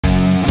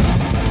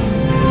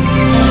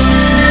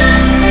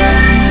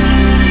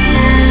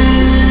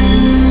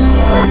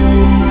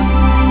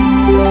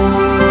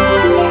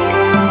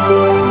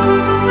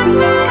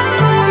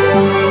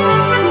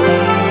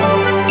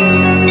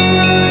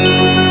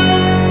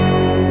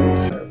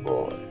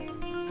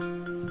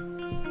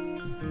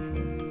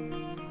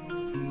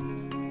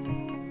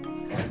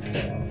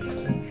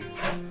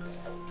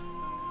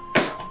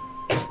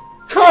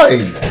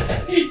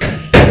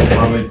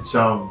Mama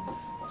Chum.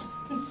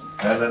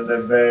 And then the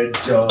bed,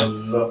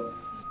 Jollo.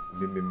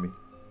 Me.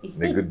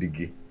 Nego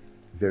Dikeh.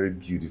 Very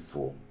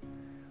beautiful.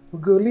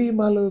 Ugoli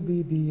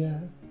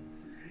malobidia.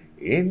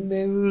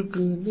 Ene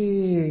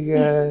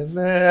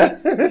ukunigana.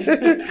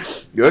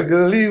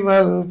 Ugoli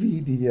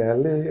malobidia.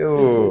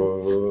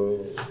 Oh,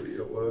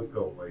 you're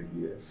welcome, my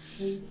dear.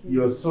 Thank you.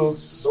 You're so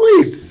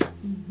sweet.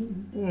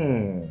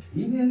 Ene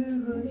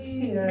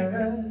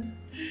ukunigana.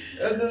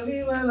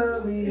 Ugoli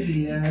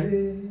malobidia.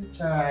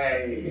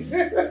 Chai.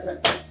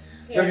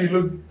 Let me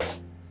look.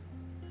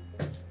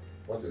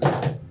 What is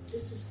it?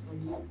 This is for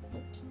you.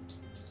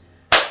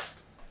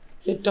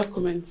 Your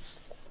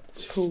documents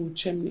to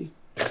Germany.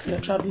 You're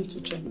traveling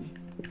to Germany.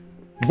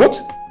 What?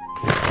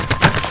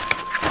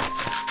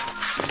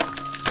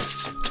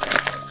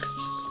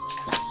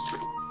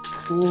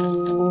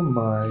 Oh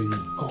my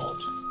God.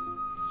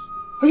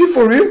 Are you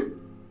for real?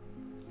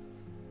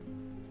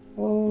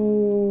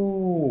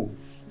 Oh,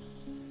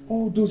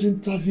 those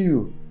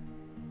interviews.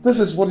 This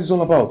is what it's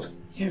all about.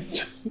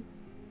 Yes.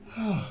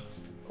 Oh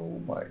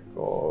my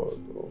God.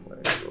 Oh my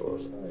God.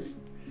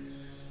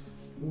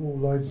 What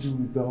will I do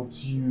without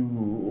you?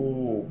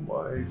 Oh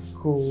my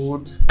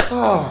God.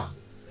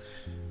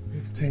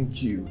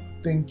 Thank you.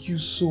 Thank you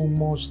so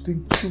much.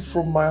 Thank you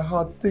from my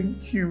heart.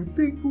 Thank you.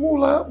 Thank you.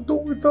 All I have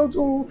done without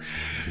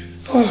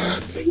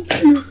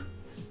thank you.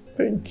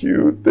 Thank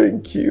you.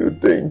 Thank you.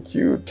 Thank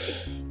you.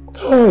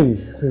 Oh,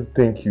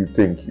 thank you.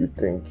 Thank you.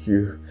 Thank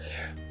you.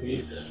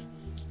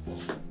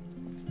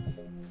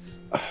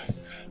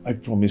 I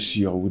promise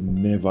you I would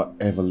never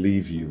ever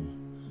leave you.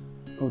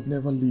 I would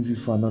never leave you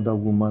for another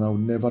woman. I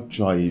would never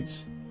try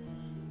it.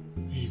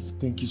 Babe,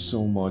 thank you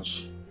so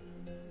much.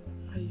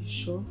 Are you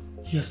sure?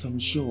 Yes, I'm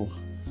sure.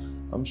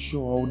 I'm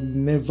sure I would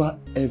never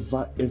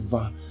ever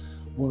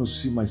want to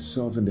see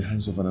myself in the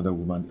hands of another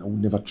woman. I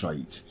would never try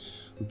it.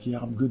 Okay,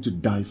 I'm going to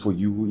die for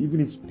you. Even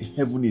if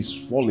heaven is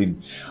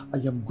falling, I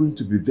am going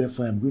to be there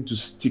for you. I'm going to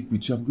stick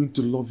with you. I'm going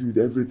to love you with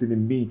everything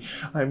in me.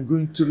 I'm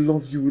going to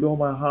love you with all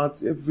my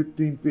heart.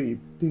 Everything, babe.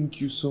 Thank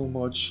you so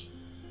much.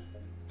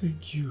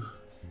 Thank you.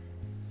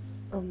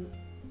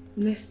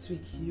 Next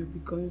week you'll be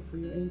going for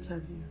your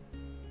interview.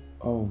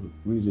 Oh,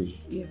 really?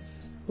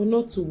 Yes. But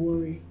not to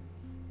worry.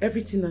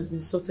 Everything has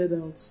been sorted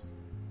out.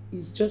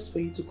 It's just for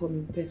you to come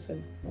in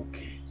person.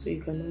 Okay. So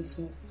you can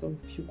answer some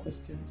few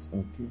questions.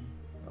 Okay.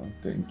 Oh,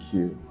 thank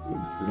you.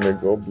 May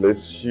God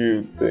bless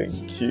you.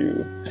 Thank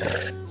you.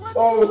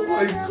 Oh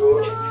my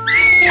God.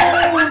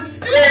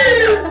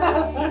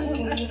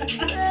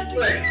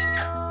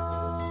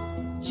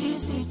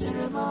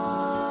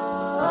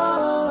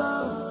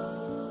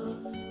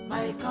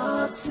 My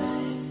God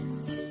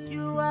sent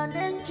you an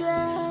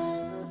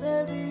angel,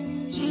 baby.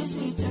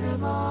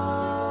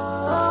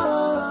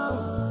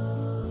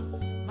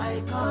 My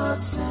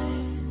God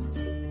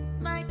sent.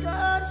 My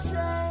God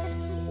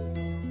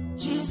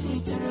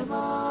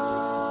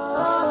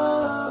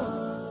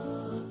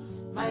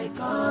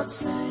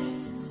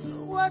sent.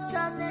 What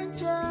an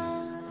angel.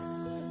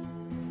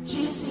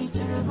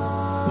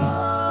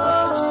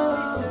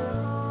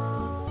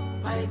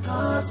 My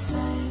God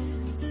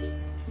sent.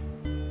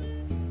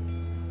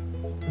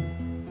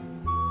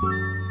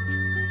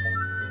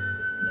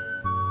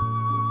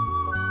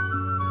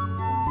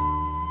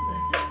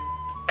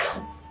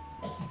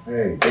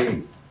 Hey.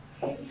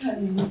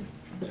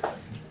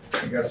 I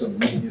got some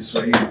good news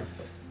for you.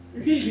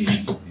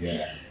 Really?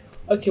 Yeah.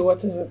 Okay,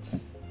 what is it?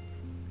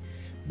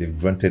 They've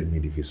granted me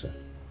the visa.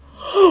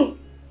 Oh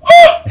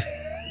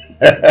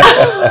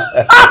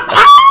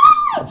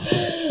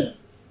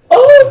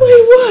my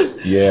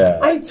word! Yeah.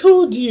 I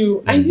told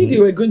you. I knew they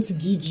were going to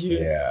give you.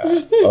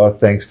 Yeah. All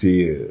thanks to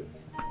you.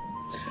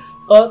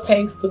 All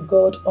thanks to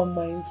God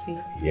Almighty.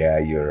 Yeah,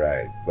 you're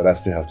right. But I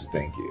still have to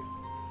thank you.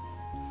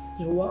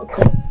 You're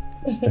welcome.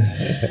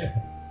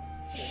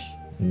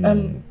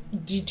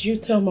 Did you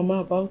tell Mama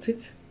about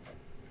it?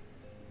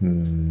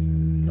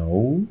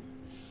 No.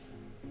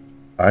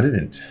 I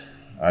didn't.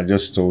 I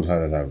just told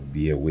her that I'd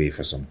be away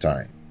for some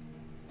time.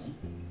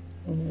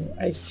 Oh,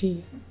 I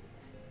see.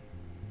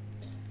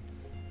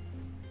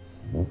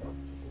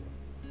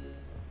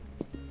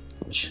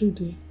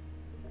 Trudy.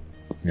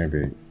 Yeah,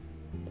 babe.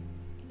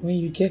 When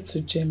you get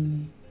to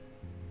Germany,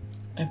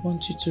 I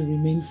want you to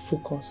remain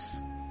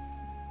focused.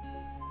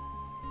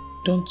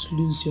 Don't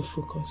lose your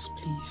focus,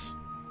 please.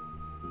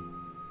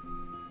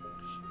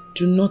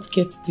 Do not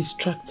get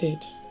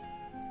distracted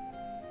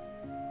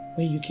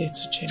when you get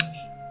to Germany.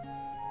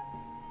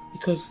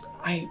 Because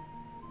I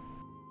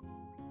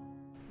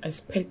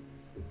spent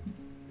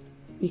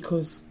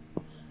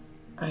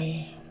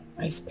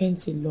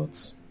a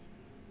lot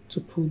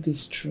to pull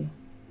this through.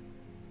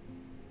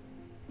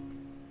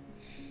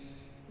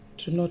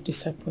 Do not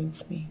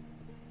disappoint me.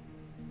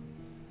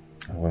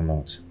 I will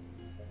not.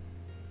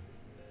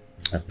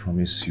 I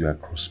promise you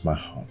across my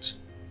heart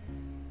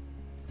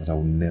that I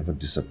will never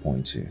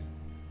disappoint you.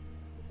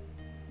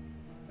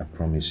 I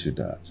promise you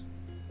that.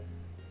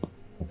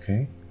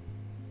 Okay?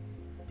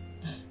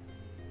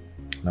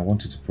 And I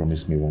want you to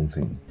promise me one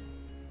thing.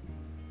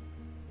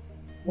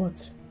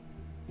 What?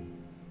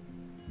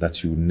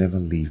 That you will never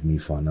leave me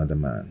for another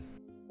man.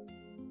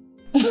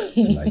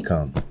 Till I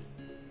come.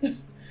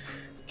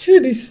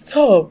 Judy,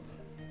 stop.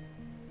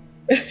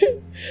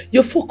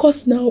 Your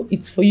focus now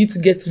is for you to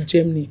get to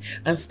Germany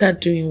and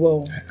start doing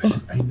well.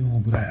 I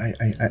know, but I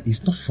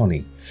it's not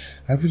funny.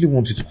 I really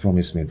want you to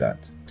promise me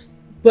that.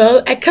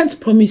 Well, I can't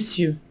promise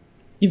you.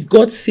 If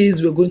God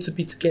says we're going to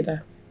be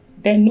together,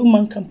 then no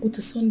man can put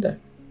us under.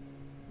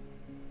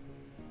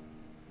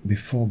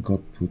 Before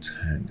God puts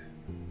hand,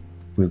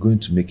 we're going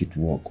to make it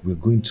work. We're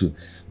going to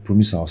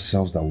promise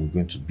ourselves that we're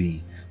going to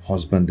be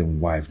husband and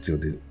wife till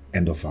the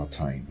end of our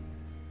time.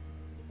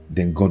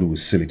 Then God will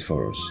seal it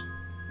for us.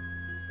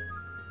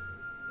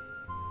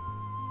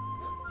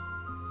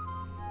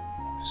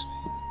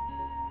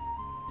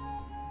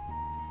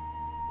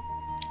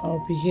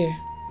 I'll be here,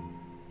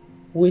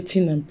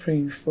 waiting and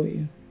praying for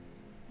you.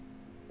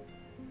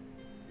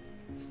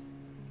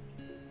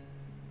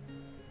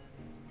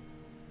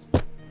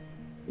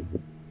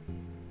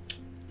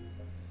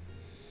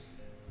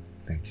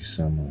 Thank you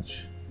so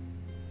much.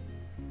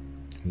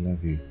 I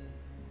love you.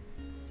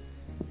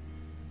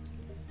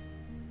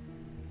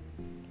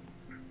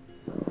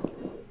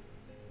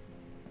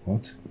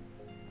 What?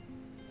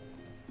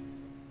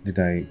 Did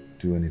I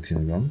do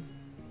anything wrong?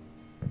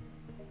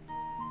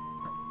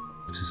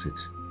 What is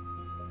it?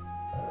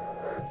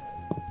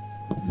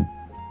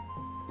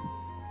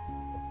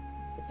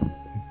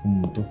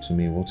 Come on, talk to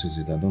me. What is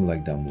it? I don't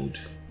like that mood.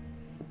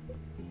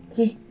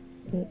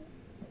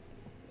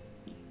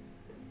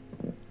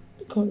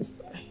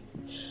 Because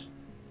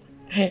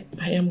I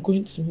am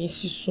going to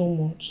miss you so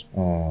much.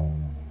 Oh.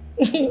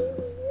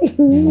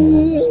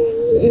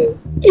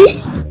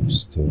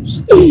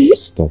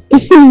 Stop.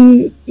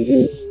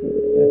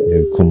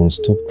 Yeah, come on,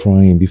 stop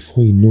crying.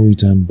 Before you know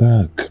it, I'm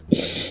back.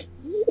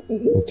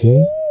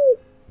 Okay?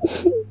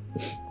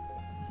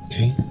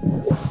 Okay?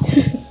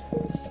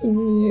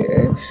 Sorry,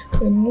 I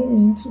don't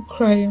mean to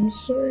cry. I'm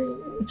sorry.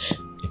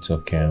 It's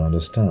okay, I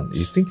understand.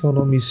 You think I'll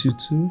not miss you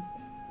too?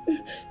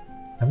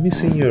 I'm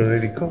missing you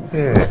already. Come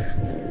here.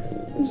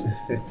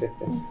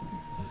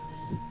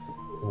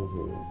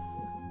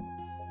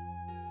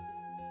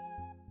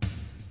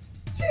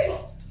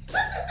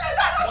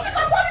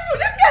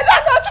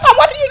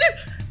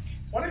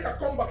 Monica,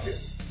 come back here.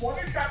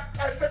 Monica,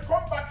 I said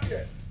come back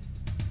here.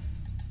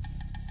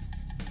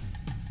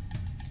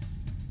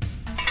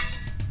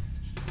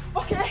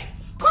 Okay,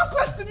 come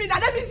close to me now.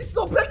 That means it's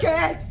to break your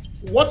head.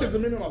 What is the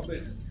meaning of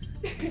this?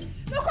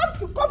 No,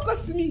 come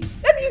close to me.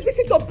 Let me use this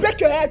thing to break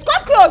your head.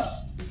 Come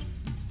close.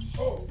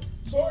 Oh,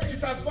 so it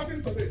has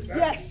gotten to this, eh?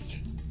 Yes.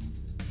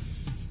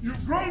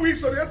 You've grown weak,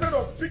 so the instead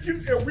of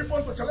picking a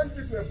weapon to challenge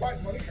me to a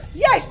fight, Monica.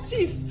 Yes,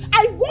 Chief.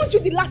 I warned you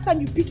the last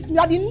time you beat me.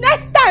 That the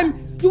next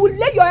time you will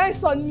lay your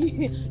hands on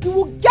me, you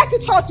will get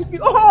it hot with me.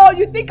 Oh,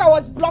 you think I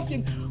was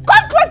bluffing? Come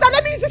close and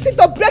let me use this thing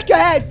to break your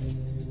head.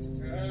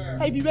 Yeah.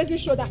 I'll be raising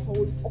shoulder for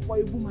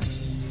a woman.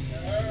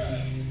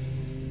 Yeah.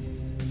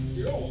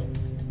 You know what?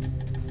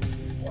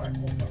 Before I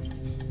come back,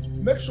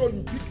 make sure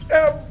you pick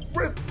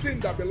everything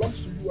that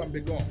belongs to you and be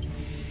gone.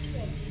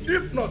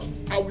 If not,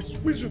 I will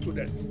squeeze you to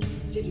death.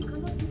 Chief, you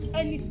cannot do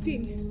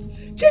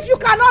anything. Chief, you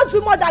cannot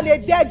do more than a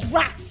dead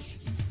rat.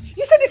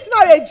 You see, this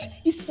marriage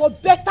is for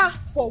better,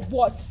 for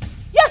worse.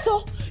 Yes,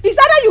 so it's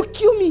either you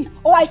kill me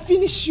or I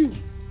finish you.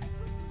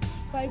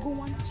 But I go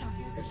one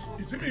chance.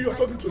 You see me, you're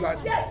talking to like.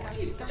 Yes,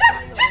 Chief. Chief,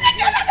 let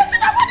me alone.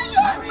 Chief, I want you.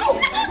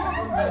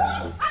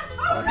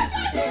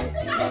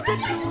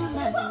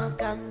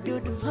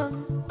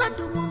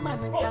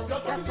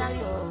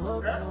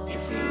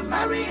 If you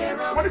marry a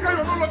Monica,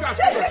 you're no longer.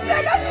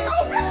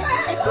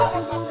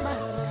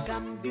 woman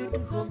can build a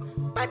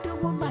home, but the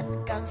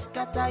woman can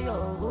scatter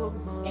your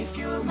home. If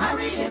you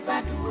marry a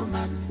bad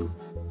woman,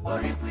 or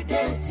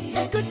liquidate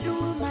a good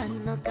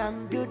woman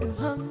can build a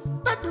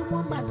home, but the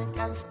woman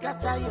can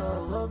scatter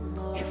your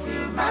home. If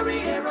you marry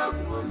a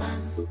wrong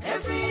woman,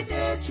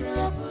 everyday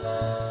trouble.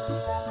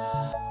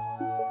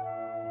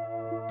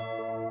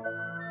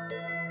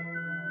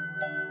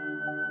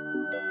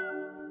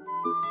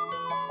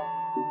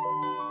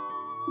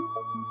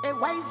 A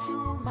wise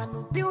woman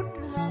who built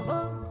her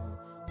home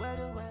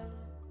well,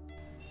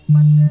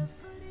 but a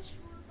foolish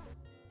woman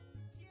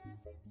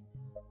tears it.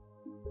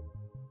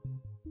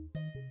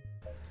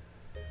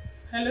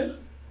 Hello,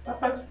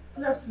 Papa.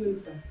 Good afternoon,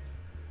 sir.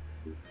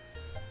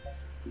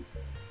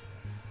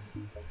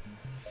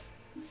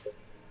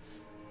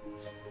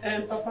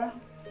 Papa,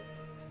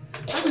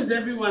 how is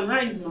everyone?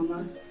 How is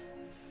Mama?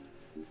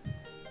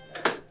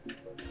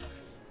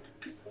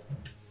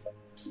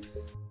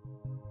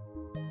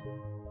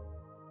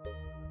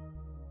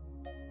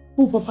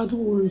 Oh, Papa,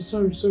 don't worry.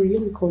 Sorry.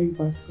 Let me call you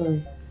back.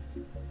 Sorry.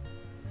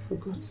 I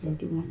forgot you're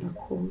the one that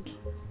called.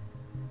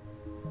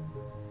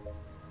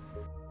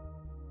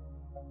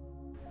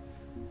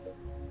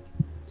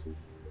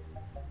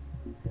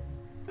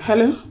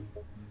 Hello?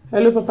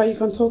 Hello, Papa, you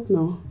can talk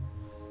now.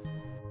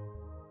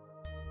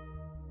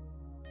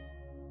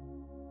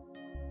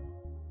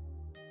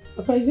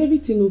 Papa, is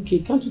everything okay?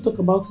 Can't we talk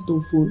about it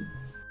on phone?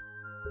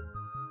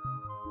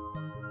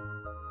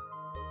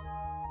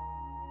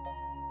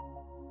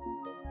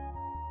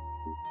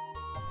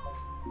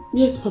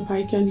 Yes, Papa,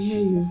 I can hear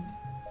you.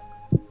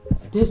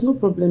 There's no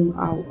problem.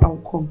 I'll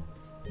come.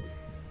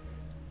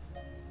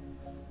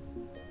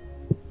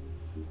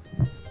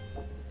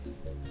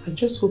 I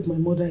just hope my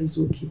mother is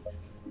okay.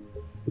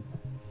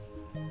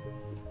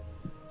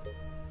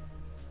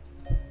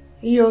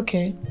 Are you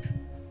okay?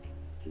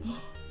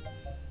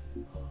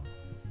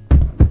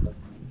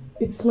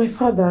 It's my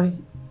father.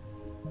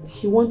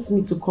 He wants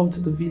me to come to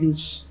the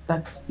village.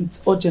 That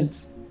it's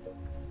urgent.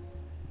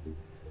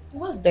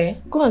 What's there?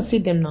 Go and see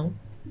them now.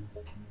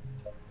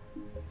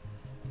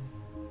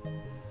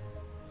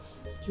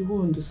 You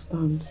won't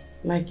understand.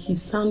 Like he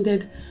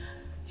sounded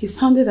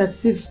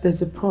as if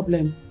there's a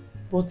problem,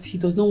 but he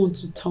does not want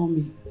to tell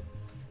me.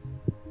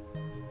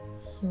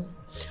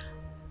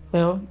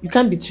 Well, you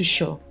can't be too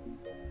sure.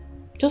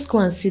 Just go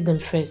and see them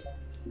first.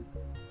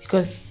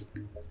 Because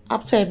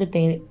after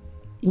everything,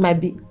 it might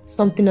be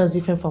something else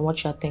different from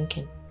what you are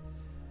thinking.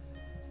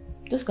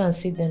 Just go and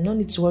see them. No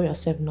need to worry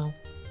yourself now.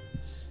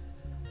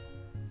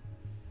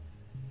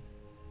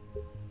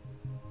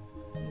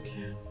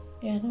 Okay.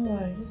 Yeah, don't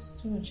worry.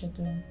 Just do what you're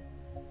doing.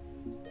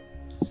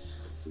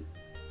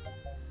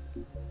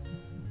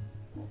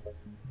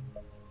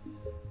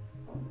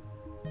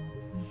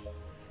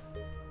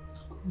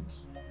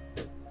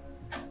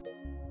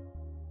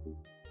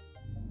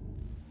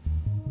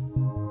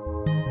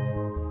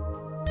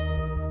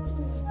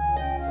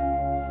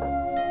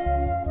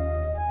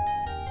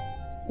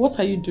 What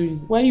are you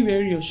doing? Why are you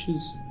wearing your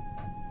shoes?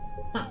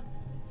 I'm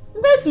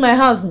going to my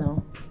house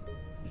now.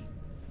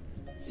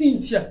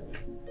 Cynthia.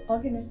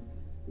 Okay.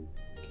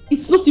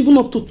 It's not even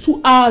up to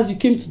 2 hours you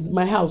came to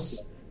my house.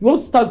 You want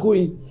to start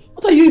going?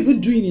 What are you even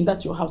doing in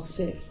that your house,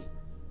 safe?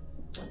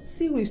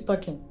 See who is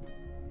talking.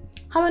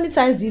 How many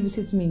times do you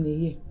visit me in a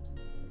year?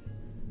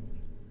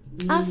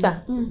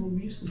 Answer.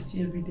 We used to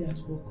see every day at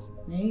work.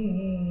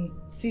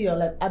 See your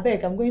life. I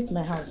beg, I'm going to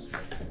my house.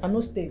 I'm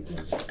not staying.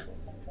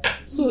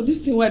 So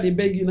this thing why they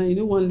beg you now, you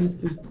don't want to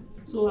listen.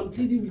 So I'm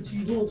pleading with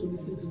you don't want to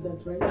listen to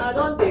that, right? I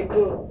don't take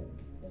go.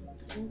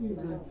 What is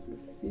that?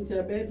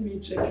 Cynthia, help me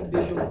check the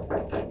door.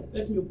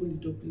 Let me open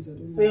the door, please. I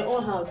don't know. For your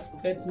own house.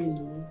 Help me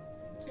now.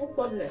 No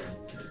problem.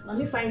 Let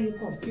me find you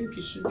come. I think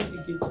you should be the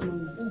gate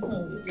man.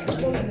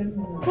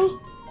 Oh.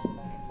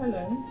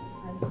 Hello.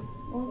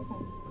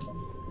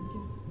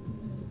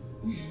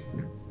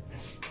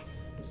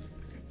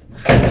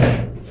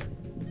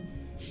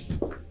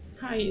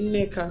 Hi,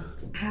 Nneka.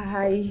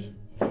 Hi.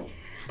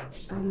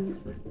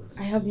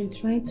 I have been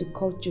trying to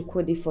call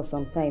Chukwudi for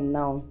some time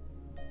now,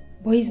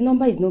 but his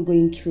number is not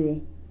going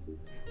through.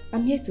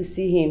 I'm here to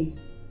see him.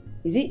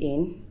 Is he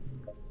in?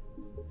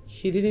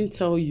 He didn't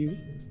tell you?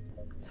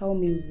 Tell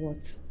me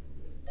what?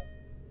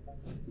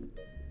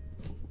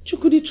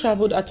 Chukwudi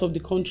traveled out of the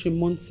country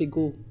months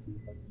ago.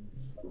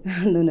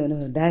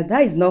 No.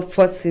 That is not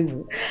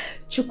possible.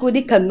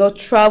 Chukwudi cannot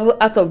travel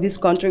out of this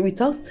country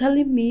without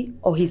telling me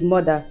or his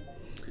mother.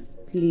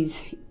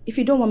 Please, if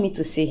you don't want me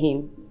to see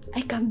him,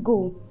 I can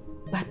go.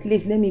 But at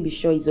least let me be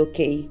sure he's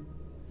okay.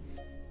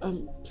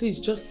 Please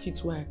just sit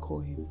where I call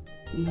him.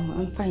 No,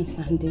 I'm fine,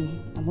 Sandy.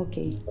 I'm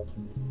okay.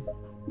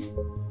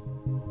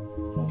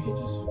 Okay,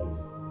 just hold on.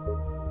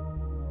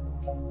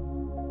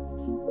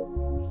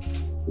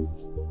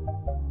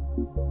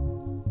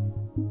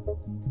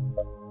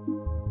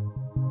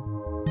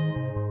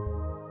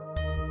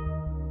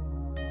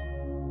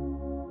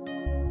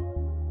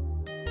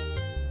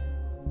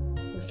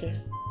 Okay.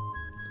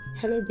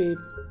 Hello, babe.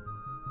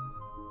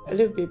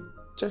 Hello, babe.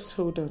 Just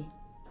hold on.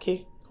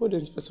 Okay? Hold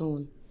on for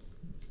someone.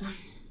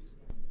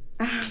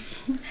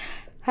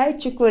 Hi,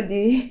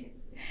 Chukwudi.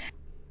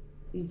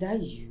 Is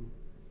that you?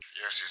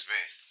 Yes, it's me.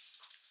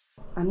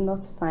 I'm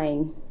not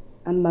fine.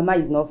 And Mama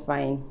is not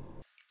fine.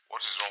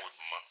 What is wrong with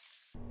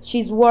Mama?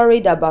 She's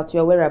worried about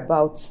your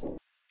whereabouts. Did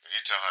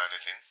you tell her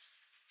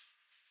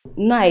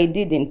anything? No, I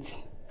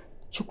didn't.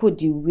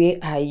 Chukwudi, where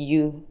are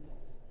you?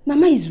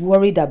 Mama is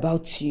worried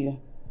about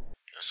you.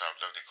 Yes,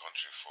 I've left the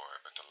country for a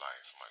better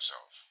life for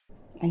myself.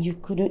 And you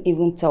couldn't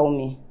even tell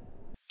me.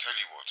 Tell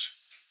you what,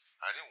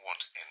 I didn't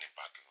want any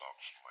bad luck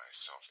for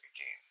myself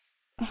again.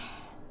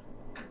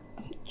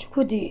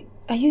 Chukwudi,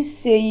 are you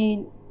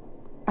saying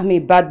I'm a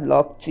bad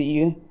luck to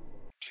you?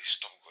 Please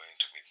stop going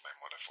to meet my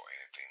mother for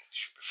anything.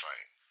 She'll be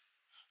fine.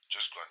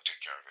 Just go and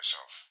take care of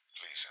yourself,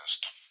 please, and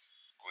stop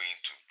going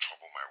to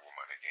trouble my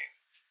woman again.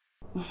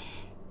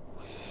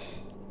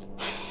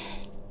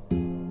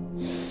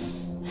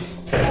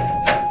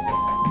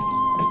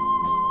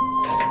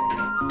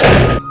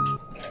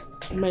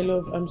 My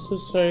love, I'm so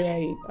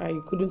sorry. I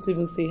couldn't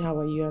even say how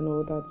are you and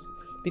all that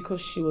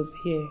because she was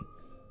here.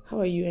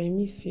 How are you? I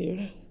miss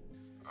you.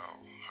 Oh,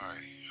 hi.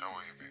 How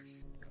are you,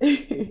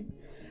 babe?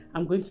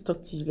 I'm going to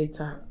talk to you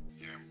later.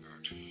 Yeah, I'm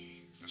good.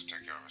 Just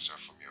take care of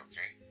yourself for me,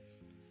 okay?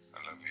 I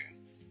love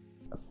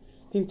you.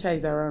 Cynthia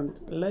is around.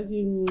 I love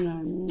you.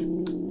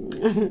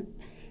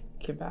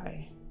 Okay,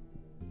 bye.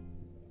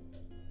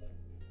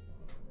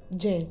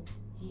 Jane,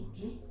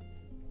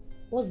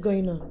 what's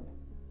going on?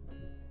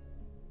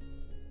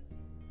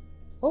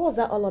 What was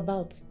that all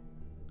about?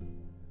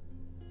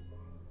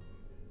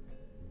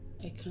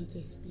 I can't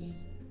explain.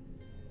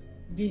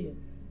 Billion.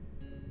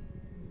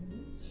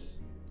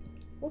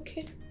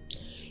 Okay.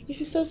 If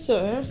you say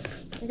so,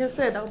 like I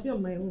said, I'll be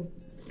on my own.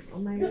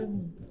 On my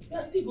own. You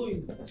are still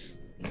going.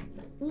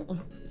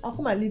 I'll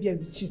come and live here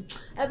with you.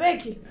 I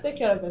beg you, take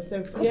care of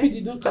yourself. Yeah,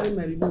 you don't carry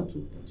my remote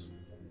too.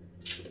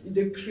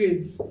 The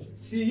craze.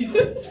 See you.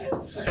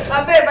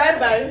 I beg,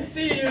 bye-bye.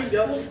 See you in the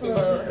office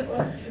tomorrow.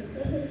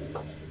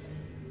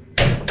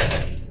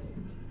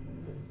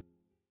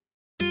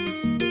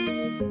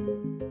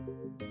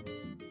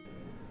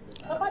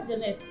 Papa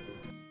Janet.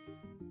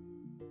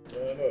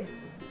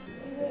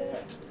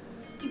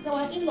 Is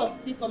our in-law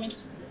still coming to?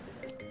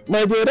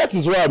 My dear, that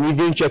is why I'm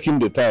even checking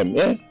the time.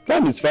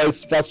 Time is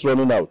fast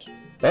running out.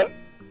 Huh?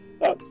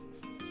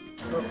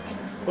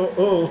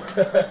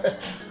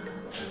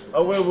 I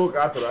will work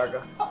out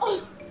Raga.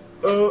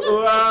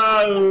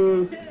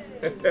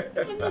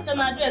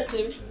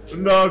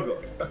 No.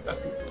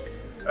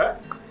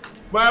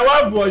 My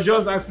wife was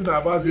just asking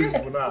about this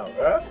for now.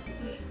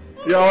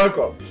 You're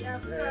welcome.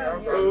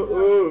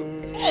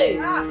 Hey,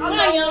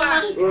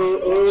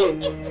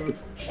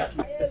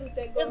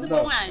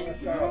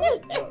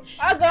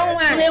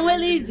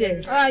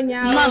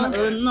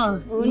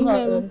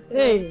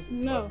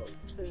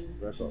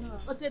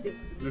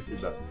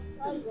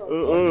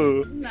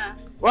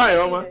 Why,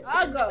 Oma?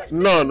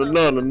 No.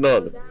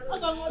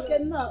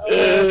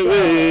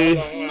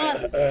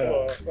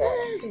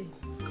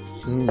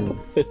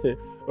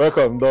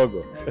 Welcome,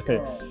 Dogo. Hey,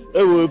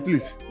 well,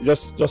 please,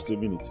 just a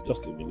minute.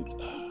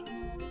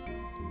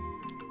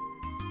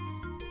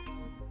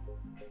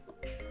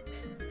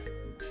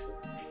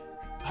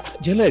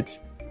 Janet,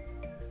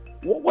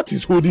 what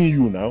is holding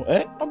you now?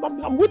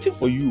 I'm waiting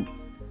for you.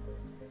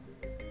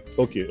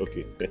 Okay.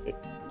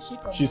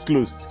 She's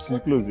closed.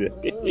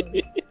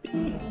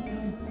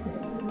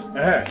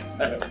 Yeah.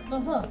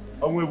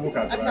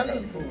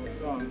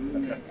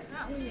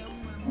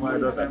 My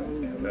daughter.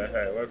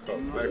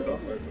 Welcome.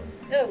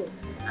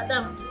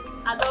 Adam,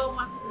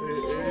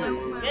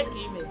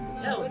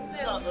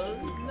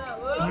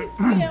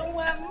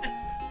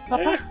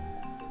 Papa,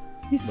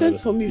 you sent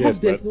for me. Yes,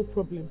 Hope there's no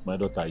problem. My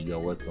daughter, you are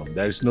welcome.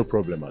 There is no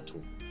problem at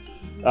all.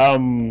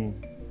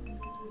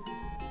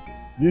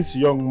 This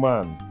young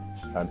man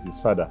and his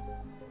father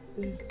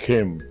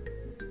came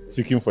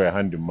seeking for a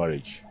hand in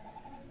marriage,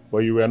 but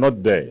you were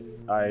not there.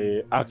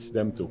 I asked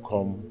them to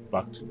come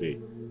back today.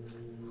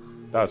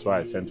 That's why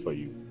I sent for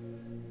you.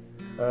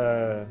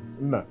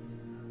 Nna,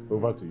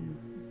 over to you.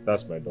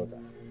 That's my daughter.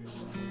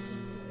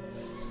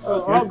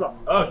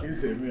 Okay,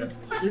 same here.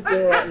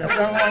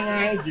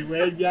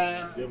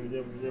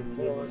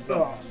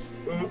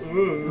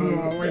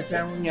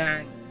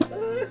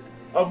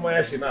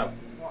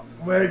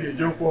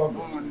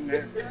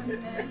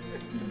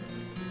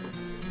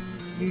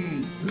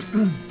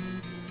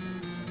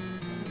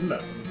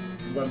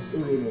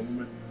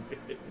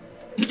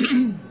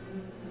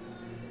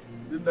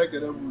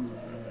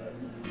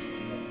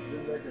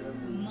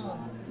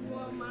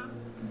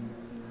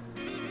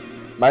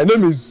 My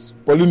name is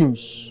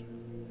Paulinus.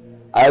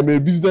 I am a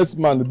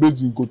businessman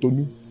based in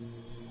Cotonou,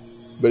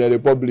 Benin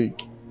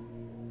Republic.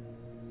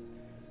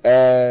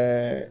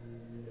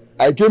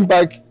 I came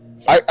back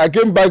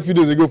a few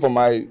days ago for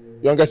my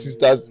younger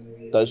sister's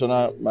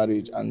traditional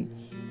marriage, and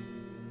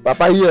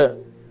Papa here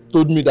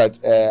told me that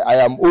I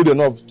am old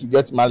enough to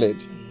get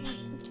married,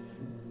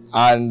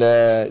 and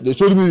they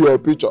showed me your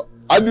picture,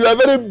 and you are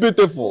very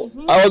beautiful.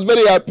 I was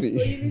very happy.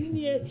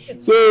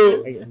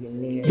 So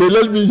they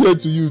led me here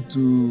to you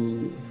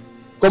to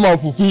come and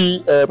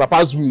fulfill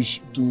Papa's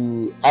wish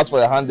to ask for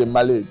your hand in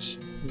marriage.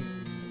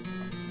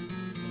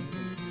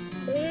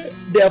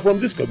 They are from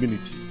this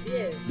community.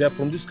 Yes. They are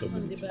from this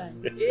community.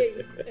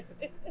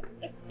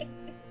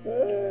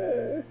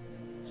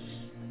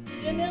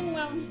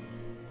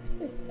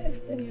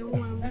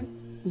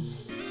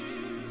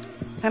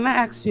 Can I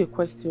ask you a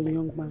question,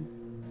 young man?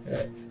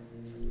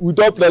 With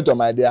all pleasure,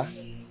 my dear.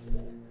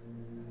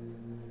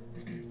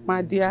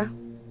 My dear,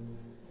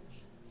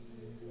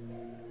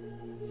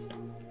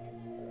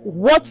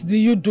 what do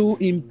you do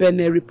in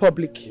Benin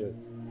Republic? Yes.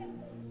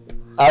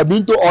 I've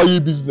been to oil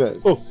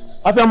business. Oh,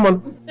 I found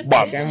one.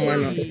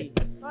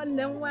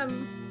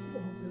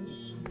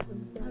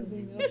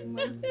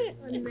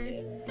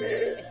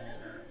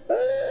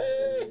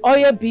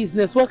 Oil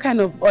business? What kind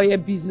of oil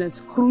business?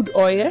 Crude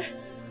oil?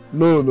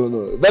 No.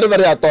 Very,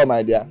 very at all,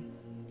 my dear.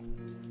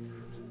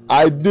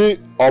 I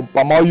did a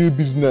palm oil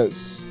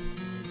business.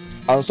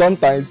 And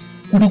sometimes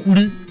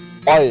kuli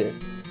oil.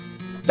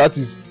 That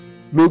is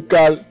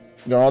local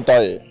groundnut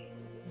oil.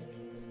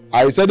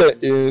 I said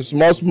a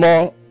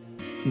small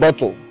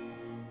bottle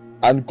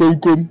and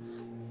comb.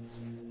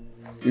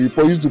 We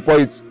used to pour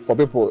it for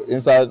people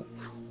inside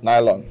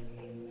nylon.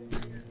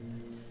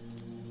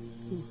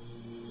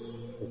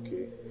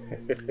 Okay.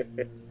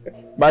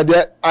 My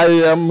dear, I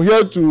am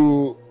here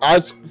to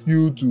ask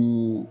you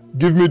to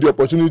give me the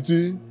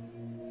opportunity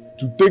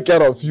to take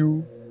care of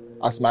you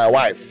as my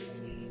wife.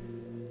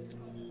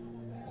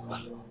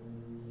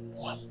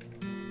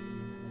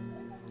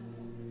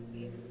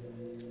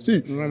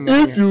 See,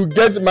 if you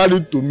get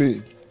married to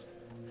me,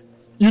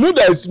 You know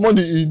there is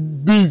money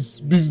in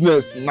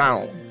business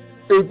now.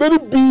 A very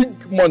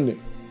big money.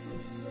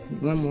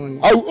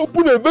 I will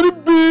open a very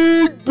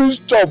big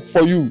shop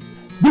for you.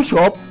 Big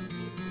shop?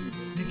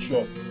 Big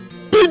shop.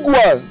 Big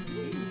one.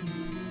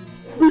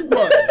 Big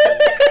one.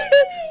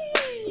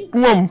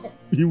 Mom,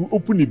 he will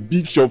open a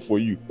big shop for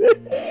you.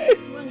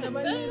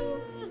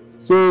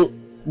 So,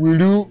 will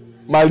you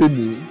marry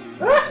me?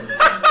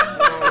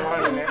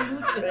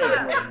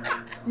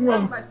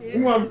 Mom,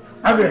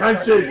 have a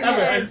handshake. Have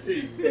a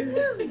handshake.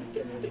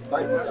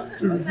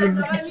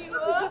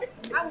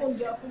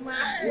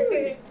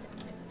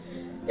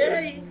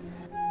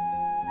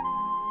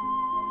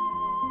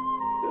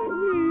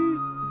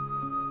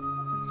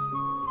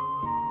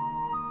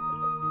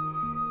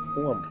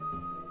 Mom,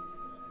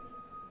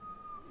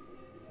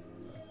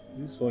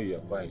 this one you are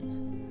quiet.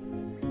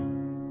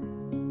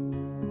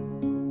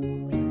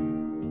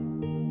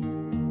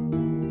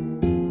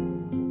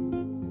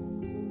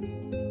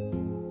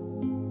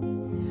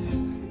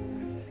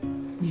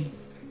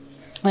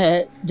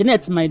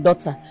 Jeanette, my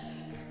daughter,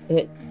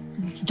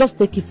 just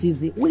take it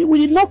easy.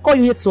 We did not call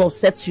you here to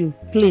upset you,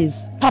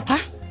 please. Papa,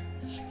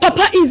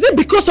 is it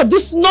because of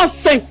this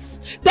nonsense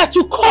that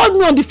you called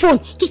me on the phone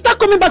to start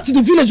coming back to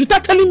the village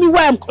without telling me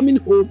why I'm coming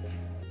home?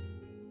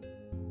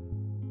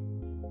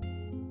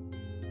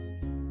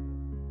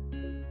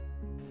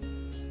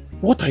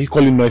 What are you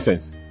calling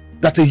nonsense?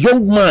 That a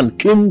young man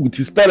came with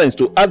his parents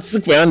to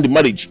seek for hand in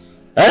marriage?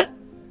 Eh?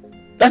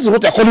 That is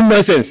what you are calling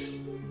nonsense?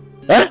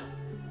 Eh?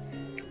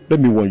 Let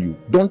me warn you,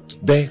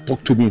 don't dare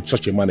talk to me in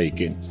such a manner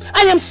again.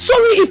 I am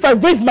sorry if I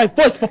raise my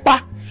voice,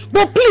 Papa.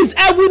 But please,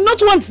 I will not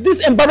want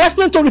this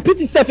embarrassment to repeat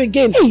itself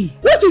again. Hey,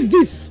 what is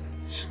this?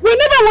 Whenever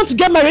I want to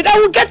get married, I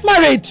will get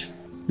married.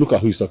 Look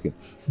at who is talking.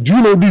 Do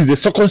you know this is the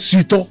second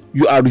suitor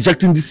you are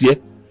rejecting this year?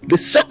 The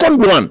second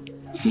one.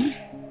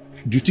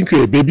 Do you think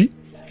you're a baby?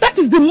 That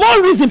is the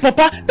more reason,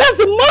 Papa. That's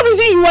the more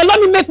reason you allow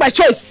me make my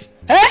choice.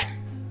 Eh?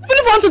 Even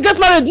if I want to get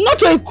married, not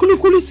to a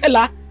kuli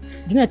seller.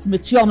 Jeanette,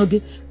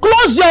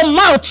 close your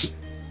mouth.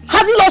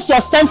 Have you lost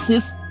your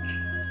senses?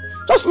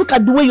 Just look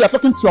at the way you are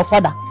talking to your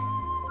father.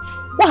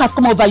 What has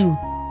come over you?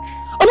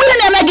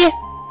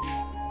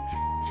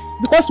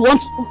 Because we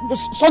want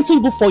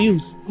something good for you.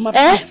 Mama,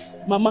 please.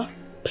 Mama,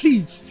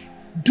 please,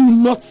 do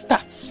not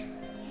start.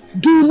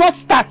 Do not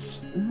start.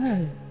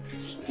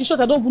 In short,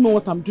 I don't even know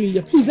what I'm doing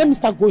here. Please, let me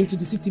start going to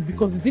the city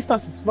because the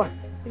distance is far.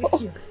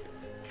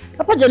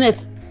 Papa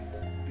Janet,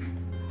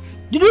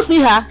 did you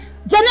see her?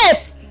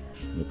 Janet!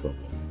 No problem.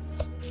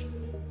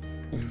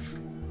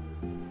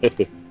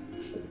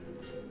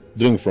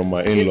 Drink from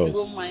my in-laws.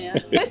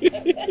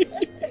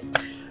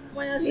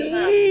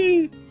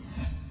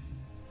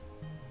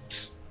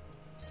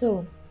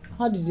 So,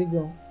 how did it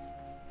go?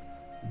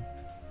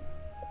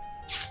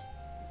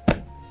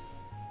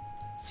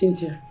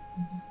 Cynthia,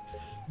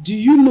 do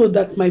you know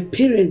that my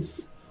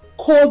parents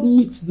called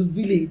me to the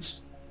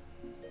village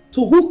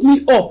to hook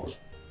me up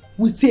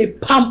with a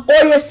palm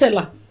oil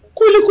seller,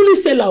 kuli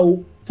seller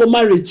for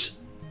marriage?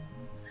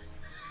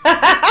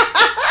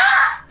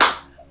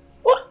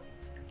 What?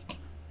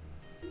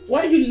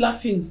 Why are you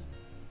laughing?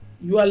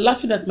 You are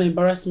laughing at my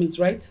embarrassment,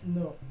 right?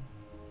 No.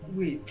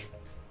 Wait.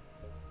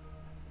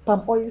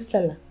 Palm oil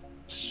seller.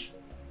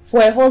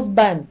 For a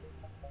husband.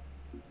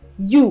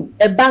 You,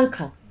 a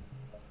banker.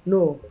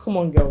 No, come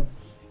on, girl.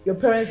 Your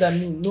parents are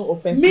mean, no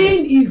offense.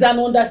 Mean is an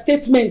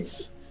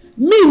understatement.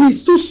 Mean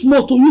is too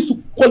small to use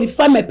to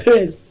qualify my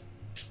parents.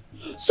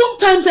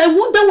 Sometimes I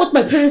wonder what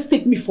my parents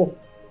take me for.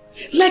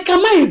 Like,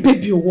 am I a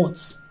baby or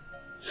what?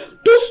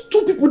 Those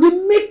two people, they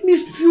make me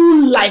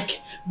feel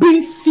like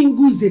being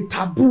single is a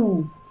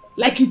taboo.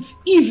 Like it's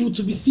evil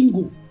to be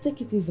single. Take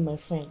it easy, my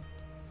friend.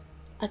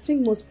 I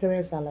think most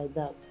parents are like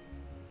that.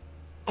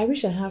 I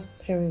wish I have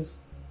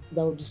parents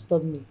that would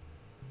disturb me.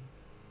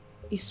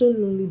 It's so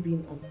lonely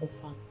being an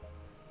orphan.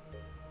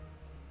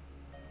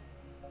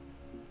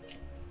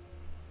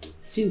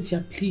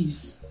 Cynthia,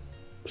 please.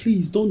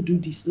 Please don't do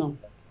this now.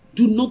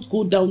 Do not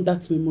go down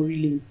that memory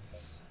lane.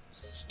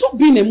 Stop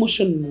being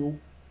emotional now.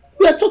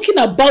 We are talking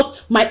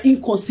about my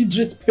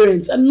inconsiderate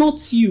parents and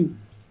not you.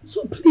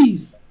 So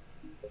please.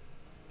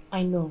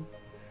 I know.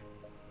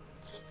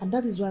 And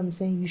that is why I'm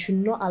saying you should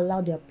not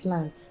allow their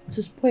plans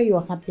to spoil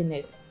your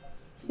happiness.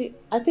 See,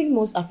 I think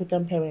most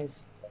African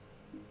parents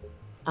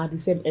are the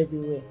same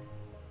everywhere.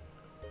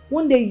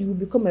 One day you will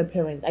become a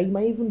parent and you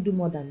might even do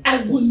more than that.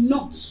 I will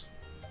not.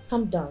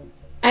 Calm down.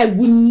 I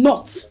will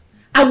not.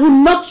 I will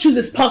not choose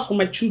a spouse for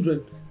my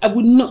children. I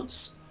will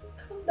not.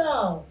 Calm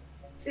down.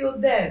 Till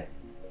then.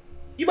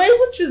 You might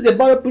even choose a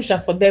barrel pusher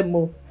for them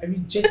more. I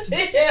reject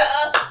it.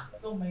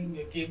 Don't mind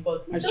me, okay?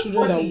 But my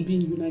children that will be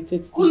in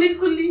United States.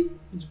 Kuli.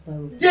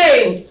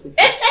 Jay!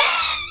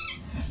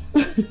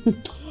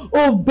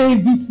 Oh,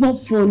 baby, it's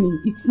not funny.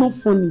 It's not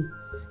funny.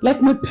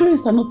 Like, my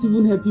parents are not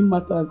even helping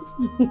matters.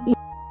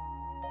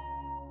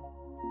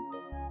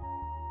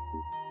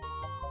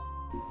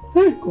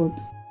 Thank God.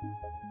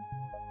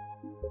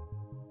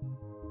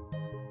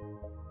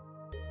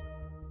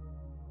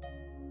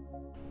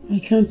 I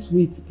can't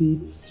wait,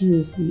 babe.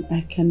 Seriously,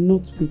 I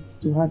cannot wait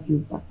to have you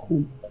back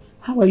home.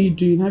 How are you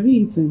doing? Have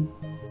you eaten?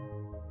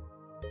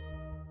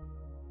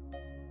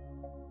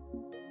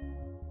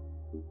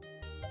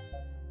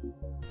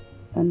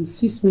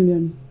 $6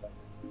 million.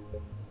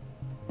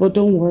 But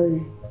don't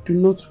worry. Do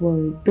not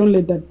worry. Don't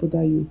let that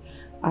bother you.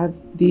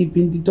 They've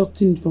been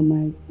deducting it from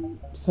my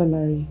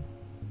salary.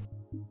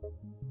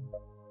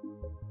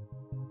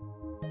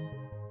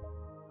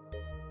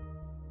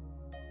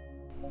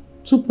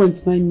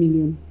 $2.9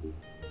 million.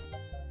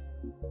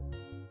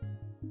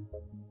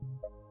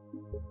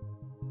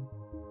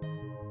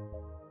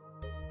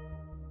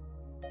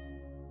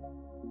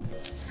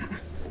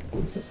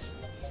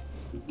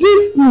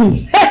 Gist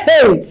me!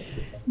 Hey!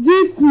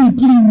 Gist me,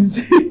 please!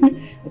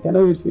 I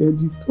cannot wait for your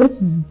gist. What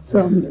is it?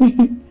 Tell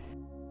me.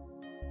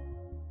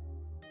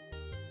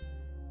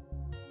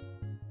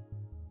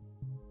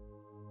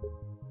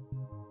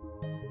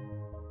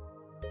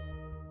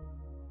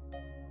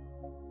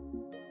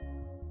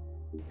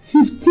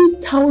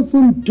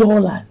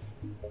 $15,000.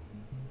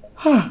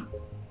 Ha!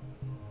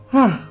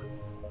 Ha!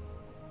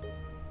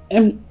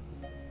 I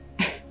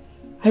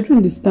don't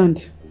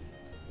understand.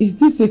 Is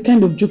this a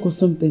kind of joke or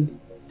something?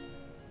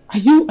 Are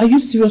you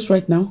serious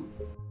right now?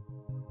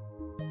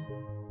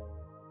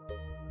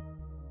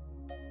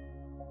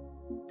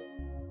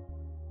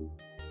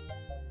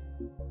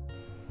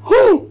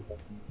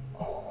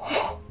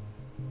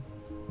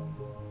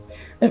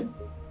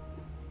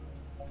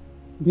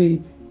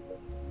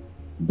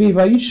 Babe,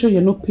 are you sure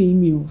you're not paying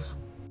me off?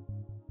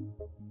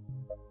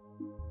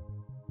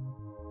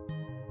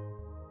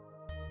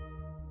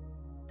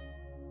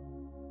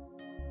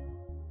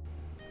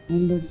 I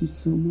love you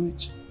so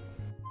much.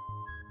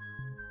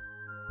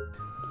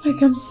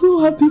 Like, I'm so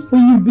happy for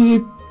you,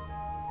 babe.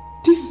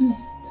 This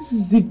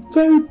is a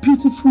very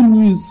beautiful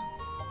news.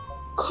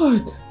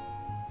 God.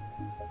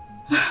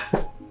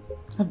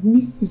 I've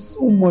missed you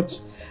so much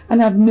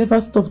and I've never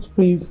stopped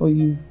praying for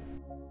you.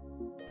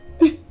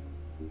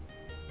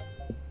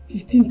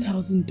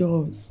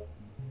 $15,000.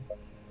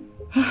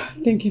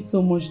 Thank you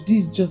so much.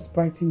 This just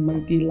brightened my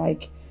day.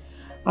 Like,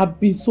 I've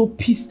been so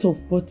pissed off,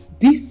 but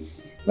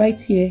this right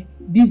here,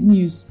 this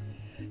news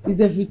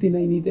is everything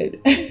I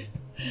needed.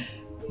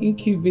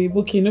 Thank you, babe.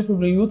 Okay, no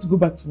problem. You want to go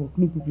back to work?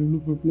 No problem, no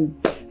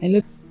problem. I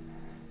love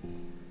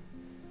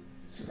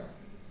you.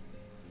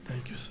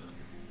 Thank you, sir.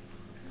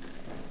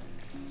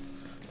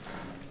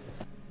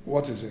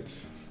 What is it?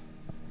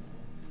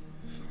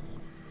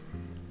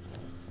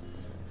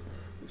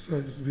 Sir,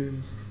 it's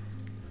been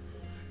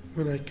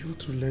when I came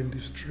to learn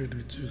this trade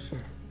with you, sir.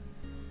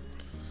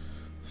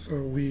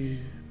 So we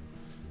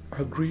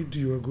agreed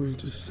you are going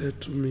to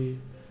settle me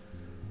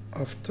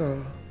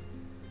after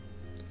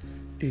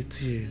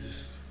 8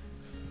 years.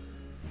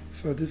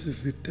 So this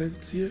is the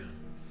 10th year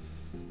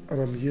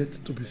and I'm yet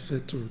to be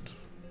settled.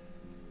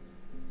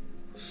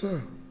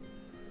 Sir,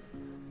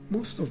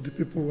 most of the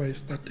people I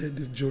started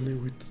this journey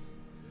with,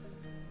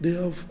 they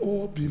have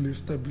all been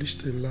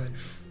established in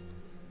life.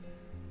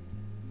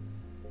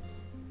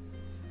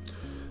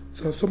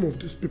 So some of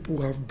these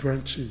people have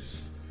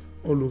branches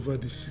all over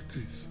the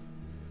cities,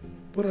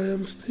 but I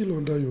am still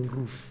under your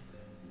roof,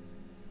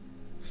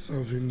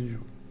 serving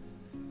you.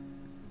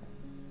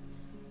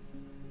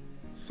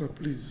 Sir,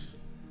 please,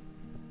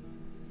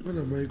 when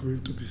am I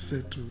going to be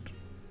settled?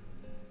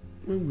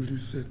 When will you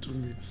settle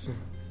me, sir?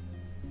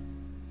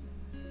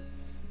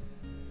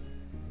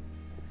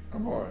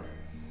 Boy,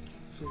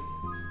 sir,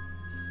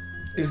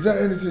 is there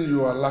anything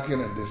you are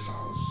lacking in this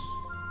house?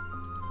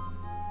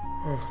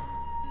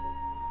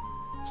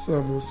 Sir,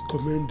 I must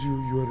commend you.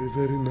 You are a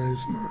very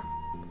nice man.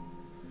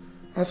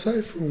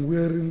 Aside from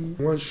wearing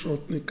one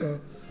short knicker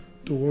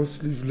to one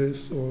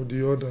sleeveless or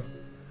the other,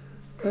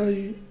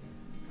 I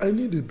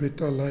need a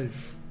better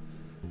life.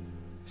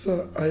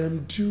 Sir, I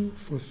am due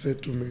for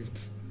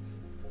settlement.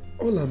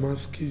 All I'm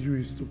asking you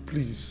is to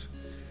please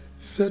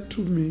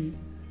settle me,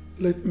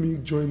 let me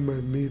join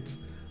my mates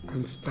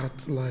and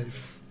start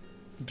life.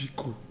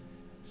 Biko,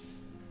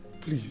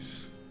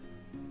 please.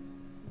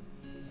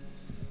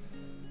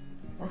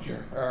 Okay,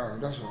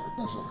 that's all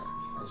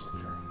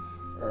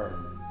right.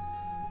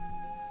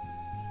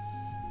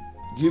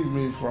 Give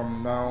me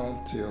from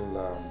now till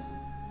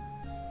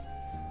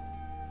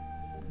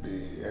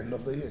the end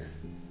of the year,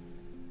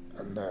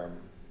 and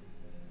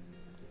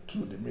to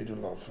the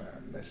middle of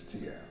next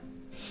year.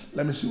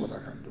 Let me see what I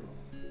can do.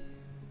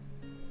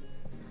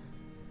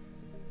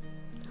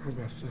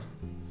 Abba, sir,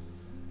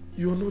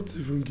 you're not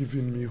even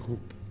giving me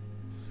hope.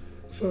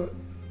 Sir,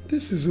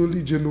 this is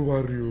only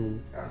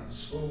January. And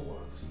so what?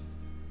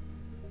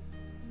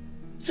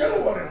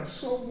 January, and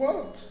so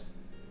what?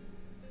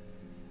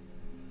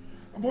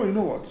 Boy, you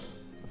know what?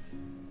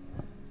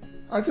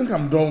 I think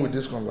I'm done with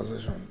this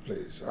conversation,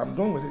 please. I'm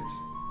done with it.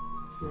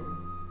 Sir?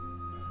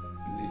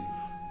 Leave.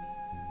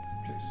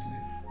 Please,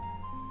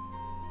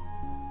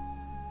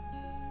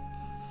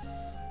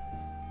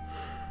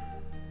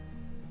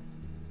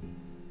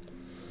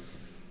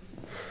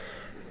 leave.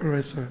 All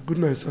right, sir. Good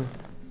night, sir.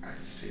 I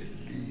say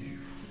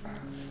leave.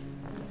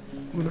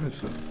 Good night,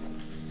 sir.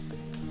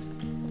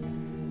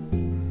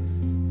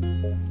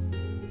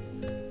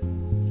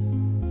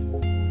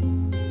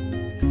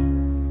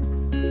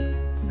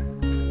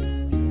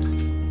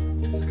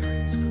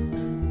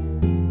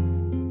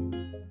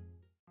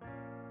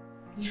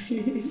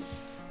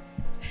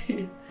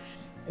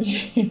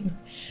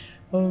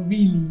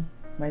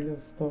 My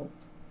love, stop.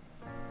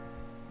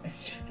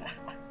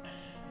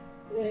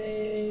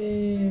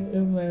 Hey, oh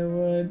my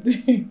word.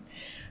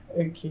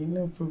 Okay,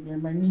 no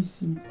problem. I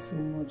miss you so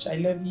much. I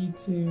love you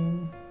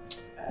too.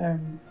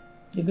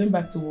 You're going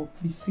back to work.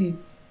 Be safe.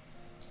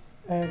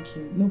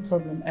 Okay, no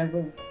problem. I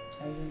will.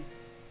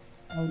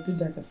 I'll do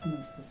that as soon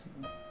as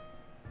possible.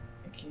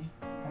 Okay,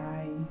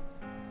 bye.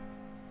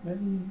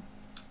 Love you.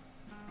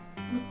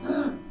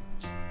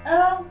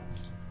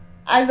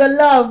 I go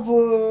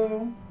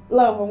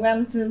love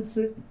one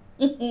tonto.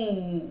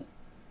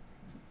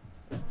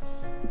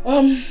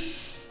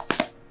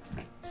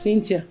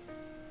 Cynthia,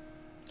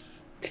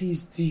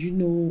 please, do you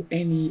know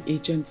any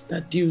agent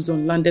that deals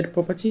on landed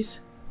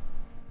properties?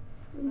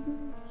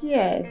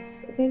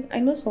 Yes, I think I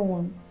know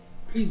someone.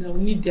 Please, I will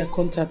need their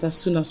contact as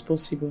soon as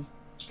possible.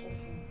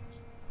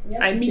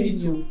 I mean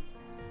it too.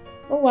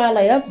 Oh, well,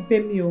 I have to pay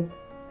me.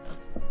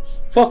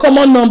 For a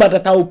common number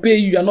that I will pay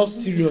you, you're not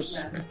serious.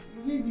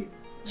 Leave it.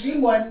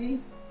 Bring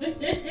money.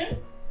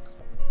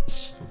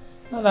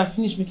 Now that I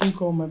finished making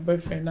call with my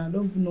boyfriend, I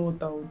don't even know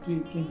what I will do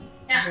again.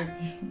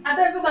 I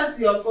better go back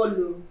to your call,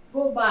 though.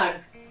 Go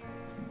back.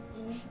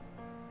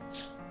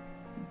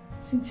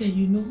 Cynthia,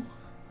 you know,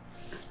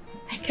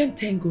 I can't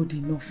thank God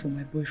enough for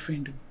my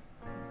boyfriend. Though.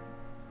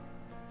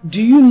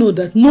 Do you know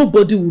that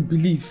nobody will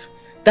believe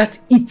that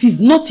it is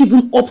not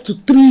even up to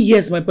 3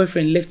 years my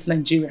boyfriend left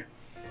Nigeria?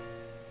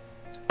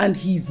 And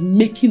he's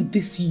making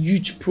this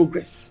huge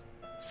progress.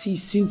 See,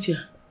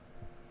 Cynthia,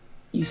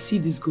 you see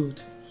this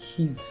God,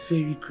 he's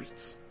very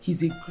great.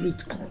 He's a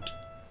great God.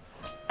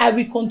 I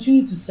will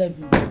continue to serve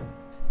him.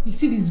 You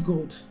see this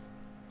God,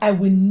 I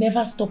will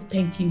never stop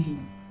thanking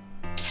him.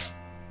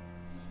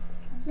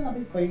 I'm so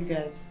happy for you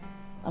guys.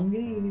 I'm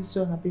really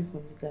so happy for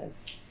you guys.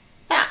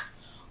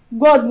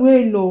 God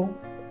will know.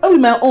 How will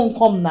my own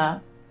come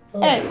now?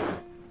 Oh. Hey.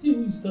 See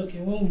who is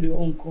talking. When will your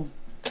own come?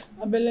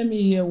 But let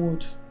me hear a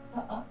word.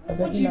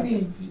 What do you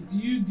mean? Do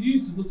you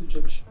used to go to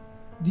church?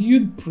 Do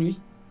you pray?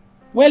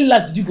 When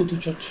last did you go to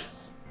church?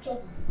 Church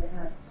is in the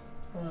hands.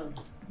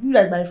 You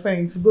like my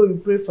friend, if you go,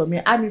 you pray for me.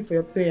 Add me for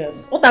your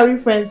prayers. What are we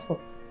friends for?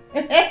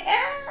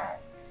 I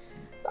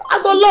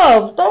go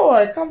love. Don't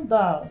worry, calm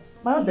down.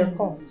 My husband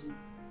comes.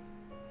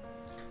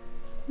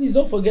 Please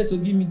don't forget to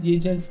give me the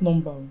agent's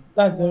number.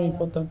 That's very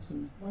important to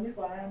me. Money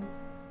for hand.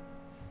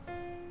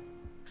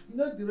 You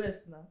know the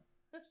rest now.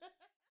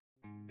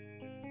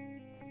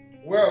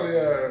 Well,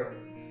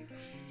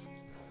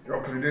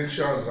 your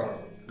credentials are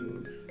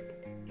good.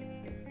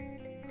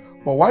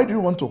 But why do you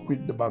want to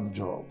quit the bank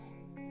job?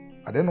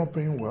 Are they not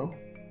paying well?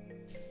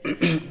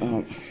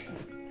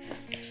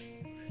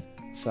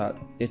 Sir,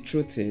 the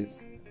truth is,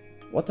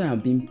 what I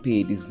am being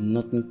paid is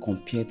nothing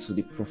compared to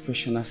the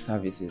professional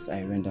services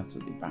I render to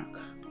the bank.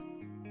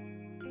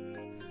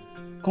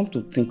 Come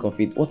to think of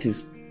it, what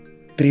is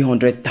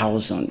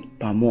 300,000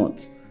 per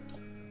month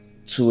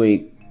to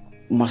a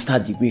master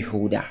degree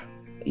holder?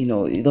 You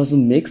know, it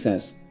doesn't make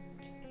sense.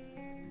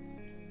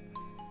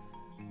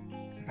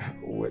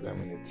 Wait a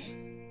minute.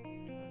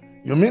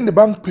 You mean the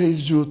bank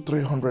pays you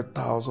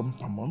 300,000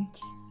 per month?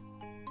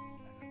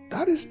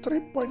 That is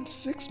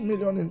 3.6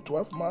 million in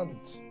 12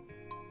 months.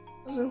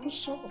 I said,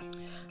 what's up?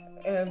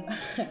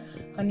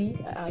 Honey,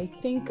 I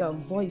think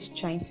what he's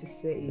trying to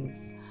say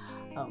is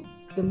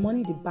the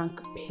money the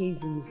bank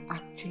pays him is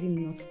actually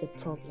not the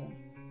problem.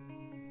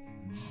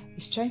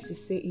 He's trying to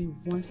say he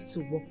wants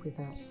to work with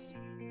us.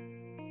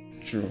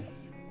 True.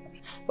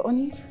 But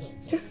honey,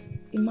 just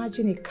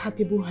imagine a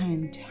capable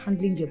hand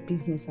handling your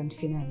business and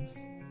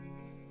finance.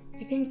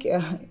 I think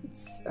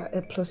it's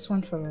a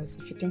 +1 for us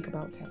if you think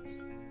about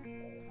it.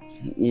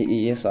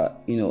 Yes, sir.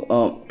 You know,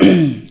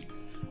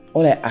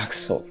 all I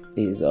ask of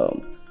is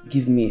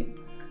give me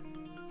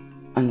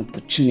an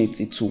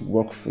opportunity to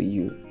work for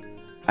you.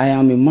 I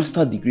am a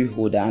master degree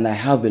holder and I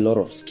have a lot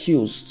of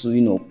skills to,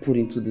 you know, put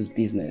into this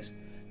business.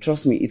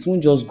 Trust me, it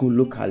won't just go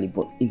locally,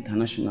 but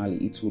internationally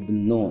it will be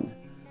known.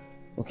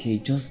 Okay,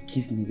 just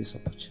give me this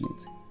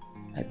opportunity.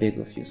 I beg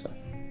of you, sir.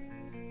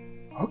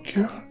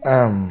 Okay.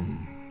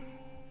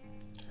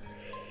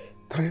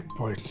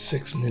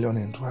 3.6 million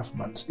in 12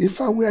 months.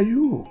 If I were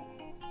you,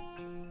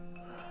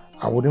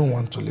 I wouldn't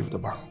want to leave the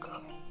bank.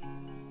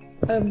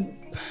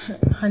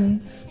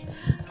 Honey,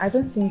 I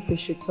don't think we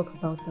should talk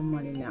about the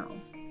money now.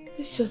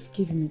 Let's just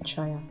give him a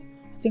trial.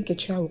 I think a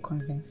trial will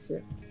convince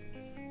you.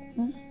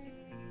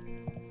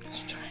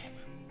 Let's try him.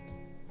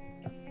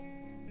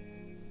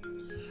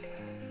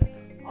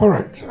 All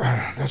right,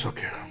 that's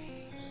okay.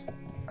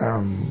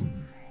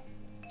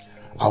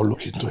 I'll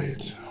look into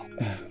it.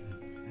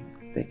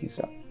 Thank you,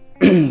 sir.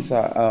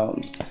 Sir,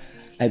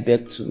 I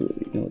beg to,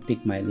 you know,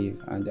 take my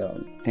leave and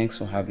thanks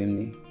for having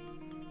me.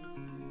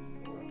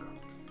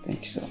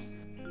 Thank you, sir.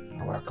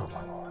 You're welcome,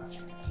 my boy.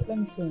 Let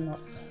me say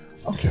enough.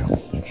 Okay.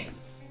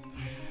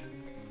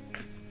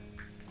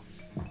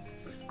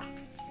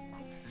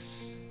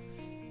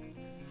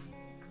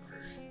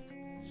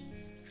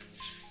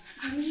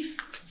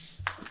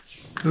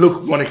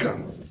 Look,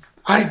 Monica,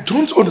 I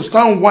don't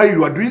understand why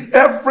you are doing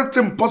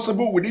everything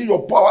possible within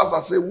your powers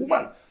as a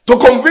woman to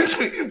convince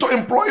me into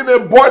employing a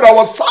boy that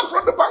was sacked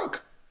from the bank.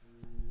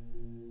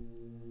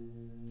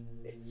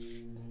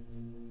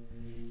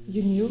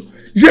 You knew?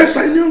 Yes,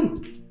 I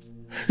knew.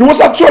 He was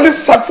actually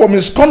sacked for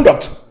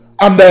misconduct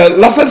and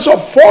license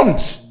of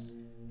funds.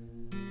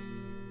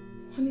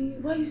 Honey,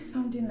 why are you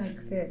sounding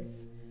like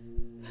this?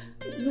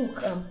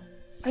 Look,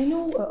 I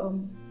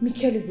know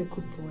Mikel is a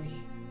good boy.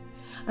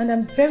 And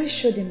I'm very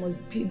sure they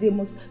must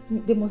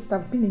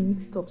have been a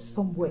mixed up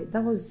somewhere.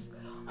 That was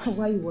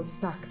why he was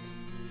sacked.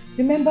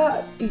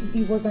 Remember,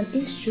 he was an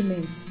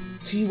instrument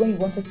to you when you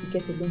wanted to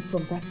get a loan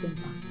from that same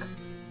bank.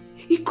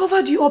 He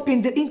covered you up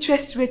in the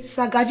interest rate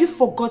saga. Have you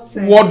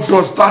forgotten? What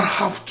does that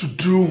have to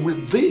do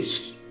with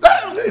this?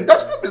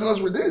 That's no business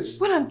with this.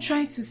 What I'm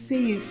trying to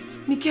say is,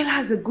 Mikel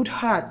has a good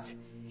heart.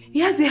 He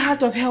has the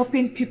heart of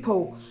helping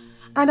people.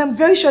 And I'm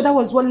very sure that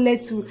was what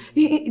led to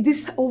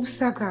this whole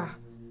saga.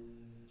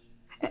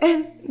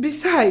 And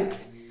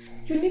besides,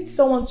 you need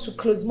someone to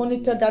close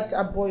monitor that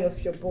boy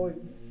of your boy.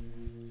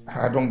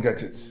 I don't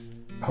get it.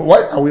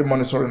 Why are we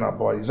monitoring our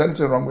boy? Is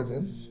anything wrong with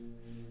him?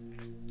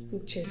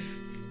 Look, Chef,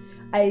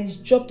 I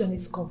dropped on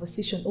his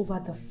conversation over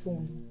the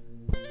phone,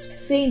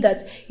 saying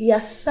that he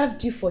has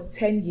served you for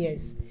 10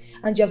 years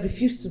and you have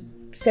refused to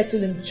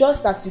settle him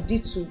just as you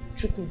did to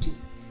Chukwudi.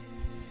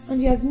 And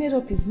he has made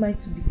up his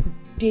mind to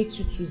liquidate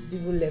you to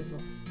 0 level.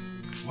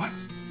 What?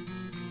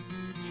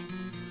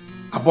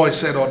 A boy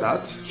said all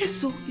that? Yes,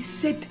 so he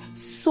said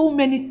so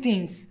many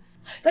things.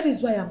 That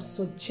is why I'm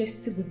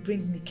suggesting we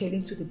bring Mikel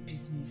into the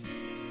business.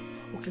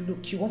 Okay,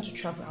 look, you want to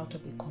travel out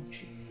of the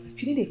country.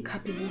 You need a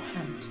capable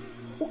hand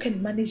who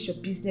can manage your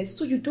business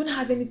so you don't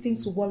have anything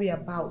to worry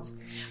about.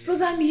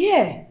 Plus, I'm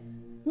here.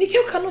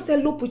 Mikel cannot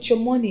elope with your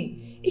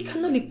money. He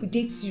cannot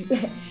liquidate you.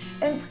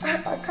 And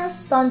I can't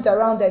stand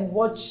around and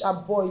watch a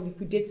boy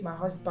liquidate my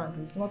husband.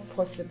 It's not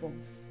possible.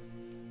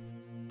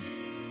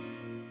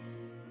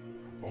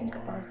 Think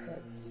about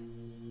it.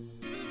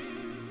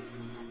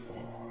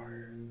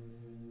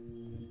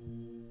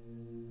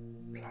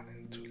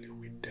 Planning to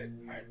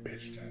liquidate my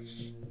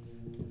business.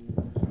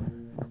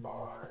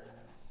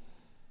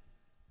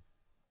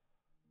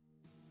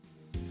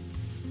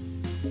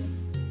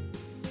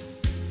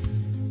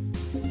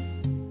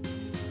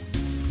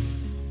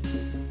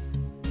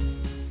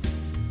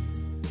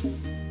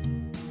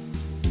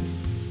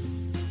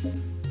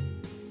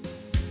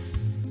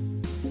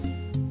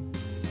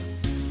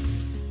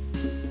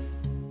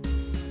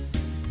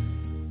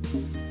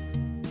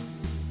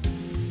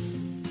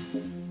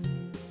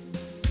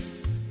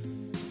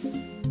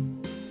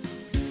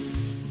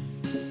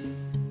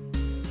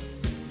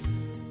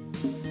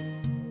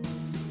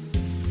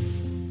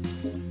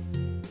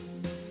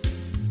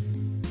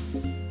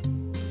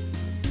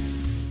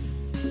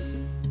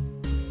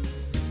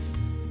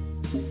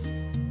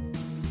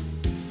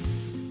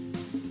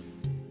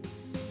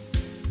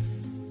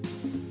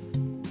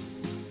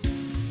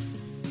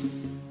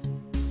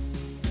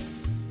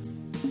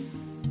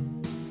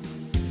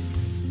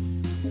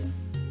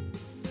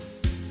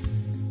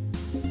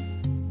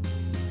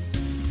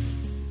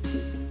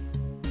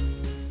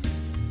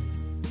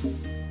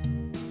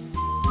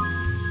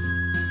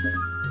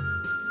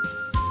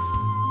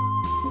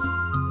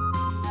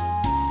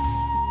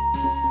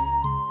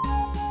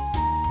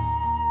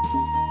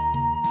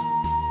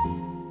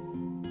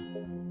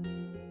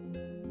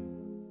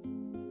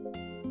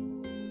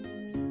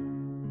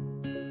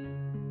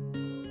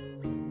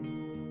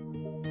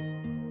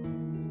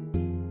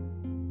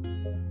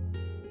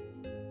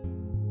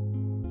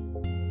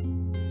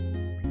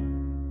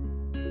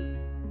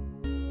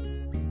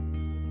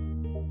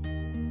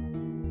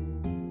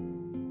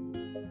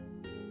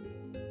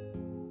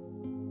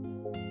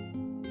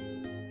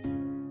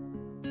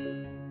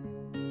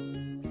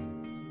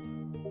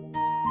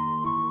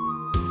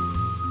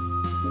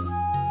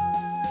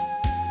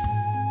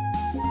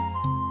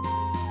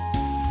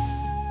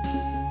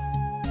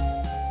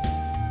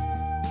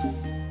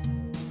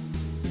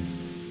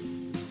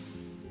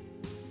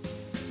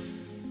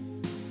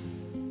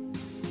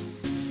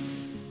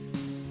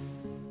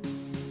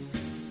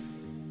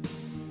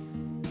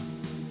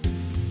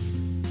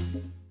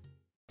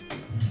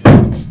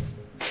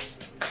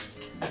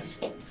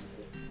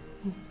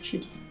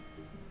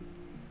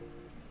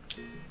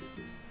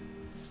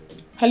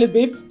 Hello,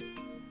 babe.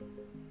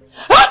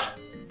 Ah!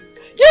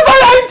 You've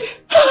arrived!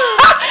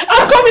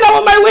 I'm coming. I'm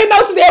on my way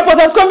now to the airport.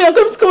 I'm coming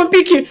to come and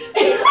pick you.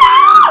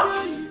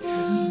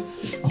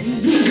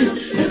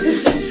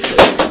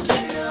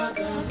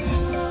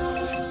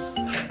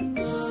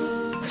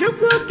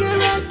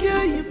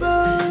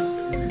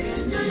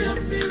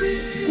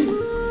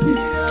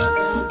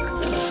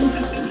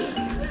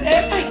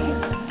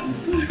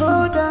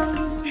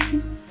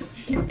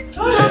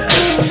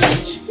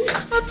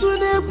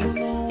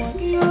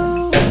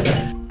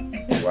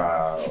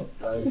 Wow,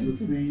 nice to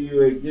see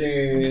you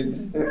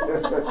again.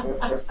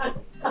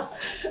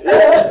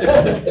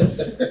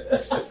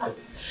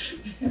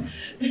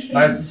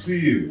 Nice to see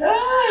you.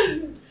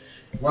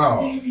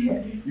 Wow,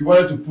 you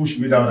wanted to push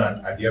me down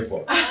at the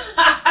airport.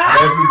 And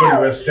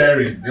everybody was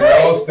staring. They were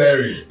all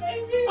staring.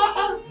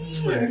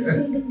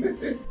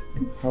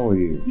 How are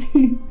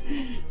you?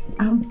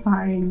 I'm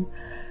fine.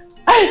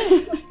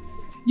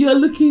 You're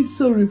looking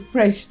so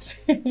refreshed.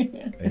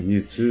 And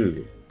you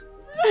too.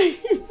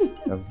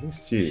 I've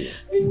missed you.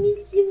 I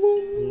miss you,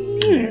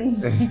 Mommy.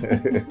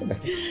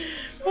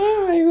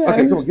 Oh my God.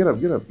 Okay, come on, get up.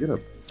 Get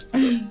up.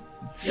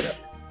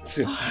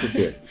 Sit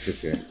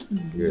here.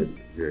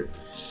 Good.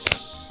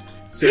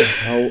 So,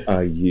 how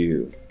are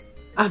you?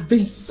 I've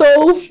been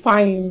so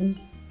fine.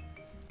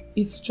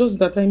 It's just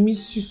that I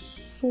miss you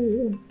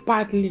so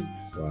badly.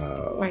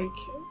 Wow. Like,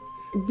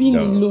 being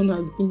alone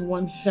has been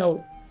one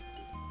hell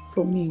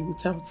for me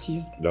without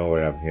you. Don't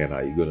worry, I'm here now.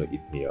 You're gonna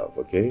eat me up,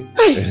 okay?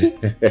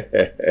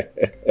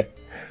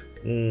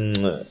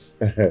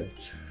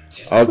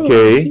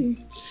 Okay.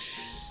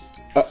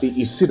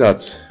 You see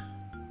that?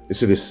 You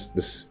see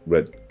this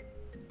red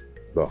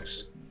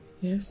box?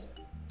 Yes.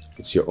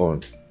 It's your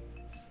own.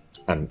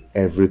 And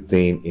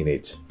everything in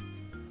it.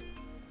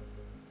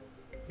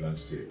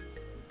 Lunch tea.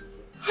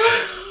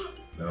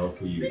 Now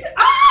for you.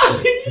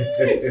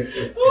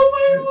 Oh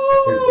my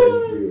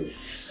God.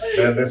 Thank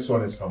you. Then this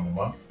one is from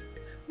Mama.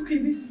 Okay,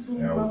 this is for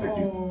Yeah, Mama.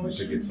 we'll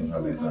take it from her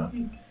later.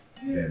 Yes.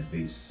 Then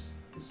this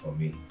is for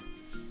me.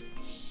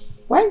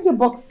 Why is your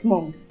box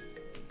small?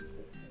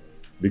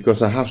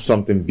 Because I have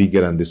something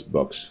bigger than this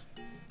box.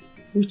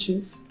 Which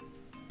is?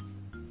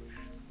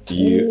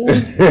 You. Oh,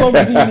 stop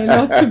being a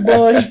naughty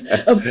boy.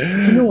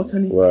 You know what,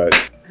 honey? What?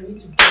 I need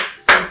to get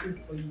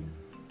something for you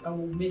that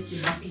will make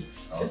you happy.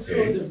 Just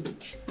Okay. hold on.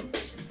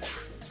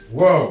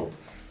 Whoa!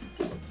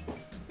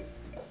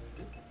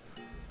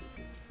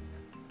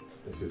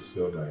 This is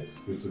so nice.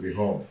 Good to be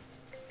home.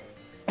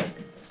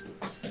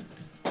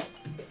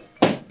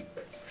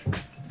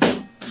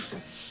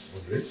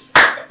 What's this?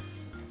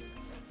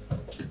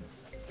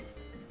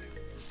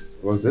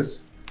 What's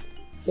this?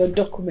 Your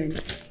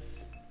documents.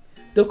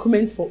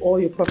 Documents for all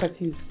your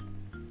properties.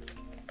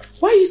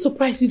 Why are you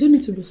surprised? You don't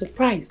need to be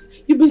surprised.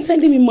 You've been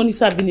sending me money,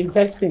 so I've been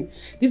investing.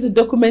 These are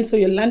documents for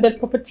your landed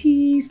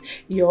properties,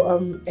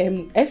 your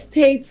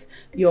estates,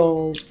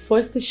 your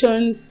fuel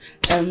stations,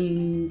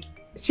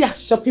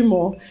 shopping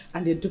mall,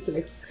 and your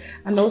duplex.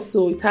 And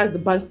also, it has the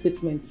bank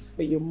statements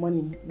for your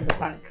money in the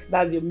bank.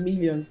 That's your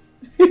millions.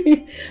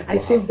 I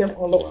saved them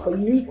all up for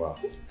you. Wow.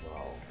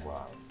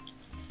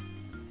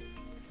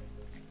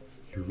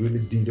 You really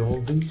did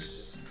all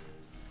this?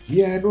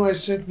 Yeah, I know I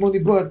sent money,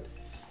 but...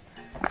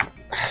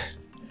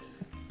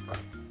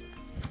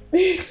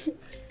 Babe,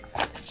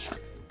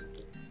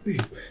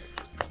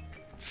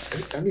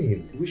 I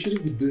mean, we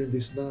shouldn't be doing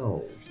this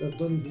now. We should have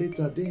done it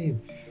later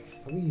then.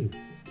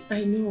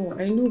 I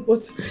know,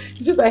 but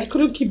it's just I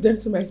couldn't keep them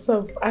to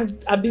myself.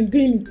 I've been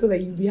doing it so that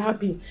you'll be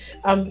happy.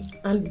 And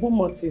one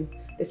more thing,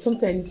 there's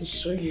something I need to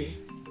show you.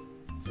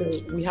 So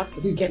we have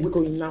to get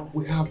going now.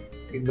 We have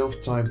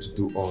enough time to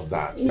do all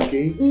that,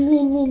 okay?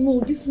 No.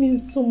 This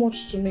means so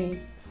much to me.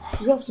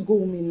 You have to go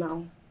with me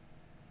now.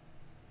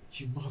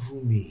 You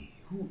marvel me.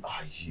 Who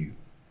are you?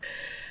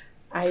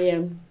 I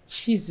am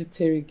Cheesy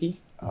Terigi.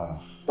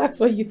 That's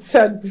what you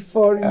said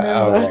before, remember?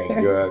 Oh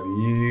my God,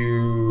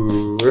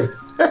 you.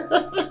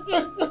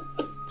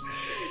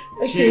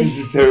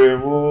 Cheesy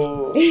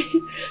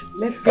Terigi.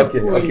 Let's go.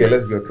 Okay,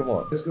 let's go. Come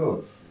on, let's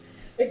go.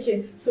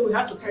 Okay, so we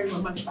have to carry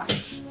Mama's back.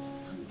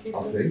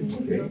 Okay.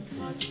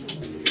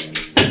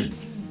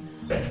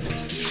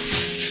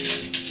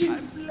 I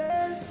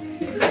blessed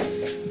you.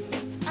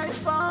 I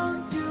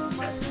found you,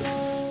 my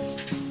love.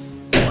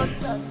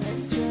 What an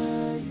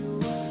angel you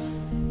are.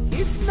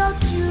 If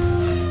not you,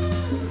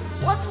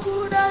 what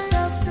could I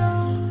have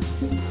done?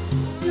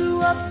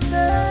 You have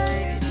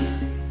made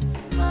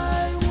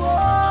my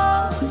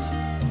world.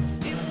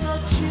 If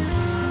not you,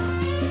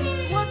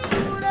 what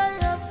could I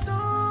have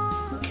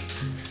done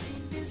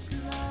in this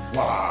life?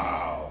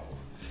 Wow.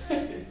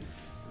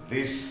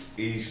 This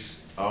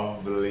is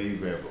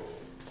unbelievable.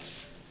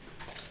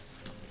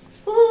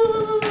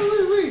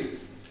 Wait.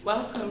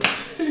 Welcome.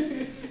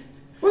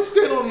 What's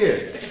going on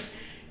here?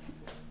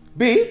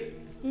 Babe,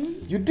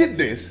 you did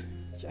this?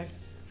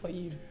 Just for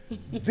you.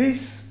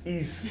 This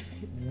is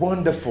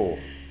wonderful.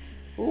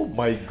 Oh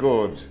my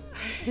God.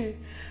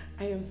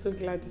 I am so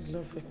glad you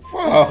love it.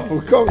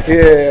 Wow, come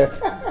here.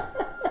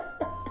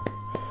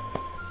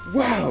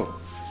 Wow.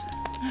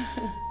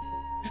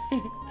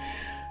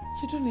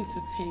 You don't need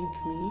to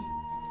thank me.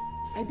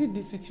 I did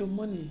this with your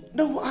money.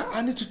 No,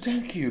 I need to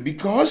thank you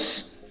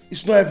because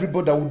it's not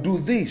everybody that will do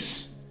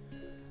this.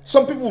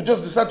 Some people will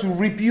just decide to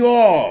rip you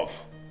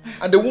off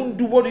and they won't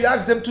do what you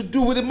ask them to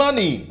do with the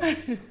money.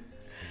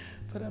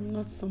 But I'm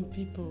not some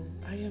people.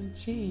 I am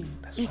Jane.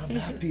 That's why I'm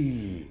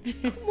happy.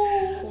 Come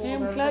on. I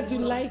am glad you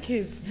like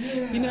it.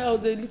 Yeah. You know, I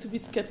was a little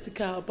bit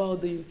skeptical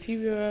about the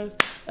interior.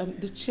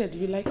 The chair, do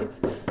you like it?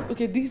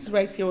 Okay, this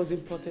right here was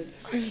imported.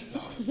 I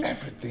love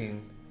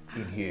everything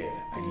in here.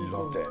 I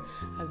love them.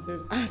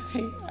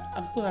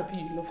 I'm so happy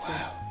you love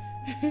them.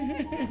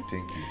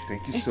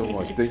 Thank you so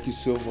much. Thank you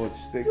so much.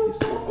 Thank you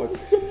so much.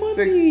 It's your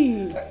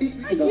money. I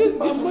used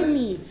your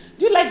money.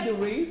 Do you like the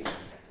race?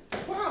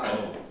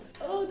 Wow.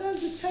 Oh,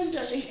 that's the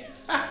chandelier.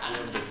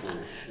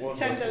 Wonderful.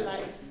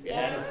 Chandelier.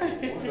 Yeah.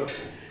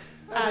 Wonderful.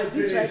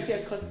 This right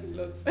here costs a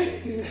lot.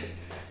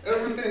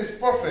 Everything is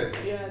perfect.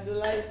 Yeah, the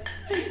light.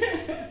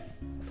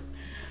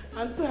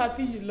 I'm so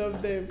happy you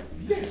love them.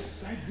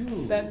 Yes, I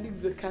do. That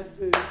leaves the cast,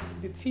 the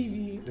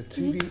TV. The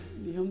TV.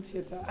 The home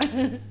theater.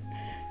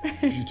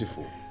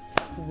 Beautiful.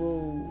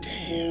 Whoa.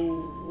 Damn.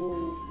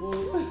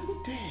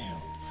 Whoa. Damn.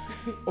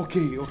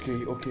 Okay.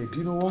 Do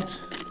you know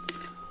what?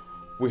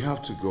 We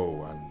have to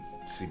go and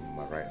see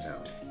Mama right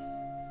now.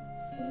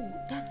 Oh,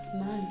 that's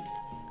nice.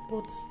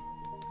 But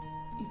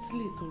it's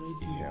late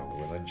already. Yeah,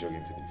 we're not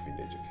jogging to the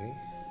village, okay?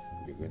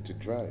 We're going to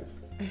drive.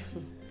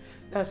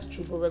 That's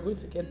true, but we're going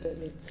to get there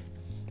late.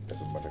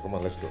 Doesn't matter. Come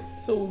on, let's go.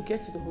 So we'll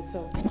get to the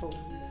hotel.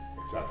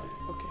 Exactly.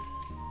 Okay.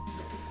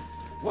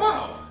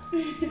 Wow!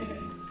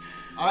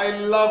 I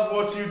love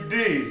what you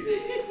did.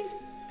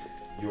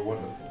 You're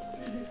wonderful.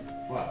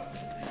 Wow.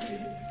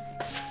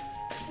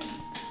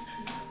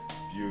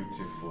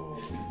 Beautiful.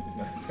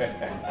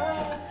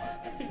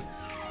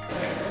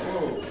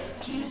 Whoa.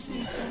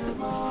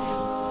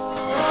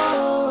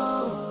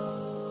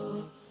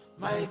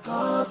 My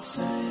God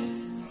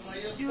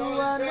sends you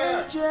an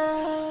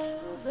angel,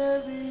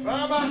 baby.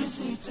 Mama,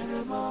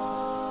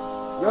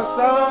 your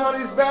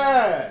son is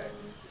back.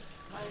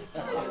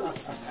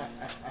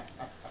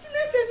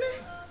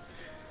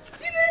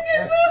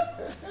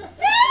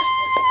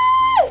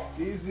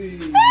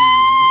 Easy.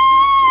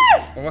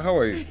 Mama, how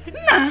are you?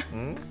 Nah.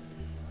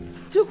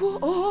 Chukwu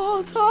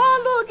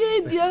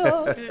otolugidio.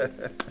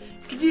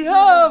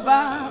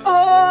 Jehovah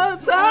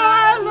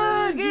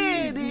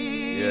otolugidi.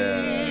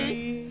 Yeah.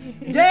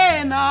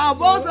 Jena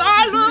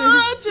botolu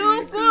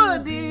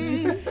chukwudi.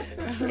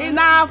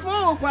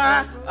 Inafukwa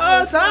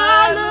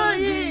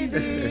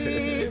otolugidi.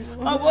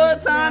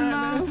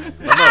 Obotano.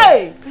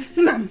 Hey!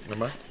 Nam.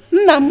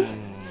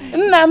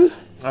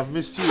 I've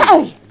missed you.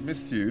 Hey!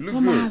 Missed you. You look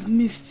Mama, good. I've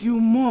missed you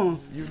more.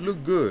 You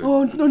look good.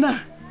 Oh, no.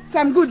 So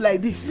I'm good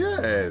like this.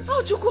 Yes.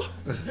 Oh, Chukwu.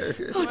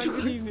 Oh,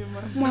 Chukwu. Good evening,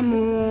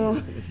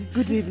 Mama.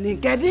 Good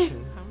evening, Kedi.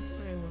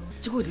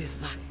 Chukwu is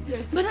back.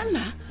 Yes. But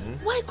Anna,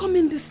 why come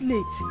in this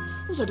late?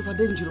 Those are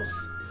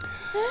dangerous.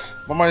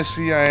 Mama, you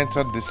see, I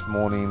entered this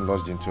morning,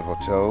 lodged into a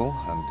hotel,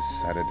 and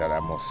decided that I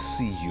must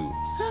see you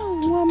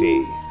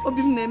today.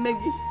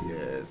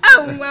 Yes.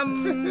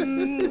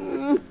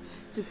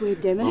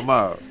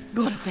 Mama.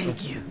 God,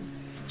 thank you.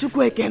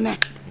 Chukwu ekene.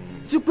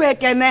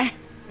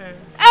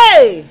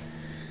 Hey!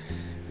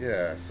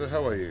 Yeah, so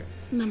how are you?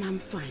 Mama, I'm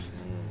fine.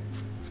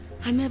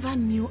 I never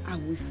knew I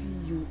would see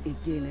you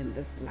again in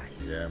this life.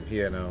 Yeah, I'm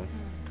here now.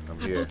 I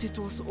thought it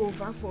was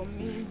over for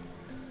me.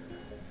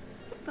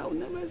 But I'll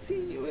never see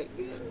you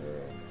again.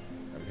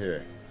 I'm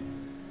here.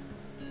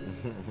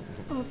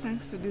 Oh,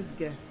 thanks to this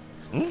girl.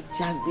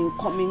 She has been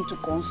coming to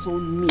console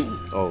me.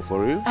 Oh,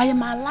 for real? I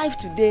am alive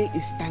today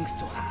is thanks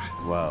to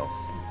her. Wow.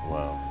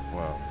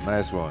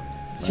 Nice one.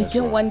 She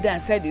came one day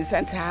and said you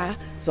sent her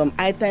some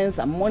items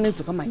and money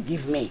to come and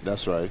give me.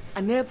 That's right.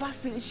 And ever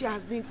since she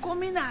has been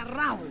coming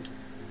around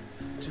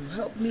to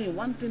help me in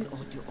one thing or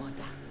the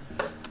other.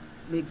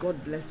 May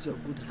God bless your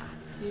good heart.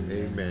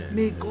 Amen.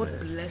 May God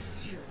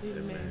bless you.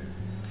 Amen.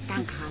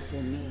 Thank her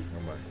for me.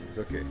 Mama, it's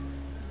okay.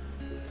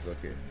 It's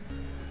okay.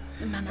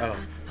 Nana,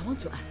 I want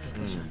to ask a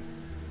question.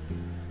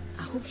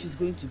 I hope she's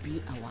going to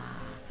be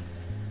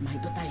my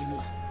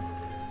daughter-in-law.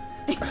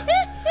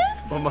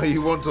 Mama,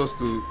 you want us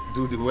to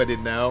do the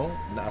wedding now?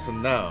 As of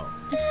now?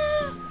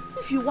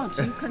 If you want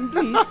to, you can do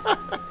it.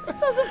 It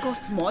doesn't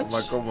cost much.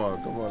 Mama,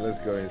 come on, let's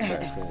go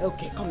inside.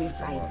 Okay, come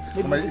inside.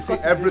 Mama, you see,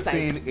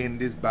 everything in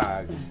this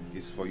bag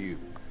is for you.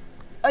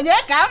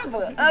 Oye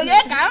kambo.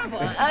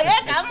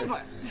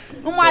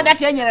 Umada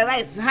kenyere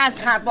rice has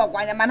hard work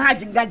when man had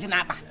gaji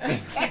napa.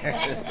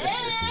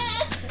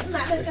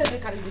 Let me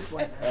carry this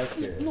one.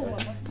 Okay. No,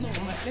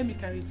 Mama, let me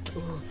carry it.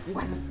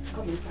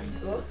 Come inside.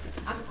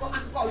 I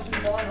call you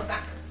more.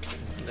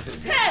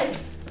 Hey!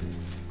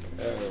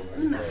 Oh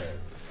my God.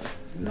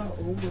 No,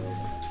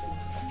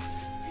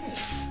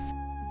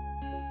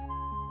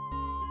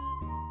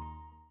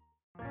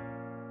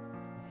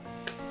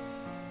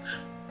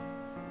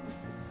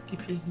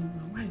 Skipping him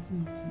now. Why is he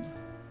not coming?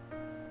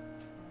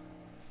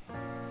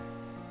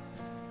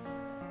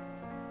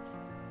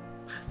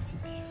 Past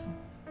 11.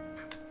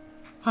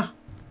 Huh.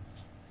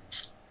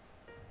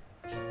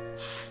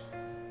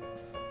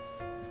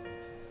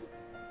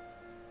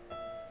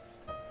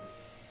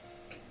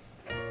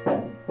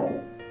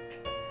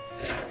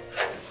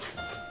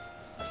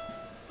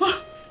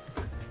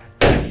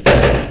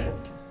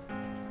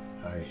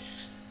 Hi.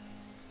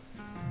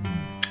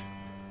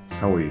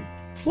 How are you?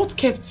 What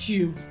kept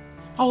you?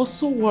 I was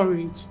so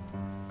worried.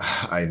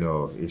 I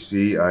know. You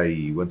see,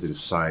 I went to the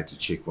site to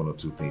check one or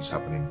two things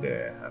happening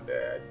there, and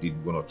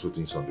did one or two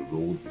things on the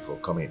road before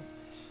coming.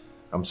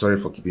 I'm sorry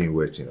for keeping you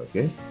waiting,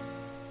 okay?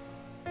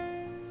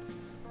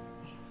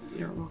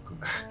 You're welcome.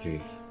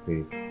 Okay,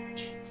 babe.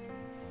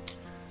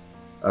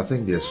 I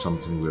think there's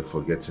something we're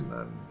forgetting,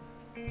 and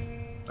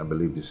I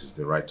believe this is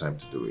the right time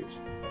to do it.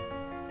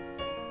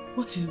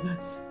 What is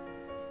that?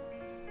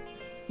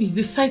 Is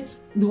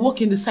the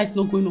work in the site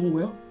not going on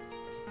well?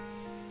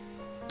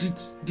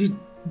 Did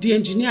the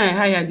engineer I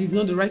hired is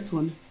not the right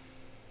one?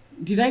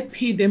 Did I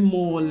pay them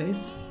more or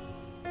less?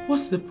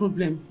 What's the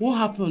problem? What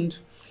happened?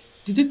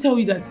 Did they tell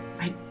you that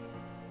I...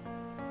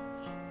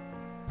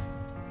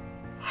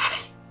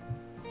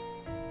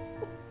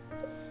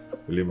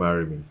 Will you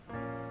marry me?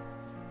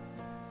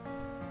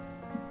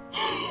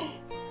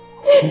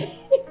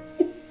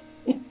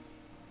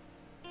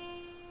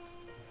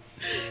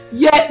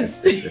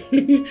 Yes!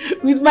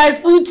 With my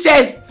full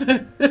chest!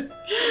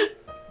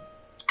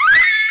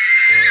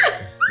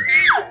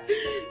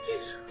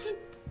 It's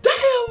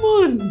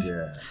diamond!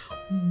 Yeah.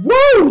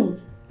 Whoa!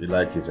 You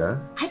like it, huh?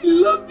 I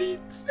love it!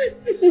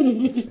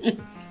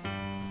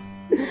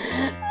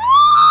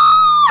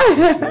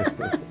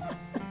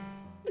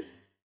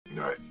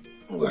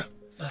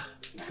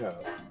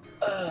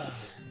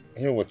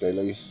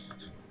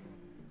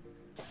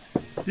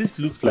 This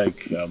looks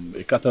like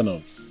a carton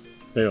of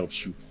pair of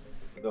shoe.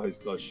 No,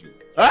 it's not shoe.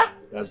 Huh?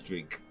 That's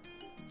drink.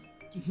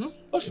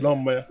 What's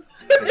wrong, man?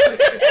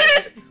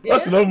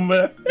 What's wrong,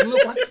 man?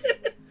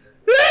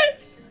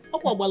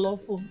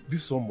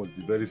 This one must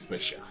be very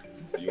special.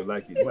 You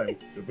like it?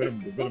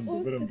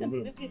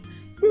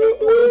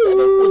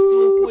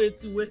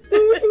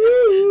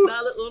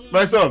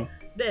 My son,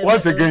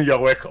 once again, you're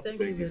welcome.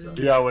 Thank you, sir.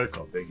 You are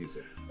welcome. Thank you,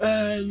 sir.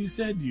 You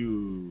said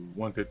you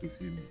wanted to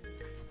see me.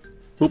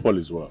 Hope all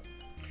is well.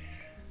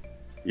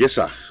 Yes,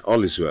 sir.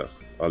 All is well.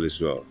 All is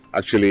well.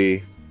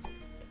 Actually,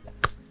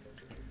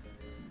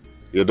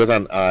 your daughter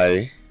and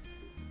I,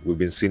 we've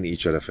been seeing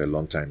each other for a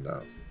long time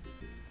now.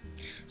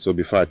 So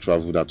before I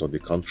traveled out of the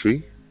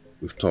country,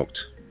 we've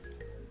talked.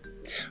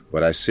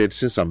 But I said,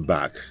 since I'm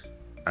back,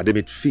 I deem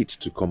it fit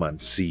to come and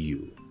see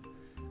you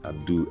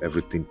and do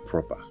everything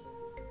proper.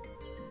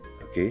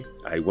 Okay?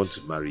 I want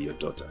to marry your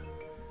daughter.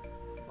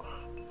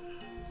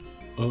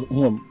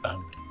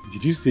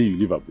 Did you say you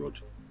live abroad?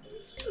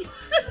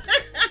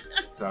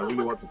 I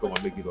really want to come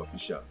and make it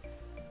official.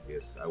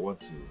 Yes, I want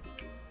to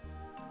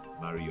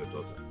marry your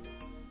daughter.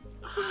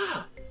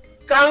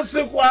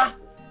 Kansekwa!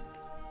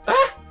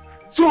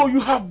 So you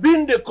have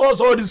been the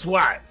cause all this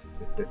while?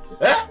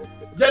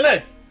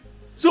 Janet,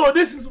 so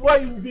this is why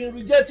you've been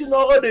rejecting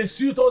all the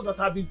suitors that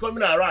have been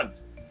coming around.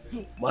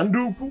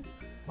 Manduku,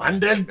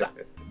 Mandelta,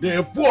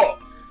 the poor,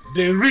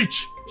 the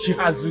rich. She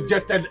has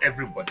rejected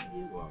everybody.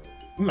 Wow.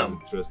 No.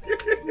 Interesting.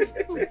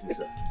 Thank you,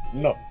 sir.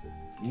 No.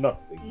 No.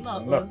 Thank you, No.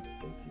 sir. No.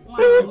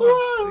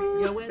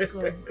 You're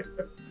welcome.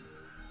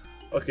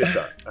 Okay,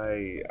 sir.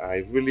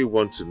 I really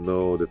want to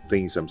know the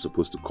things I'm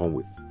supposed to come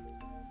with.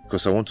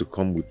 Because I want to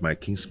come with my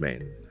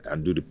kinsmen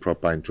and do the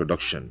proper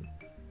introduction.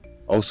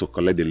 Also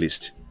collect the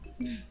list.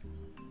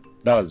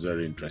 That was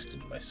very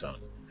interesting, my son.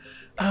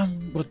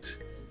 But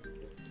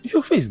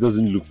your face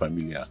doesn't look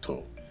familiar at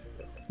all.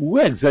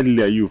 Where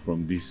exactly are you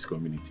from this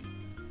community?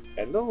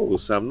 No,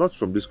 sir, I'm not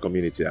from this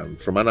community. I'm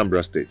from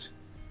Anambra State.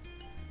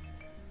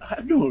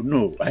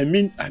 No. I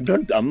mean,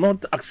 I'm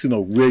not asking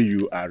of where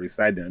you are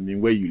residing. I mean,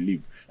 where you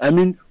live. I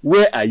mean,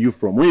 where are you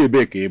from? Where you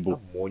be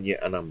able?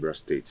 Monye, Anambra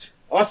State.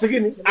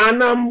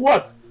 Anam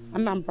what?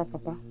 Anambra,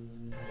 Papa.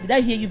 Did I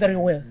hear you very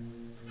well?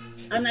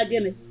 And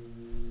again.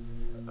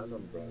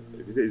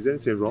 Anambra. Is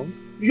anything wrong?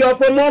 You are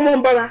from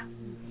Momombara.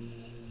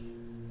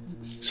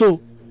 So,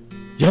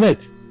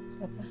 Janet.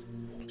 Papa.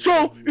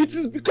 So, it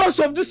is because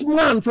of this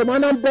man from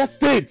Anambra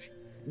State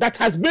that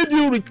has made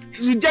you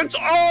reject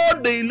all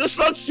the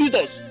illustrious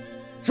suitors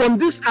from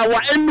this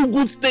our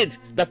Enugu state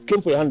that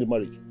came for your hand in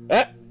marriage.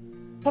 Eh?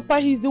 Papa,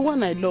 he's the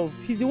one I love.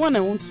 He's the one I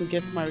want to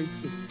get married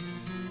to.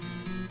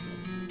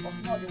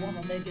 That's not the one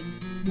I'm begging.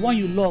 The one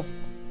you love.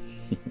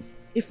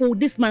 If for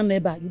this man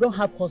neighbor, you don't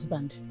have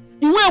husband.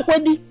 You want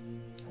Kwedi?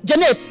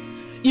 Janet,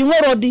 you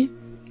want Rodi?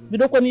 You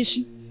don't want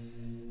Nishi?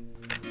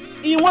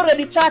 You want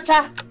Rodi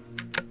Cha-Cha?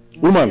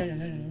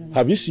 Woman,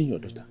 have you seen your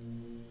daughter?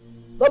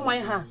 Don't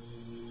mind her.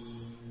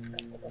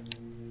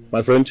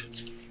 My friend,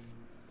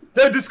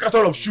 take this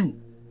carton of shoe.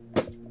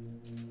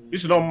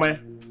 It's not mine.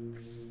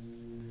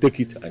 Take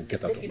it and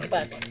get out of my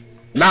compound.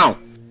 Now!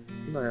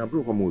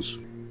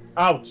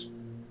 Out!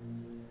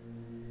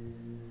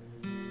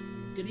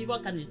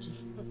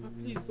 Papa,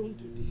 please don't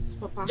do this,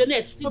 Papa.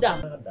 Janet, sit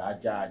down.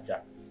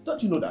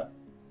 Don't you know that?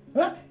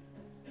 Huh?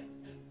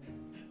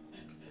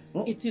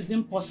 It is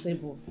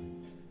impossible.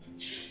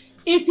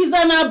 It is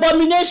an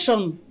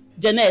abomination,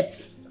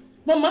 Janet.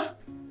 Mama,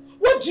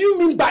 what do you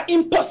mean by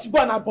impossible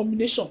and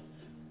abomination?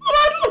 Mama,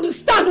 I don't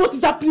understand what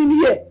is happening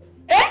here.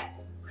 Eh?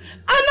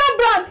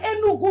 Anambra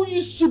and Enugu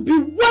used to be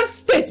one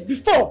state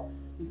before.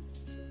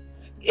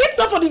 If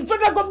not for the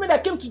federal government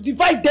that came to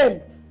divide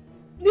them,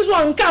 this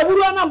one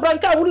Nkawuru Anambra,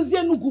 Nkawuru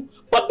Enugu.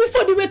 But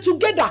before they were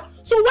together.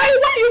 So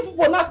why you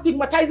people not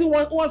stigmatizing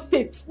one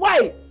state?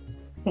 Why?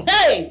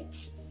 Hey!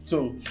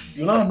 So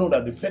you now know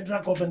that the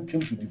federal government came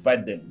to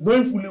divide them,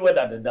 knowing fully well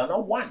that they are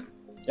not one.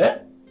 Eh?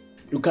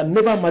 You can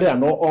never marry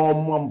an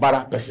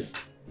Omambara person.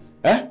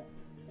 Eh?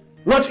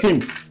 Not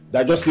him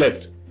that just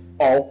left,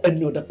 or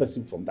any other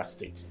person from that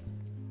state.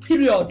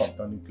 Period.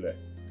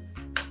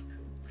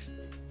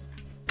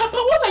 Papa,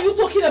 what are you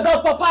talking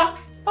about, Papa?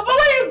 Papa,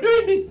 why are you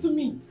doing this to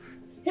me?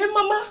 Hey,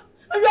 Mama,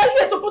 and you are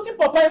here supporting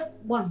Papa.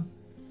 One.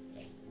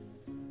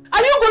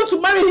 Are you going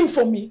to marry him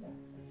for me?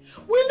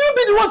 Will you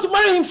be the one to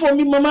marry him for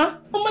me,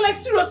 Mama? Mama, like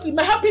seriously,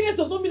 my happiness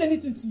does not mean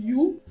anything to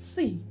you.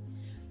 See,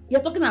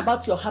 you're talking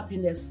about your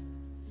happiness.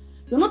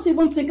 You're not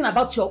even thinking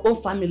about your own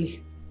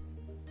family.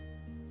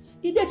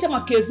 Mama,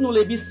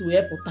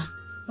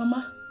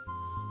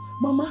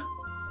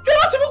 you're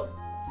not even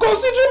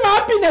considering my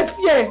happiness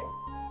here.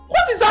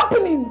 What is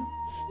happening?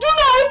 Do you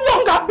know how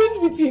long I've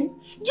been with him?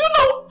 Do you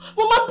know,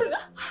 Mama?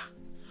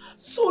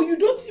 So you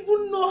don't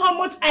even know how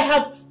much I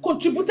have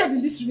contributed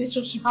in this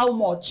relationship. How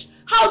much?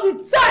 How the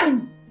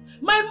time?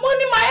 My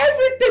money, my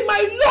everything,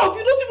 my love.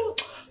 You don't even...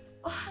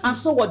 And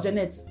so what,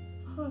 Janet?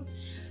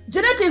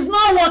 Janet is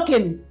not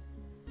working.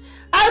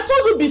 I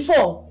told you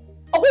before.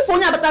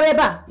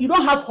 You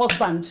don't have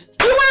husband.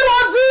 You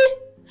want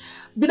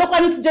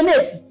Rodi?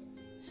 Janet.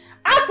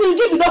 Ask him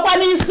give you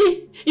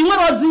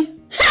want Rodi.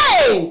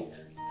 Hey!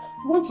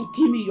 You want to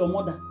kill me, your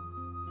mother?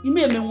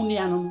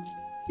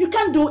 You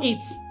can't do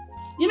it.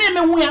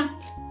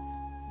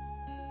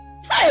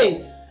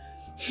 Hey!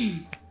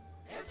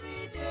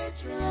 Everyday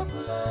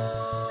traveler.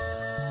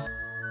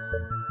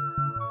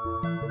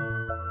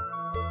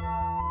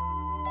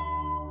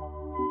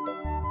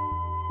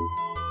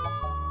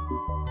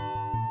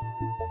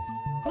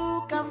 Who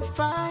can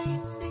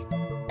find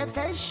a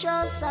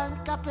precious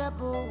and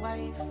capable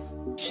wife?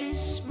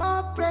 She's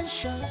more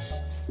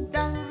precious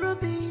than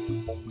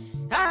ruby.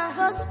 Her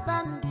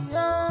husband,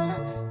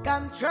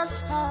 can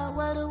trust her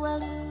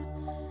well,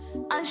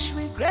 and she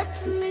will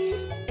greatly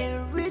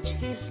enrich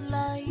his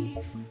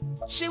life.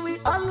 She will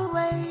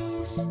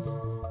always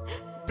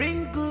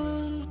bring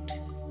good,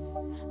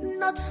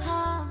 not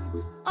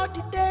harm, all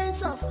the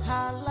days of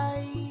her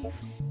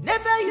life.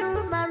 Never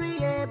you marry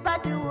a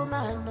bad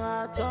woman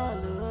at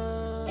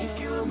all. If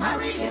you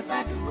marry a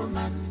bad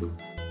woman,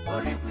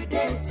 or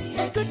liquidate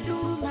a good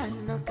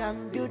woman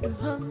can build a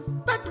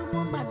home, bad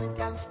woman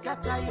can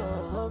scatter your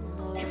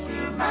home. If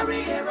you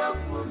marry a wrong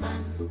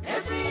woman,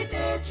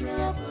 everyday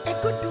trouble. A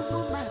good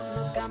woman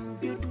can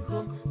build a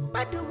home,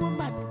 bad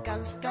woman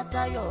can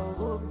scatter your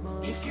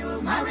home. If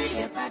you marry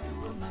a bad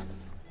woman.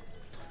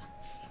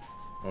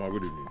 Mama,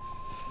 good evening.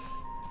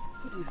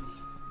 Good evening.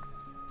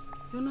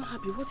 You're not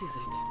happy. What is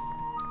it?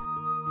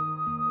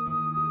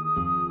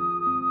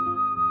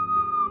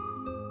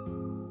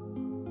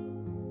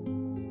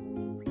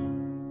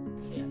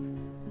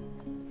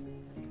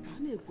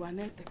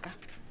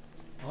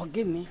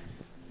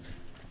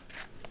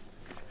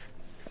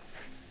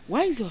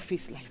 Why is your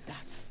face like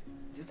that?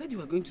 You said you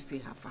were going to see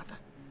her father.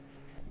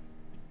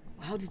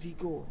 How did he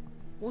go?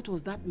 What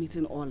was that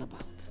meeting all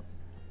about?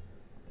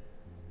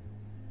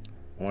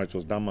 Oh, it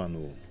was that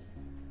man.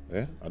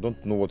 I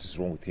don't know what is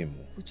wrong with him.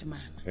 Which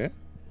man?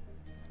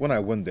 When I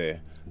went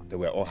there, they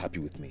were all happy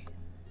with me.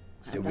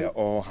 They were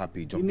all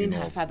happy jumping You mean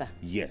up. her father?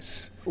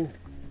 Yes. Oh.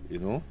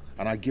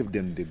 And I gave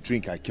them the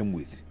drink I came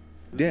with.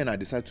 Then I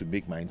decided to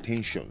make my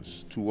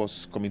intentions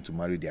towards coming to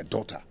marry their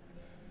daughter.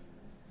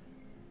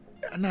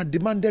 And I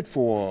demanded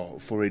for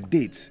a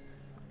date.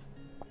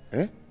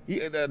 And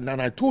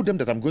I told them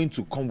that I'm going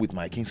to come with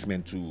my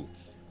kinsmen to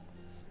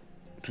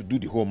do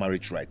the whole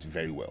marriage right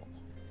very well.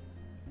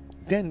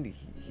 Then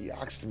he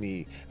asked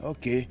me,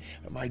 okay,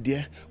 my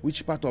dear,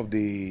 which part of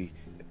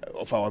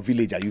our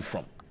village are you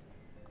from?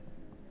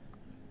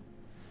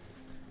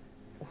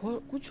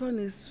 Which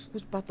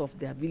part of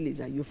their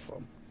village are you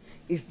from?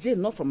 Is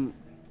Jane not from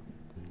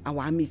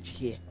our Amici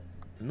here?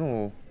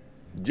 No,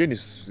 Jane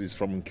is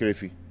from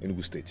Nkerefi,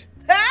 Enugu State.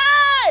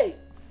 Hey!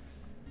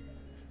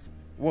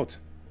 What?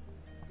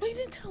 No, you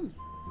didn't tell me.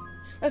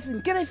 That's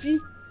Nkerefi,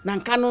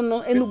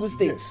 Nankano, Enugu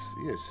State.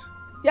 Yes.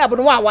 Yeah, but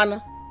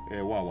Wawana.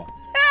 Wawa.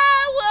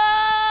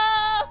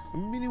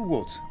 Meaning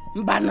what?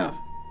 Mbana.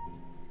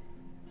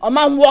 A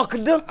man walked.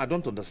 I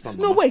don't understand.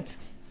 No, wait.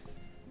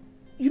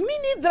 You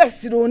mean he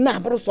dressed in a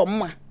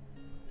brosoma?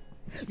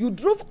 You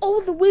drove all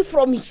the way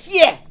from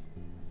here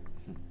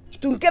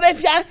to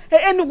Nkerefia,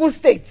 Enugu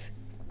State,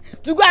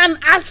 to go and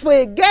ask for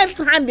a girl's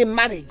hand in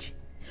marriage.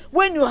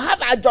 When you have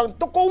a John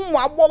Toko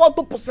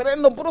to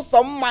Posereno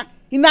Brosoma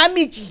in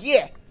Amici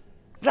here,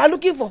 they are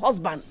looking for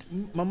husband.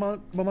 Mama,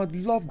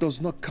 love does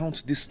not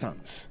count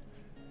distance.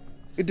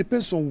 It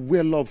depends on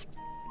where love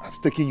has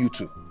taken you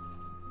to.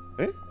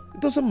 It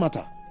doesn't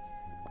matter.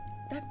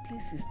 That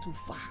place is too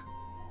far.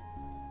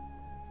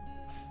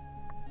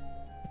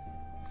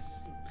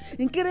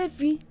 In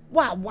Nkerefi,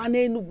 one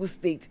Enugu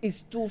State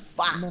is too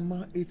far.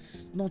 Mama,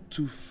 it's not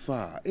too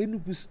far.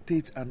 Enugu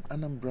State and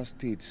Anambra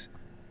State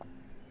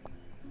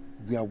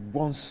were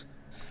once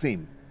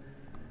same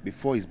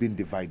before it's been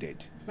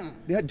divided.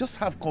 They just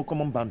have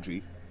common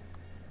boundary.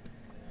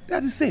 They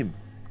are the same.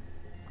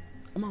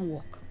 Man,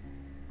 walk.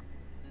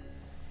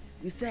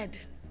 You said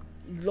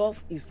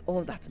love is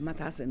all that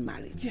matters in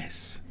marriage.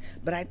 Yes.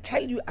 But I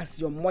tell you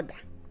as your mother,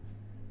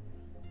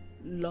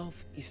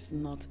 love is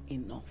not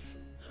enough.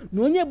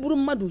 That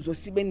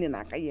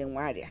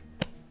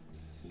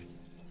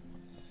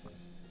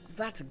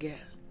girl,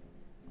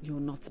 you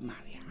will not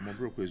marry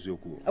her.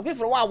 Okay,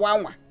 for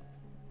one.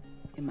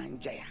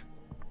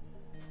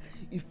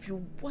 If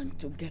you want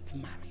to get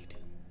married,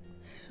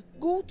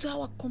 go to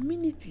our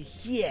community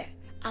here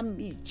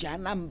Amici,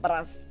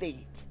 Anambra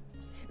State.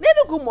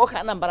 Nenu go moka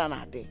Anambra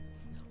na de.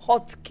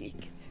 Hot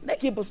cake.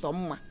 Neki bu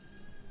somma.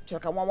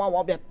 Chaka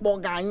wa be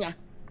boganya.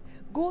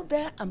 Go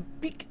there and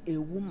pick a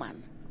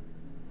woman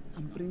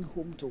and bring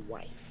home to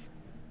wife.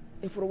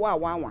 If for wa.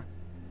 Mama?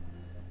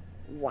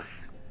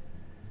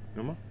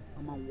 Mama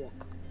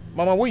walk.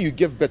 Mama, when you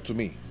gave birth to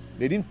me,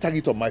 they didn't tag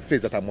it on my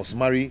face that I must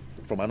marry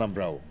from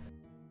Anambra.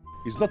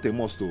 It's not a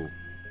must though.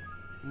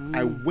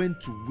 I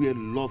went to where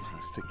love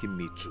has taken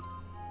me to.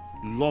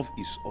 Love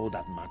is all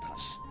that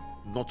matters,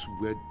 not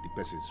where the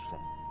person is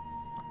from.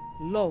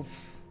 Love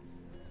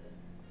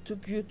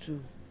took you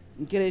to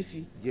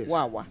Nkerefi? Yes.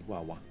 Wawa.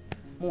 Wawa.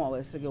 Mama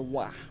will say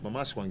wa.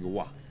 Mama swang you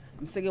wa.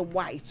 I'm saying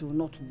why it will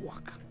not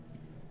work.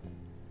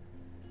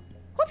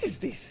 What is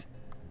this?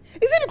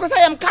 Is it because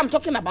I am calm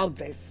talking about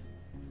this?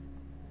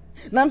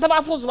 Hey! Why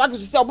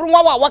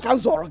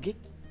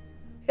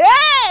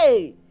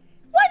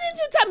didn't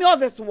you tell me all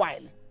this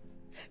while?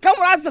 Come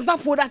on, ask the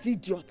for that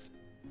idiot.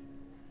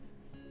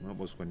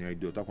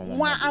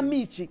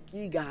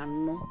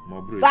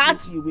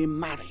 That you will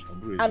marry.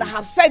 And I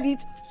have said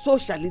it, so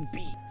shall it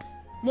be.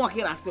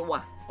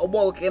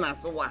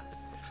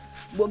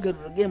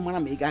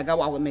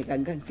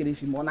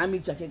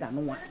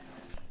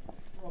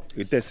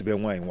 It is be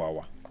wine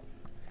wawa.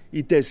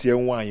 It is ye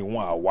wine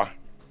wawa.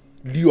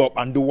 Li up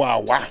and do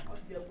wawa.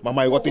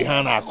 Mama, you got the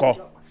hand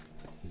ako.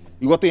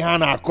 You got the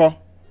hand ako.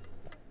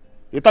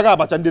 You talk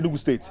about Enugu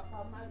State.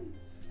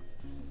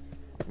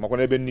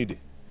 Makone be need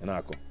na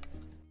ako.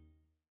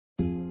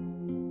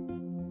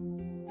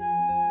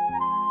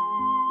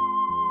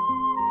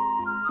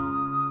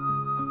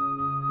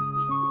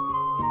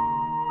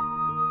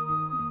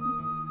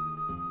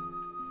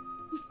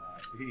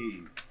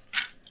 Hey.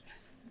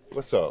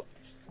 What's up?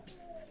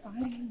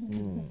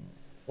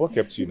 What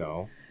kept you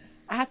now?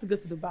 I had to go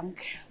to the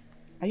bank.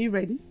 Are you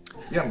ready?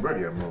 Yeah, I'm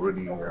ready. I'm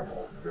already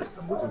dressed.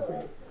 I'm waiting for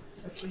you.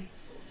 Okay.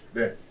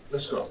 There,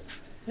 let's go.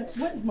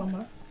 Where's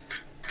Mama?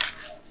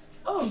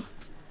 Oh,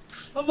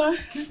 Mama.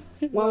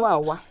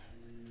 Wow.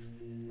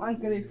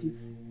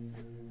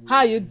 How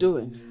are you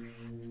doing?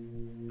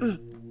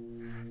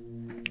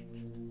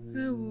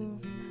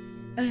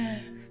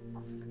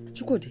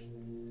 Chukodi,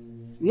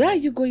 where are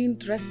you going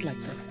dressed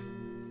like this?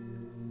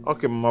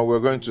 Okay, Mama, we're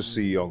going to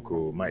see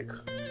Uncle Mike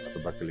at the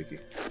Bakaliki.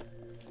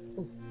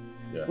 Oh,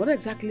 yeah. What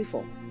exactly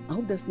for? I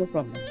hope there's no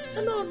problem.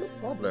 No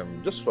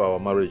problem. Just for our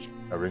marriage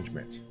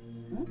arrangement.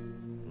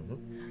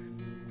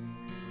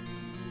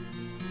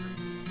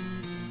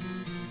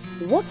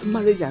 What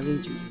marriage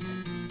arrangement?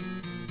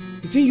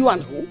 Between you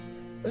and who?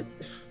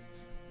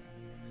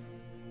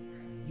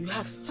 You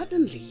have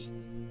suddenly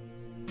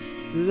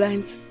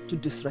learned to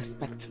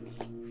disrespect me.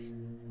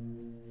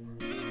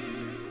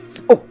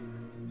 Oh,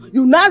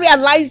 you now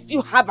realize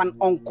you have an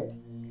uncle.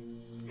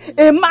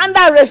 A man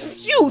that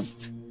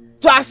refused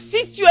to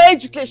assist your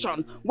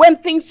education when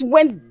things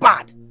went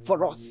bad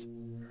for us.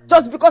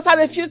 Just because I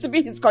refused to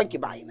be his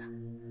concubine.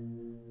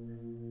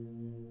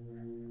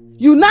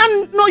 You now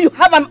know you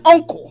have an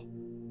uncle.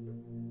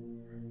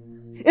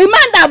 A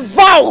man that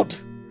vowed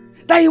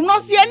that he will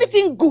not see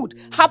anything good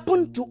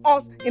happen to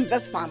us in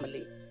this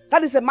family.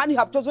 That is a man you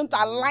have chosen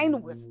to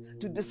align with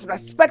to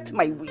disrespect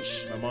my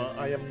wish. Mama,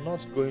 I am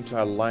not going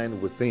to align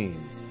with him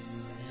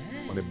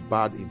on a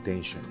bad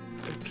intention.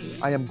 Okay.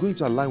 I am going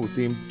to align with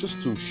him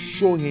just to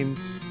show him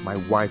my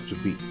wife to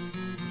be.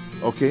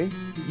 Okay?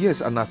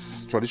 Yes, and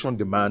as tradition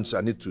demands,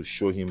 I need to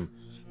show him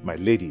my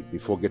lady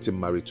before getting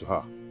married to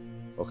her.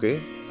 Okay?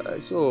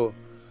 So,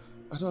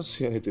 I don't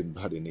see anything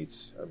bad in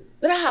it.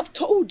 But I have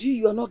told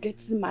you are not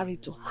getting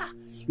married to her.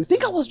 You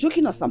think I was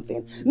joking or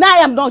something? No, I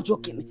am not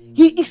joking.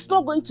 He is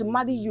not going to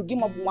marry you. Give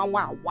him one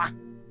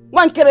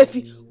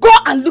kerefi. Go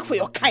and look for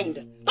your kind.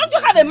 Don't you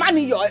have a man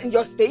in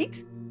your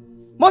state?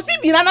 Must he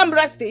be in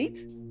Anambra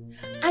State?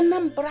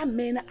 Anambra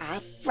men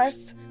are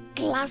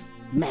first-class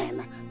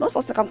men, not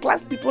for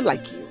second-class people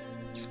like you.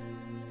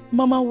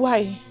 Mama,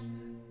 why?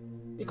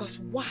 Because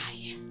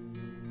why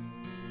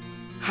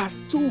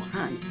has 2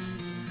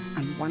 hands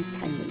and 1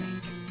 tiny leg.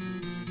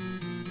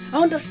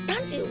 I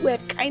understand you were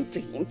kind to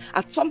him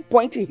at some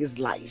point in his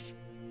life,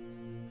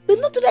 but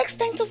not to the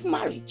extent of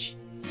marriage.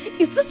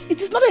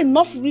 It is not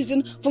enough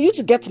reason for you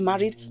to get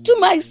married to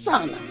my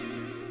son.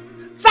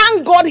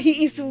 Thank God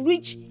he is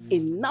rich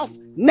enough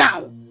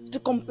now to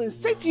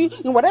compensate you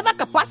in whatever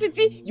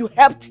capacity you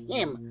helped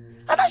him.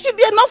 And that should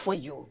be enough for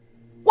you.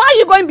 Why are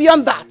you going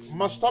beyond that?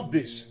 Mama, stop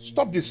this.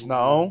 Stop this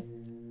now.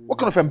 What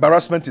kind of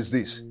embarrassment is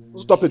this?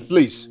 Okay. Stop it,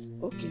 please.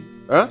 Okay.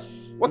 Huh?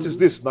 What is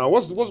this now?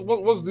 What's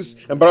this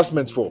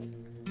embarrassment for?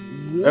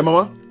 Hey,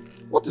 Mama,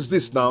 what is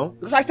this now?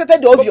 Because I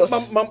stated the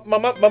obvious.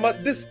 Mama,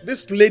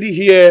 this lady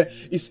here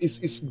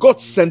is God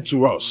sent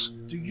to us.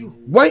 To you?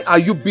 Why are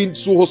you being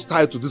so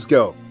hostile to this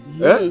girl?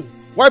 Eh?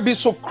 Why be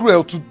so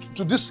cruel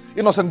to this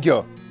innocent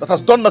girl that has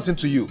done nothing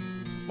to you?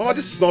 Mama,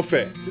 this is not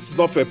fair. This is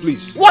not fair,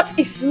 please. What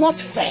is not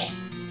fair?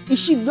 Is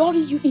she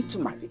luring you into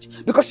marriage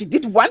because she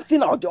did one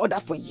thing or the other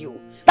for you?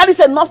 That is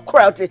enough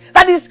cruelty.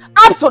 That is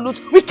absolute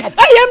wickedness.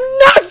 I am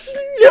not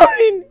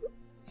luring.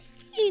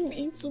 him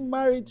into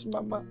marriage,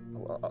 Mama.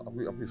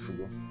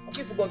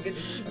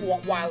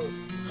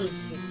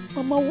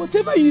 Mama,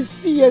 whatever you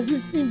see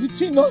existing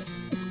between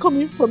us is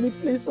coming from a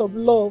place of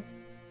love.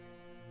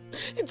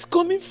 It's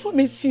coming from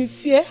a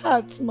sincere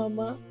heart,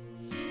 Mama.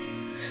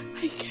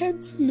 I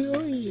can't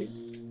lure you.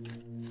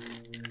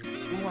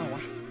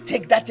 Wawa,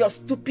 take that your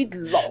stupid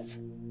love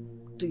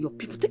to your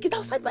people. Take it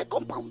outside my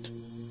compound.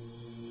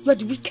 You are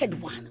the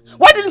wicked one.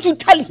 Why didn't you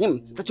tell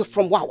him that you're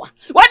from Wawa?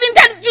 Why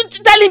didn't you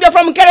tell him you're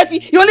from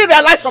Kerefi? You only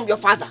realized from your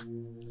father.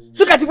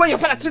 Look at the way your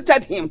father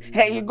treated him.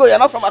 Hey, you go, you're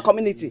not from our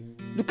community.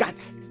 Look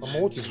at. Mama,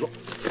 what is wrong?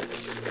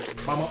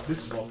 Mama,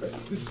 this is not fair.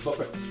 This is not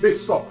fair. Babe,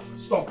 stop.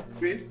 Stop,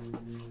 babe.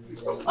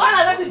 Oh,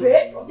 no,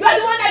 babe. You are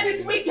the one that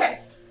is wicked.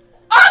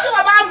 Ask him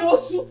about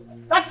Mosu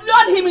that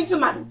lured him into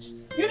marriage.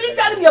 You didn't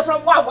tell him you're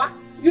from Wawa.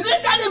 You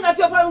didn't tell him that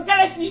you're from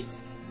Kerefi.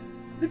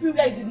 The people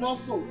that did not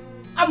sow.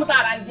 I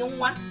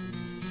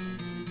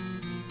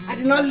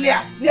did not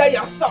lure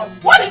your son.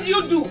 What did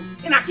you do?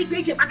 In a look at the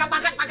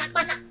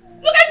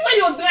way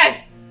you're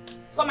dressed.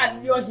 Come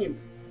and lure him.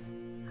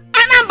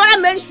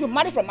 Anambra men should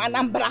marry from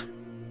Anambra.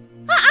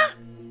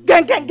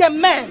 Gang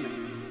men.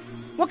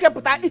 Okay,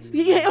 but I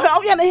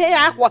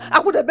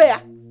could have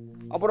bear.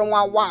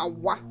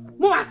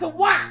 Mama said,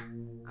 why?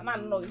 I'm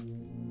not knowing.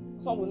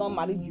 Son will not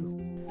marry you.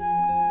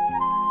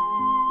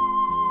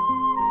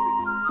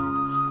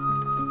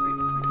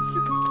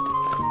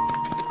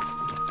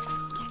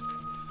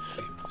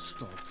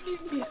 Stop.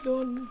 Leave me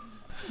alone.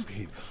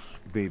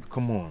 Babe,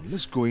 come on.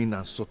 Let's go in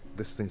and sort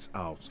these things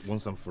out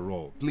once and for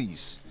all.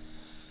 Please.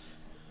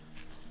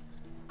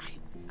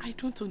 I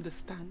don't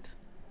understand.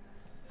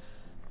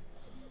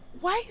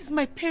 Why is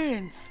my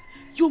parents,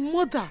 your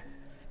mother,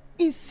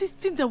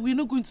 insisting that we're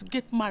not going to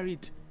get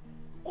married?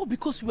 All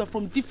because we are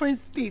from different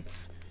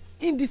states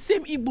in the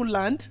same Igbo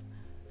land?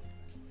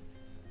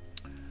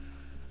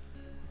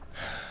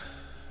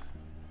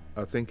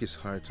 I think it's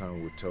high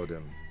time we tell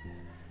them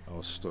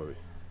our story.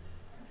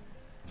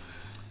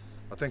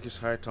 I think it's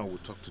high time we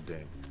talk to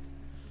them.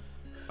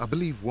 I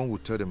believe when we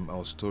tell them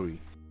our story,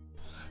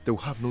 they will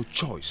have no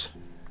choice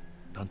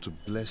than to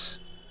bless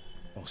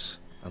us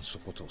and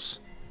support us.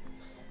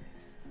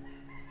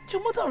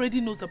 Your mother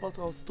already knows about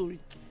our story,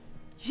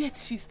 yet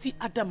she's still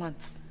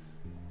adamant.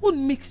 What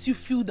makes you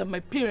feel that my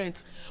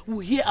parents will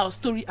hear our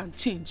story and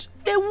change?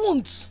 They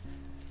won't.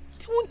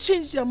 They won't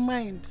change their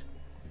mind.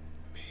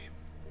 Babe,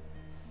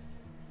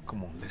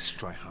 come on, let's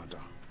try harder.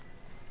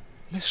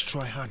 Let's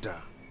try harder,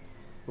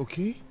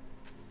 okay?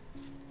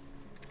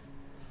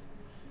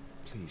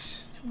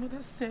 Please. Your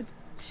mother said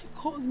she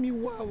calls me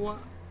Wawa.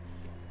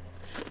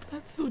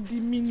 That's so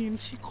demeaning.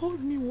 She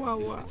calls me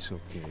Wawa. It's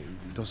okay.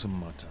 It doesn't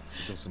matter.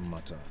 It doesn't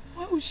matter.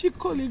 Why would she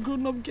call a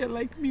grown-up girl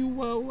like me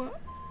Wawa?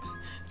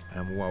 I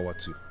am Wawa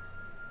too.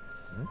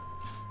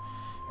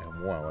 I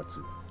am Wawa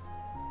too.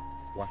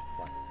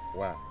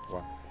 Wa.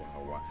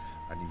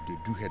 And if they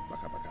do head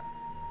baka,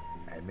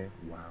 I mean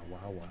Wa.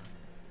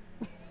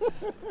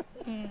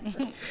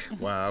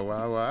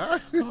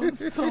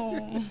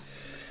 Also.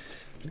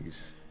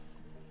 Please,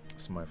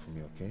 smile for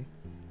me, okay?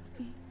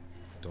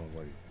 Don't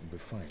worry, we'll be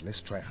fine. Let's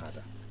try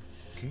harder,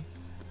 okay?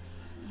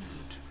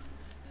 Good.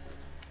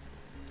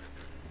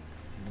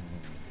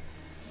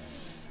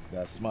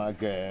 That's my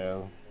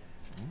girl.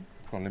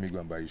 Come on, let me go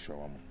and buy you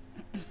shawarma.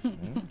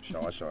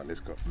 Shower, let's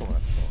go. Come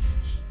on.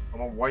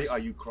 Mama, why are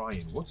you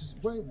crying? Why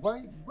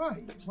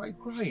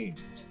crying?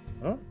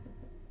 Huh?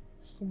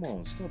 Come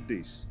on, stop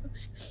this.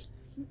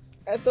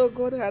 I thought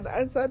God had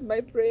answered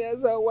my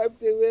prayers and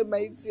wiped away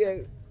my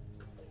tears.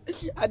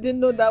 I didn't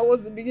know that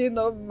was the beginning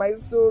of my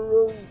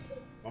sorrows.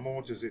 Mama,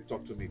 what is it?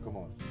 Talk to me. Come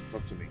on.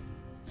 Talk to me.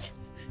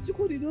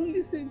 Chukudi, don't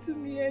listen to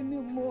me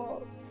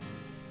anymore.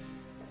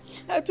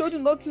 I told you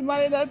not to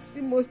marry that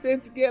Imo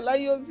State girl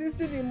and you're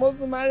insisting you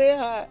must marry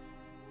her.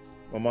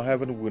 Mama,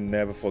 heaven will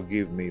never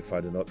forgive me if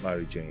I do not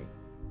marry Jane.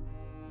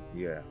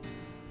 Yeah.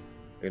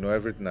 You know,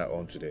 everything I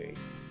own today,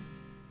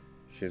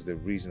 she's the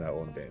reason I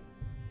own them.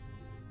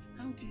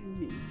 How do you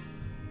mean?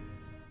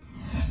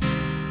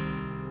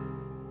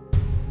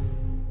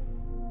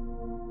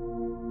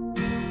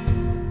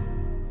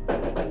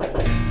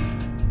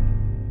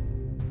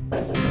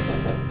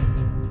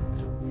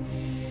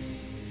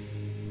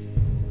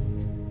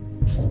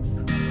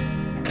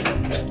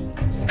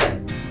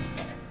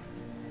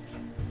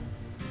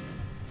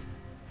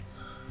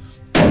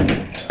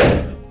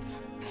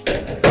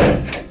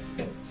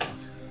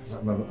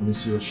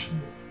 Monsieur,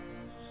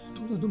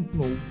 I don't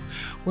know.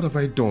 What have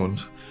I done?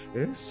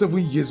 7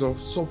 years of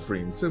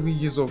suffering, 7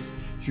 years of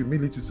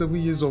humility, 7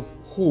 years of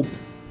hope,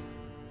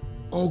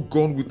 all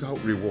gone without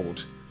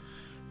reward.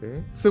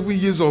 7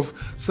 years of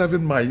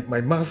serving my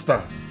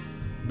master,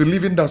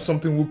 believing that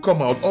something will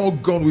come out, all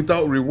gone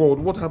without reward.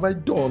 What have I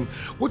done?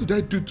 What did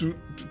I do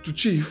to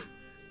Chief?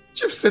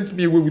 Chief sent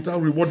me away without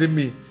rewarding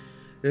me.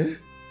 Can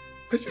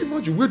you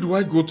imagine? Where do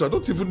I go to? I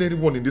don't even know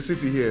anyone in the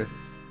city here.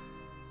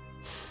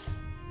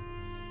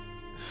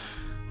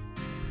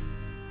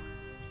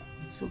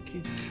 It's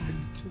okay.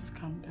 Just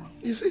calm down.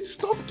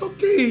 It's not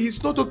okay.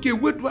 It's not okay.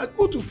 Where do I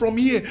go to from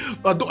here?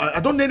 I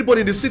don't know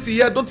anybody in the city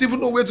here. I don't even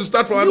know where to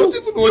start from. I don't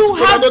even know where to go.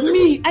 You have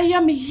me. I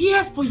am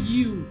here for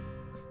you.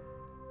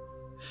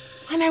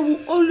 And I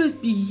will always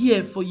be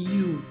here for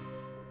you.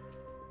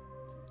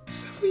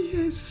 7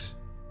 years.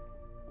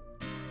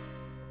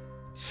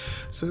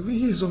 7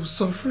 years of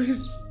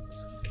suffering.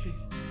 It's okay.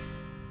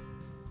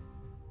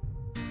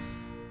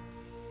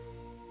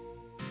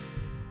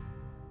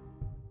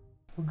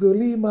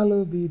 Goli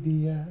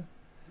malobidia.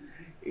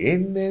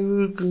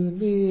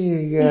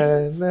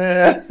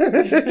 Ineukuniana.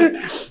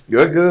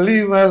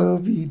 Goli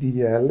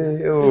malobidia.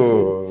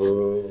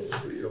 Oh,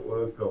 you're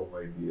welcome,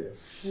 my dear.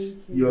 Thank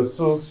you. You're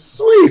so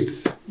sweet.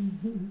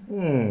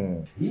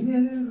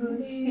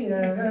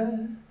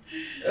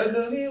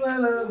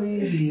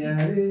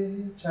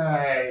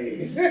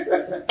 Chai.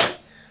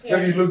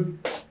 Baby, look.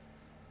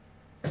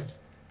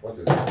 What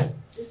is it?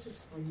 This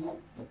is for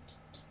you.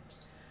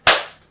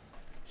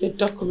 Your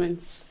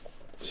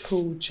documents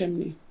to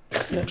Germany.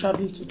 You're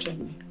traveling to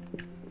Germany.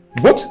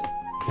 What?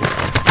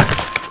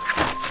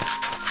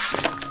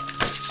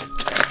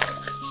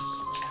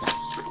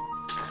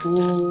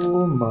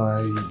 Oh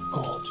my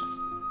God.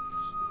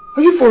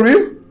 Are you for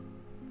real?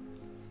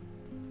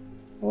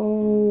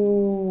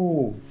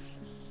 Oh,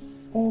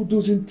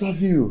 those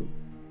interview.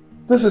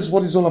 This is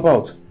what it's all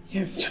about.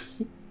 Yes.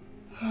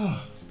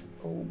 Oh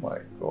my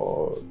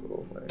God.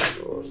 Oh my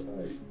God.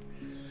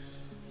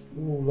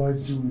 What will I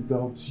do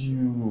without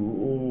you?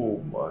 Oh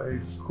my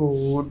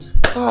God.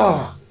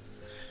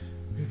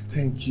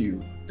 Thank you.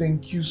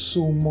 Thank you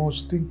so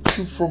much. Thank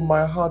you from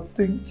my heart.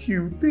 Thank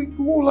you. Thank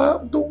you. All I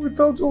have done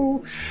without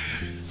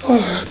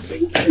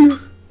thank you.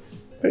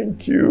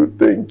 Thank you.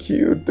 Thank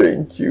you.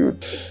 Thank you.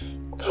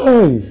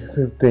 Oh,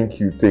 thank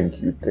you.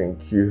 Thank you.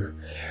 Thank you.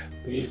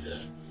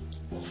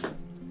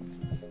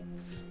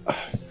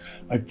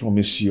 I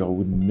promise you I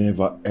would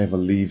never ever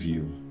leave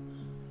you.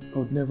 I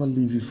would never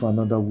leave you for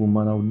another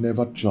woman. I would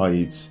never try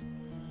it.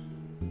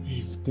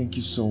 Babe, thank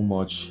you so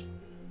much.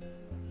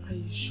 Are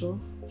you sure?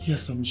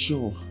 Yes, I'm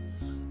sure.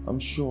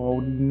 I'm sure I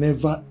would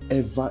never,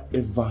 ever,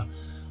 ever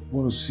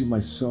want to see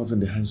myself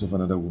in the hands of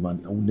another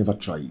woman. I would never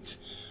try it.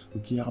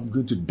 Okay, I'm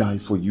going to die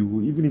for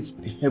you. Even if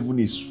heaven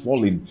is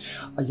falling,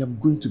 I am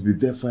going to be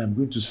there for you. I'm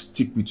going to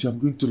stick with you. I'm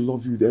going to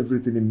love you with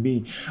everything in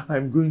me.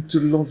 I'm going to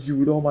love you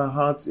with all my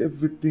heart,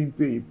 everything,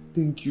 babe.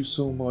 Thank you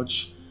so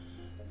much.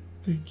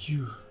 Thank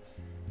you.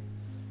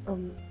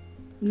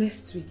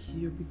 Next week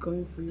you'll be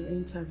going for your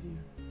interview.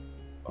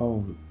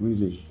 Oh,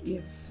 really?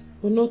 Yes.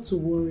 But not to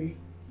worry.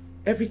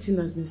 Everything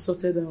has been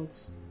sorted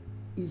out.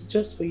 It's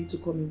just for you to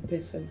come in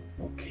person.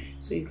 Okay.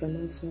 So you can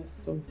answer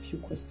some few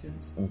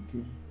questions.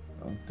 Okay.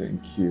 Oh,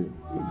 thank you.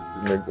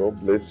 May God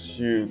bless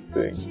you.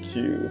 Thank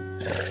you.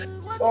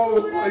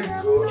 Oh my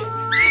God.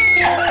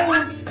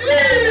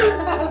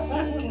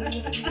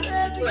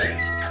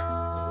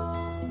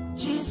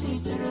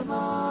 Jesus,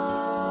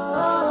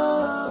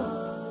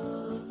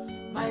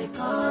 my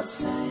God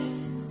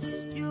sends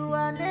you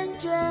an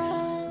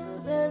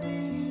angel,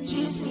 baby.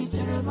 Jesus,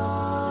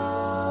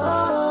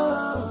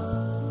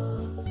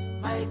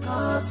 my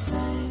God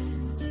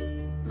sends,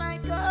 my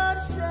God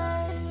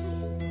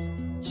sends.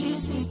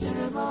 Jesus,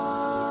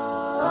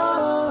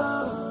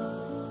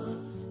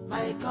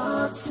 my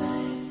God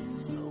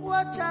sends.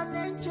 What an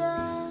angel.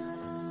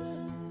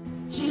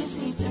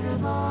 Jesus,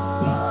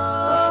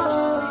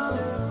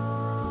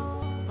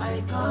 my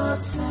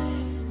God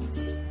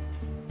sends.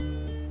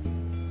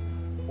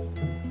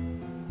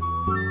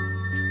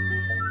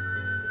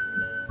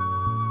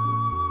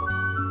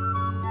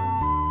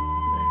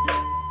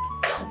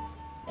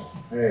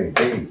 Hey,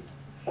 hey.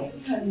 I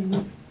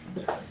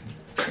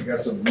got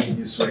some good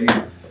news for you.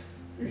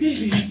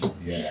 Really?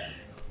 Yeah.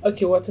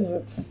 Okay, what is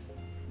it?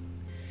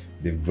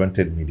 They've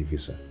granted me the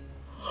visa.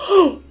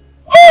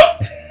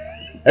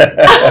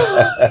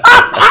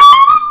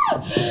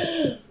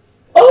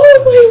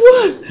 Oh my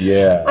word!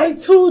 Yeah. I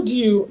told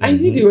you. I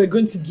knew they were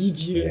going to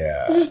give you.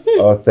 Yeah.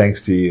 All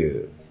thanks to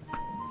you.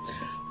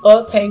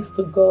 All thanks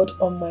to God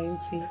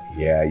Almighty.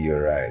 Yeah,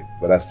 you're right.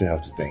 But I still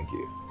have to thank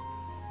you.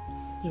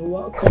 You're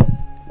welcome.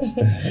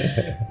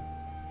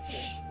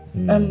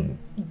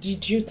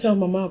 Did you tell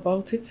Mama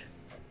about it?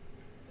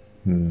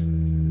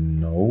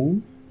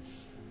 No.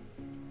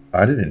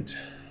 I didn't.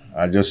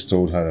 I just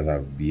told her that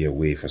I'd be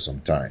away for some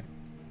time.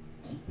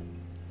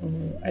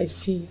 I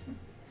see.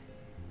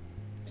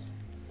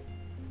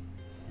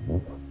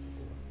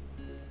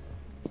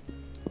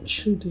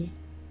 Trudy.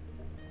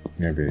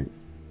 Yeah, babe.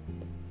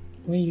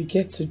 When you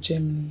get to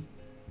Germany,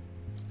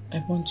 I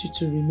want you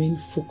to remain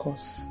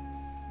focused.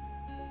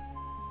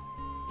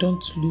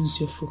 Don't lose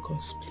your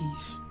focus,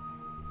 please.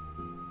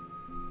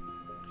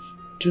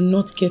 Do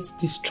not get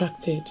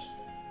distracted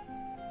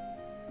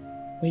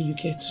when you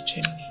get to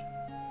Germany.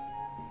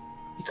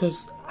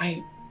 Because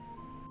I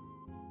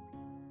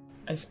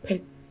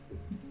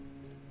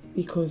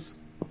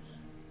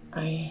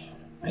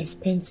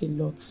spent a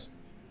lot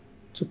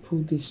to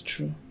pull this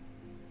through.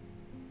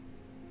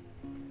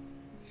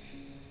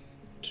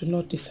 Do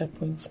not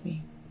disappoint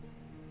me.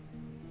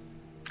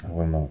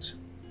 will not.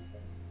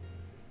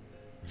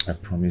 I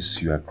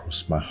promise you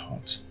across my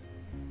heart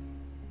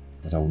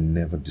that I will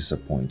never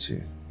disappoint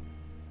you.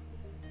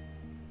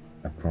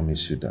 I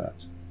promise you that.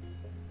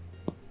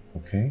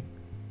 Okay?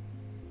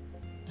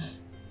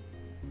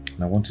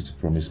 And I want you to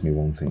promise me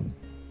one thing.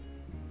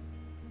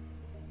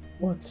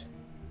 What?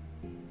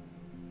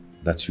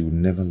 That you will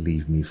never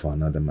leave me for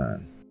another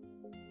man.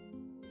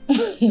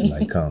 Till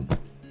I come.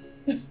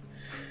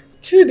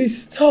 Judy,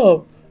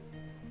 stop.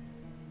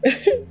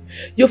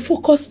 Your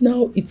focus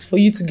now is for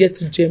you to get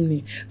to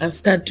Germany and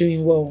start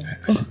doing well.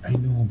 I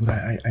know, but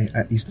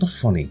it's not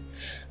funny.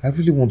 I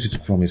really want you to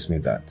promise me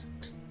that.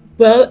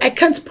 Well, I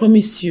can't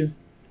promise you.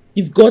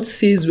 If God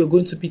says we're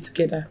going to be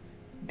together,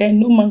 then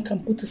no man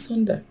can put us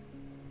under.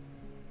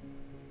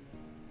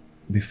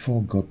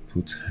 Before God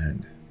puts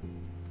hand,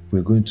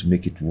 we're going to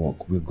make it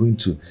work. We're going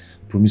to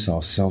promise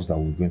ourselves that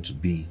we're going to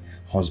be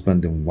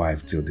husband and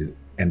wife till the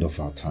end of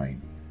our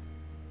time.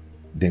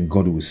 Then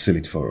God will seal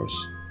it for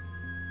us.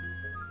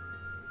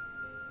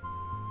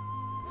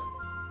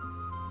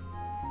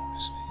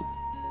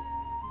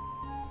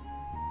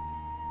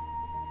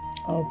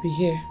 I'll be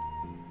here,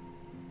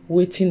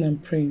 waiting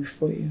and praying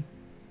for you.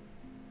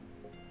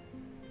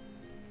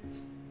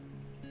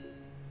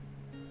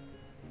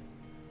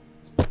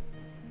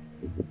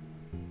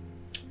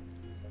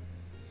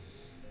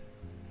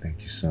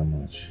 Thank you so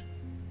much.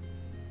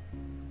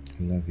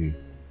 I love you.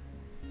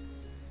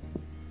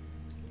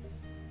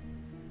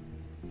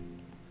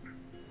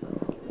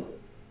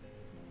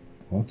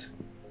 What?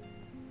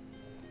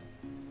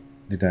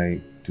 Did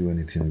I do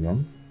anything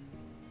wrong?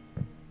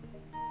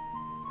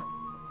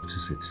 What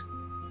is it?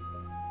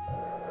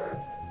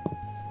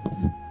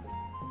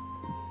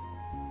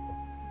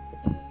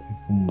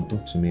 Come on,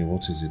 talk to me.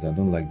 What is it? I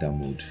don't like that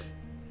mood.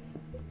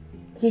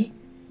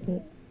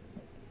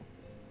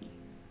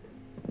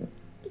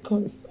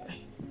 Because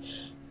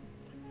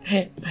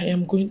I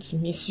am going to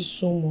miss you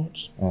so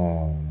much.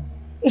 Oh.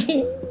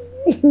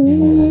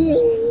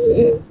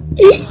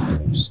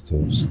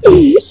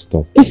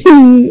 Stop.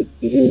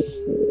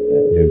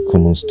 Yeah,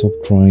 come on, stop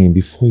crying.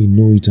 Before you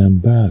know it, I'm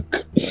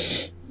back.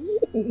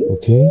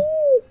 Okay?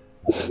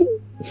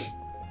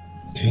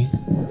 Okay?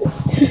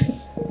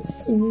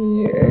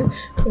 Sorry,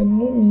 I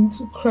didn't mean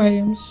to cry.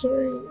 I'm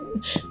sorry.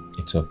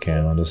 It's okay,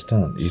 I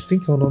understand. You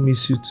think I'll not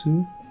miss you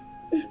too?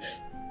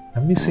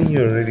 I'm missing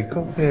you already.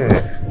 Come here.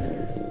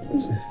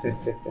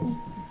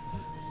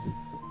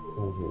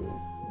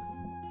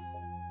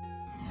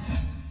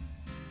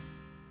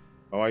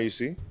 How you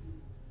see?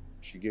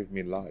 She gave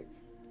me life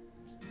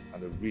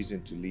and a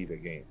reason to live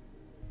again.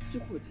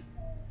 Chukudi,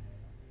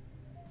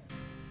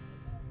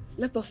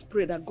 let us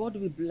pray that God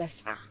will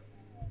bless her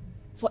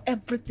for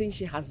everything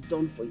she has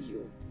done for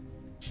you.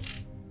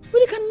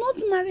 But you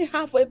cannot marry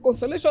her for a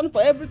consolation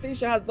for everything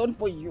she has done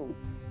for you.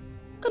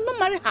 You cannot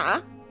marry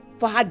her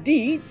for her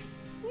deeds.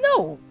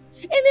 No.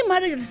 Any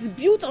marriage that is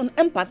built on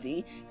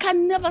empathy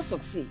can never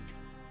succeed.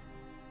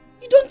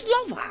 You don't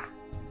love her.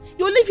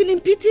 You're only feeling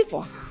pity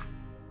for her.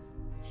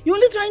 You're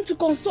only trying to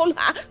console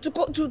her,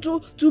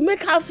 to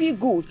make her feel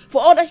good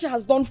for all that she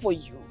has done for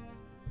you.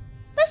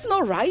 That's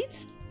not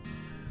right.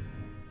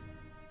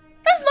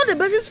 That's not the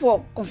basis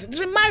for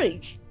considering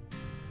marriage.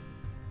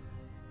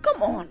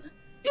 Come on.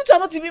 You two are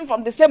not even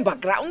from the same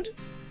background.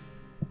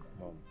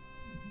 Mom,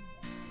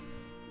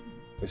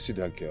 you see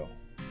that girl?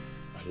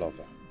 I love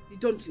her. You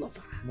don't love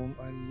her. Mom,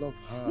 I love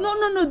her.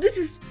 No. This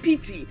is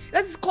pity.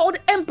 That is called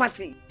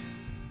empathy.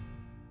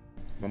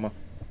 Mama,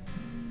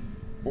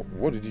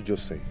 what did you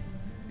just say?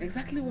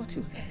 Exactly what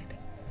you heard.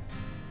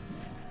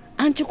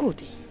 And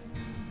Chukudi,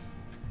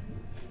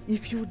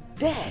 if you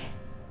dare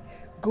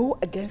go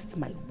against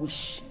my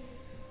wish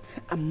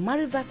and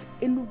marry that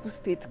Enugu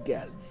State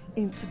girl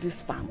into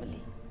this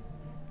family,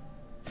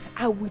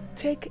 I will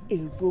take a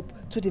rope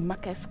to the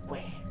market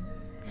square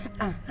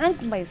and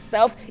hang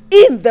myself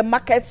in the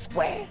market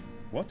square.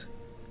 What?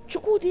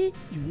 Chukudi,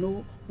 you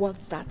know what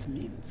that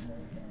means.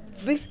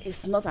 This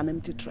is not an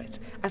empty threat.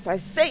 As I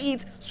say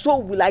it, so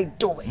will I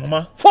do it.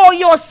 Mama. For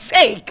your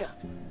sake.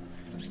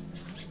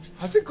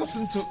 Has it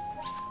gotten to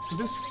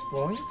this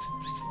point?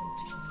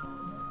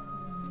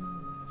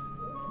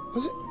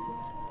 Was it?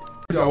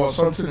 There was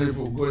something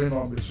evil going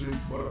on between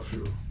both of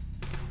you.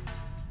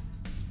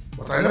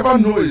 But I never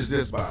knew it's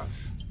this bad.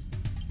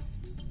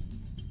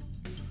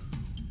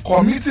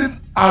 Committing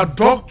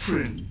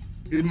adultery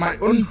in my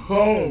own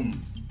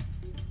home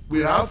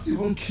without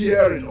even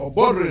caring or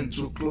bothering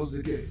to close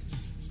the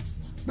gates.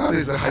 That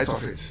is the height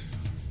of it.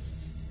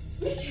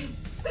 Why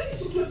did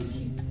you close the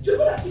gates? You're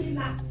gonna feeling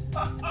nasty.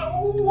 What's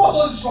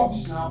all this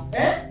rubbish now?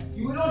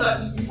 You know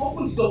that you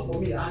opened the door for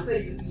me and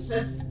said you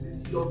set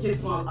your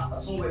gate man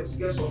somewhere to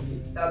get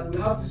something. That we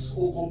have this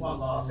whole compound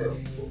to ourselves.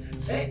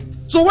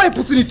 So why are you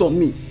putting it on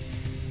me?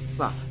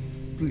 Sir,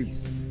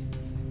 please.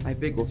 I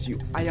beg of you.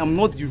 I am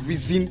not the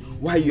reason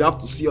why you have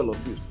to see all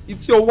of this.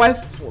 It's your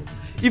wife's fault.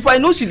 If I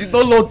know she did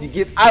not lock the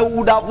gate, I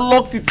would have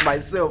locked it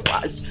myself.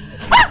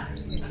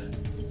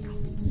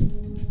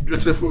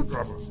 Beautiful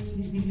drama.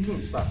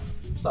 No, sir,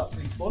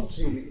 please don't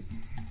kill me.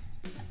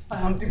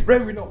 I am the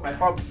breadwinner of my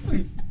family.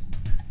 Please,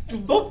 do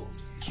not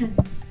kill me.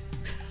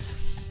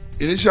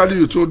 Initially,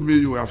 you told me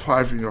you were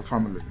 5 in your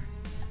family.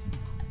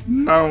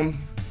 Now, you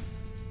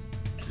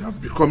have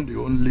become the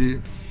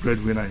only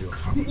breadwinner in your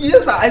family.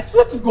 Yes, sir. I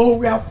swear to God,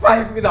 we are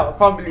 5 in our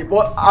family,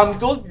 but I'm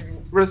just the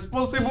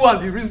responsible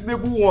and the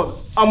reasonable one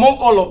among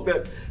all of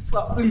them.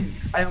 Sir, please,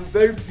 I am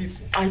very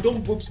peaceful. I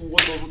don't go to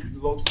what doesn't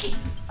belong to me.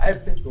 I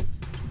beg of you.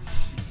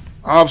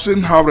 I have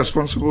seen how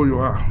responsible you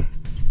are.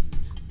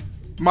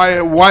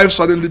 My wife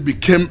suddenly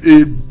became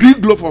a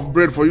big loaf of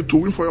bread for you to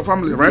win for your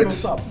family, right? No,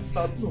 sir.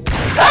 No.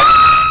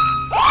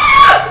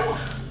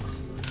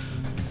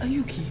 Are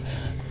you okay?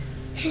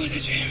 It was a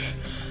dream.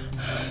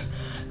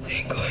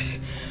 Thank God.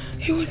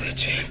 It was a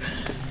dream.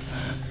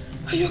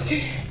 Are you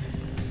okay?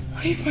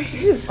 Are you fine?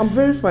 Yes, I'm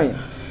very fine.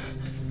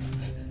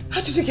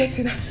 How did you get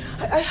in?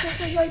 I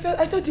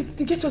thought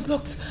the gate was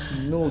locked.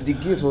 No, the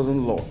gate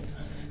wasn't locked.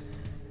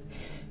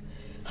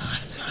 I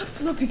have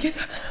to lock the gate.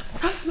 I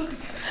have to lock the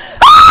gate.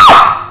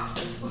 Ah!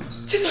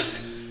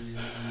 Jesus!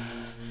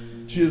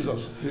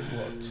 Jesus did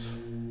what?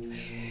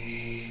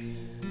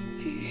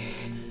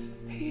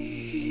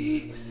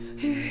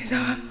 He's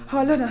our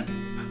Lord and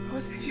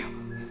our Savior.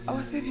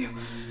 Our Savior.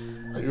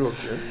 Are you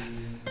okay?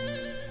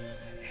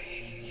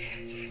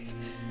 Yes.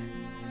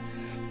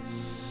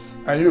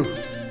 And you?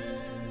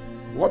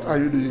 What are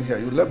you doing here?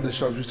 You left the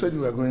shop. You said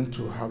you were going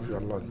to have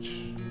your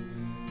lunch.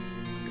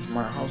 Is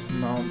my house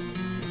now a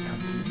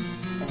canteen?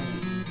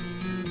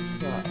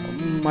 Sir,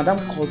 Madam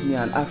called me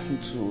and asked me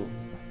to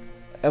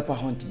help her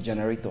hunt the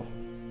generator.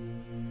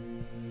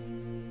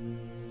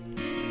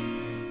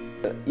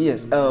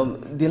 Yes,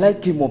 the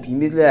light came up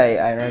immediately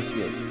I arrived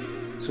here.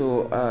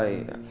 So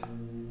I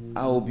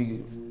will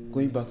be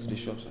going back to the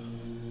shop, sir.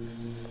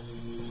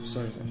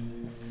 Sorry, sir.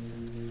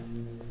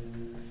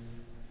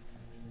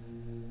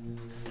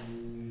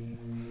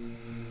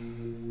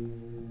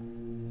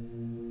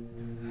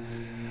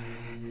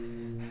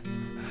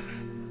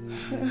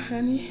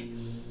 Honey,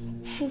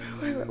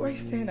 why are you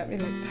staring at me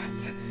like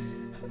that?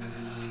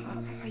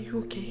 Are you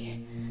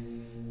okay?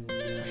 I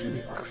should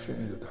be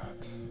asking you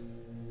that.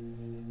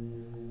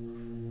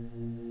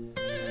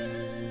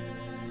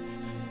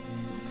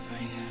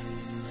 Fine.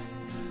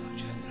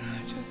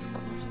 I'll just go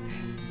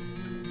upstairs.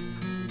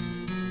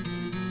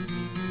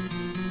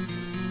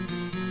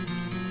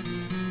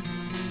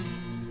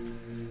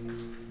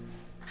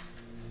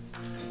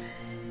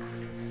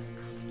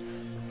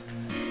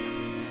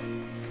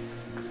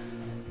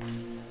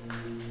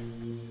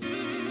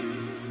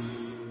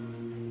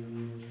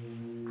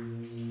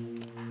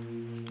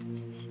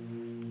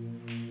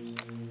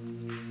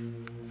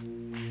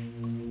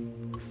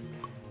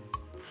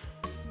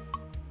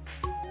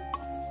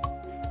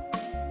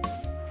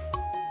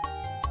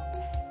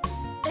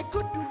 A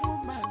good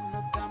woman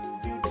can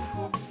build a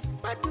home,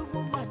 bad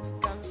woman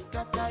can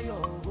scatter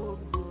your home.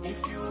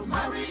 If you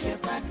marry a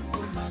bad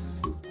woman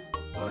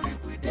or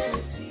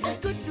liquidate, a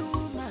good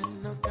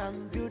woman can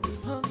build a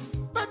home,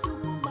 bad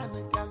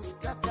woman can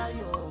scatter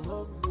your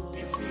home.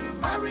 If you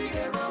marry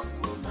a wrong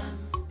woman,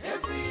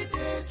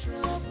 everyday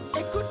trouble.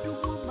 A good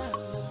woman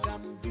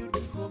can build a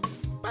home,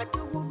 bad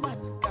woman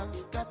can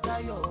scatter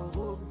your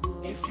home.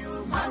 If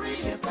you marry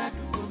a bad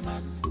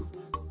woman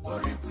or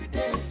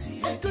liquidate,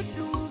 a good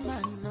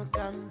woman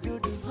can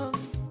build a home,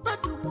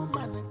 bad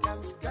woman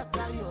can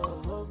scatter your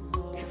home.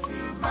 If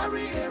you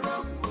marry a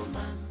wrong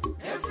woman,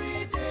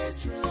 everyday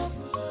trouble.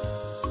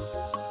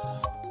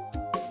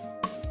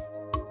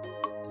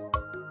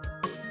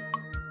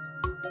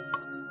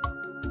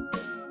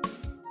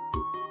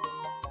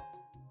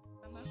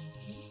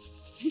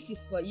 This is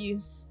for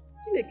you.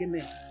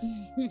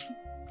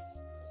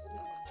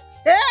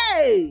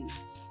 Hey!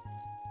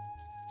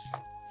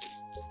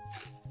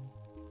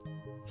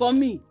 For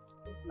me.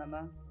 Yes,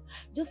 Mama.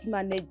 Just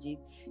manage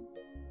it.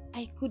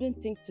 I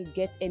couldn't think to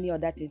get any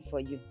other thing for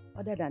you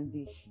other than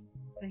this.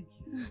 Thank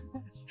you.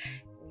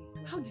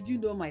 How did you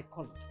know my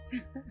color?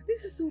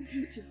 This is so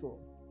beautiful.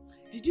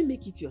 Did you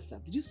make it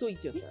yourself? Did you sew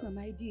it yourself? Yes,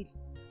 Mama, I did.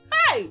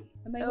 Hey!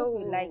 Mama, I hope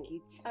you like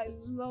it. I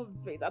love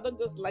it. I don't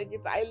just like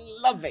it, I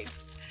love it.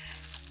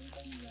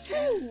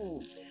 Oh,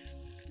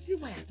 see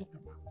why I talk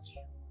about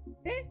you?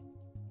 Eh?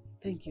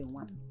 Thank you,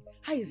 Mom.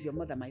 How is your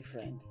mother, my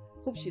friend?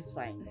 Hope she's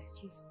fine.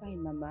 She's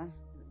fine, Mama.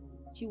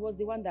 She was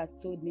the one that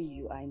told me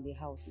you are in the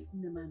house.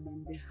 No, I'm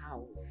in the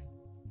house.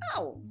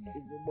 Oh,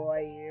 is the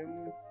boy.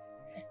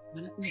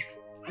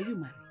 Are you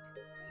married?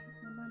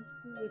 Mama, I'm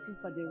still waiting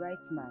for the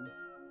right man.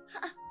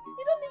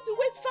 You don't need to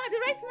wait for the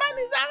right man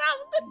is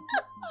around.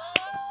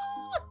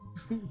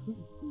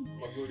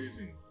 Good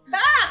evening.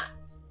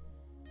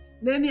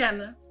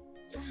 Neniana.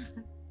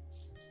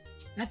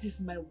 That is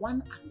my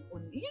one and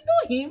only. You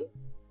know him?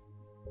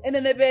 And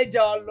then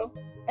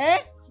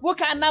eh?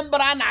 Woka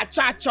Anambra na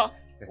Chacho.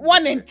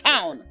 One in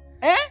town.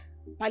 Eh?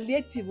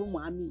 Palliative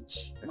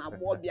Mamich. My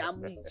boy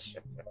Amich.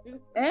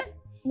 Eh?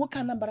 Woka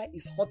Anambra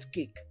is hot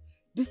cake.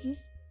 This is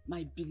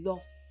my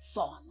beloved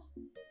son.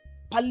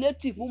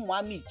 Palliative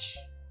Mamich.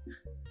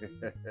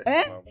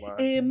 Eh?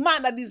 A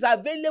man that is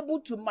available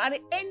to marry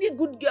any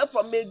good girl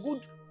from a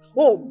good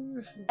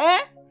home.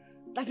 Eh?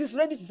 that is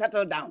ready to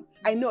settle down.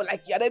 I know,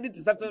 like you're ready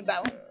to settle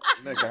down.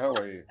 Neka, how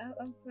are you?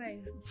 I'm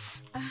fine.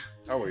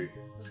 How are you?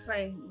 I'm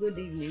fine. Good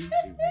evening.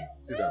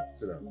 Sit down,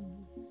 sit down.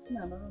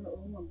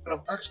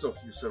 I've asked of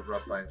you several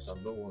times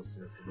and no one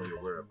seems to know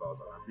your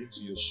whereabouts. I've been to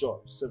your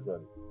shop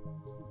severally.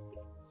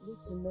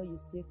 Good to know you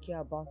still care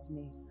about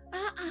me. Why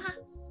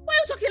are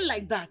you talking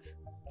like that?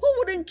 Who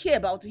wouldn't care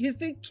about you? He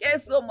still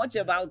cares so much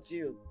about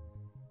you.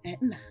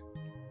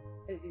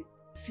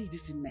 See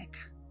this in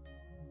Neka.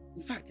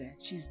 In fact,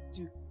 she's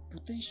the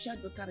potential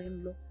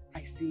daughter-in-law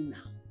I see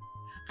now.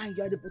 And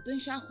you're the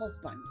potential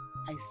husband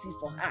I see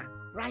for her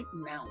right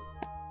now.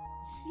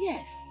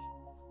 Yes.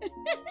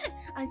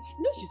 And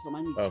she's from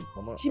Annie.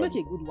 Mama, she make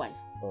a good wife.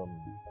 No.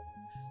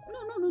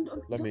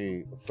 Let don't,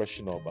 me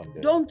freshen up and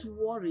then... Don't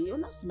worry, you're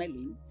not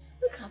smelling.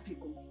 Look how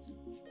people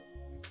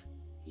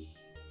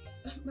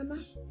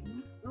Mama,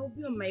 I'll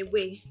be on my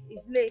way.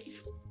 It's late.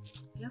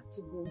 You have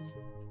to go.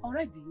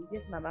 Already?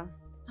 Yes, Mama.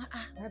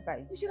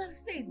 Bye-bye. You should have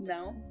stayed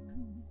now.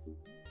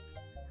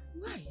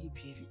 Why are you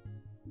behaving?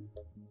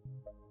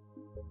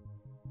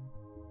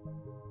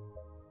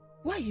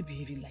 Why are you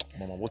behaving like this?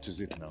 Mama, what is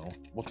it now?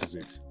 What is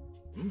it?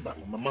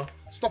 Mama,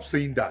 stop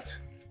saying that.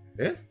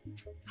 Eh?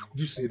 How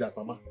could you say that,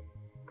 Mama?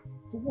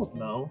 For what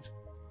now?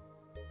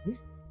 Eh?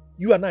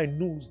 You and I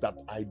knows that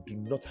I do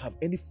not have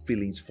any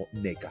feelings for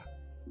Neka.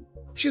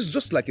 She's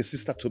just like a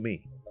sister to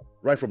me,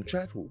 right from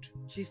childhood.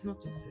 She's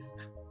not your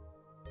sister.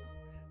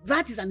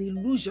 That is an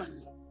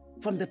illusion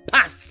from the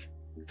past.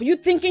 For you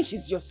thinking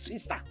she's your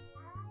sister.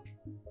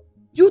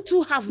 You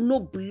two have no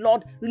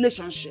blood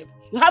relationship.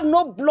 You have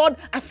no blood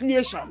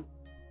affiliation.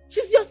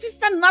 She's your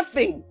sister,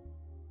 nothing.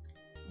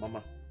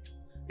 Mama,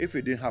 if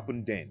it didn't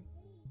happen then,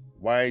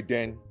 why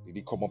then did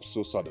it come up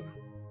so sudden?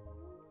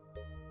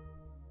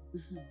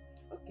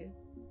 Okay,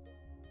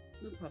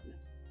 no problem.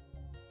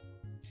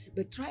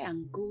 But try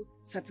and go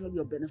settle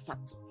your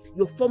benefactor,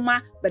 your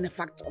former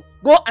benefactor.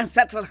 Go and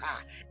settle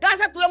her. Go and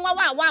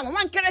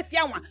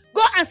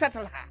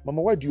settle her.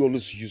 Mama, why do you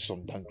always use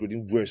some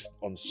downgrading words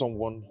on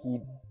someone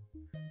who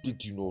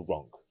did you no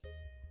wrong?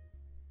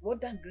 What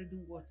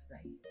downgrading words did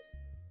I use?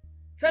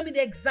 Tell me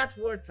the exact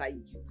words I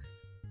used.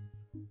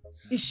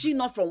 Is she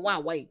not from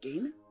Wawa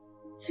again?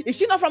 Is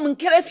she not from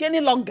Nkerefi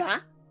any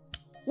longer?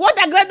 What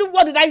downgrading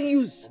word did I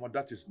use? Mama,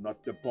 that is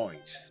not the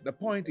point. The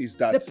point is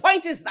that... The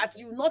point is that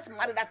you not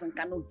marry that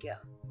Nkano girl.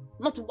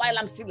 Not while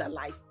I'm still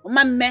alive.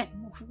 Mama.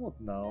 For what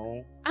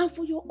now? And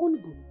for your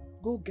own good,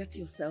 go get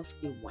yourself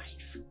a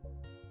wife.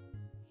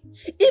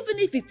 Even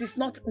if it is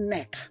not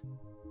Neka,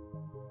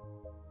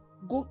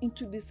 go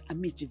into this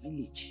Amici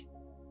village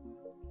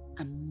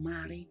and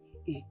marry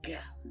a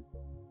girl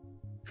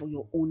for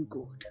your own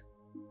good.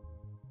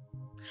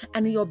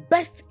 And in your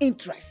best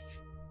interest,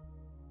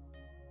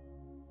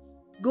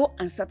 go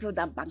and settle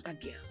that banker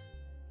girl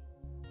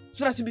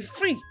so that you'll be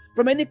free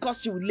from any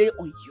cost she will lay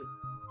on you.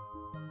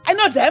 I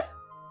know them.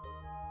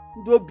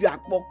 Look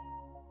at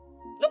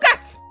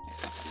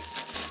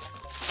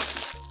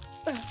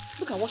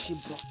what she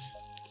brought.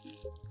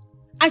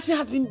 And she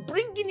has been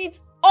bringing it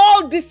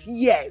all these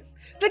years,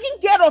 taking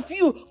care of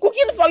you,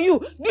 cooking for you,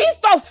 doing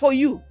stuff for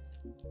you.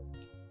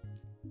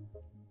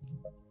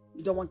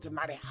 You don't want to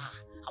marry her.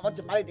 I want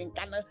to marry the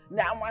Nkana.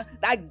 Now,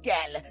 that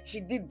girl, she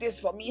did this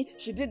for me,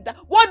 she did that.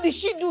 What did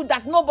she do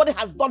that nobody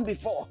has done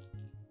before?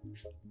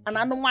 And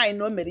I know why I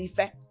know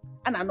Merife,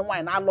 and I know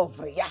why I love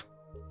Rhea.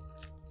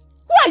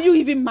 Who are you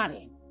even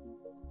marrying?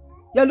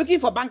 You're looking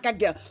for banker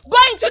girl. Go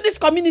into this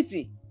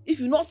community. If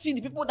you not see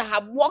the people that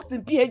have worked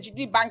in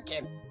PhD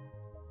banking,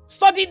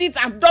 studied it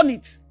and done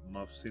it.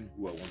 I've seen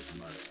who I want to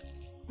marry.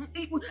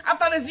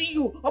 After they see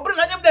you,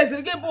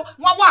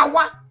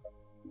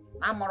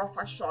 I'm more of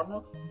a short,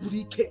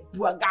 Dikeh,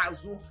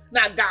 Buagazu,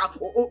 Naga,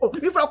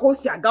 if I go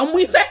see a gum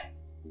with it.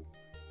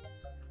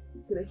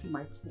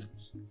 My food.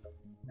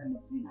 Let me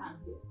see her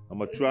here. I'm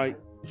gonna try.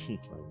 Oh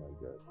my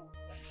God.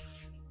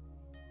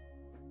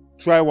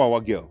 Try Wawa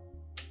girl.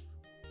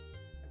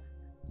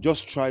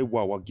 Just try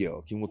Wawa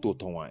girl. Kimoto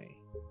Towai.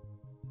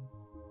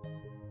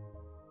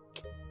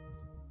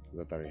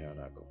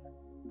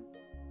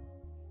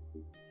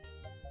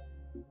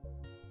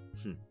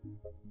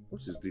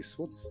 What is this?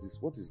 What is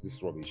this? What is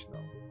this rubbish now?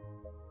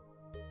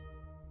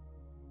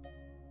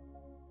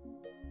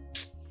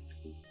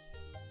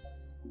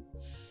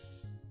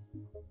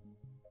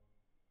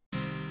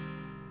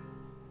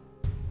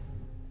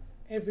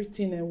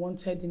 Everything I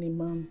wanted in a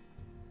man,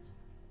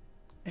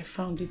 I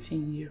found it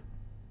in you.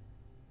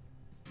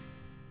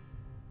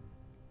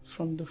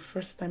 From the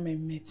first time I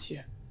met you,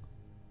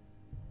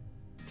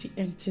 the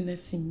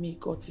emptiness in me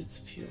got its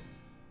fill.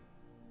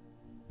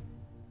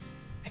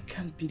 I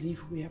can't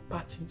believe we are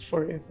parting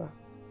forever.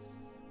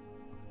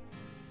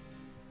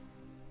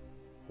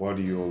 Why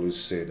do you always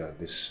say that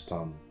this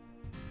storm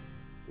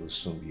will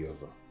soon be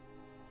over?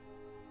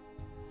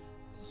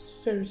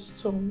 This very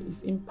storm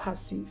is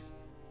impassive.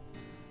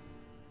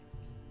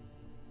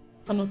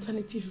 An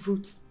alternative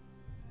route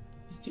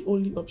is the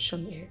only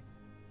option here.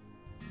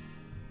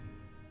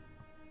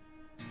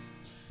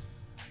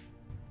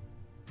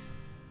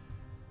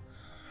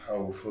 I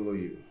will follow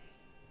you.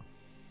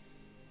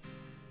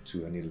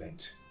 to any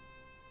length.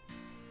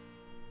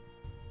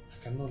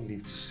 I cannot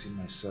live to see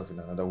myself in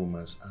another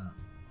woman's arm.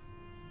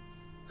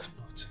 I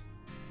cannot.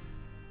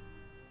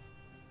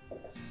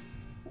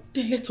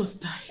 Then let us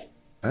die.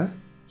 Huh?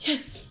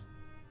 Yes.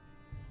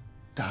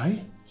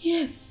 Die?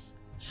 Yes.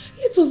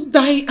 Let us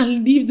die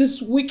and leave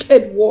this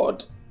wicked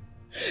world.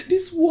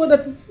 This world that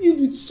is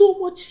filled with so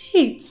much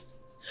hate.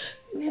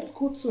 Let's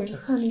go to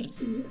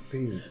eternity.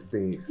 Babe.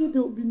 Here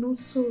there will be no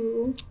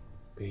sorrow.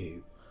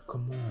 Babe,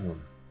 come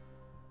on.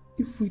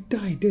 If we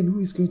die, then who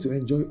is going to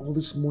enjoy all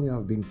this money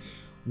I've been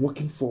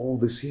working for all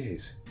these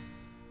years?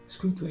 Who's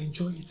going to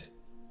enjoy it?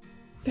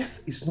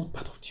 Death is not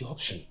part of the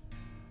option.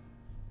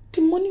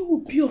 The money will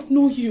be of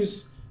no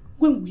use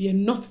when we are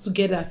not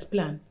together as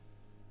planned.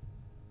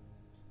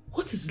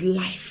 What is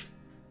life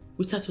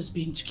without us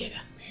being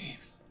together?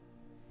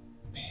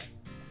 Babe.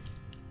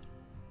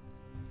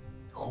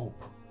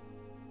 Hope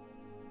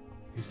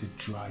is the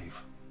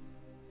drive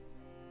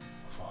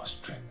of our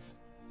strength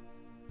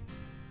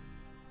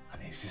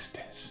and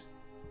existence.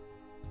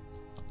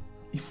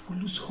 If we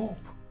lose hope,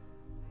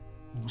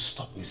 we will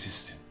stop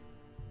existing.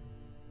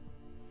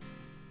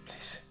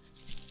 Please.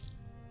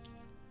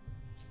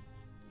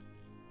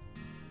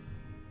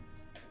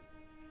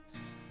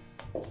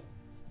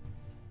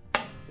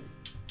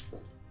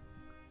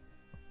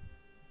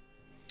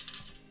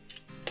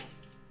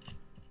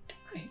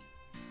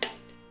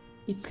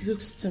 It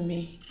looks to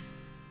me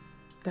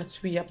that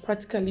we are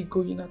practically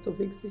going out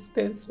of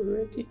existence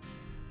already.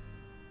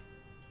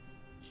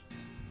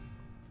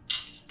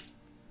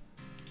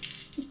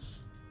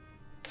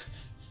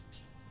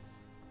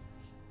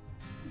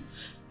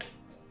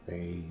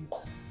 Babe.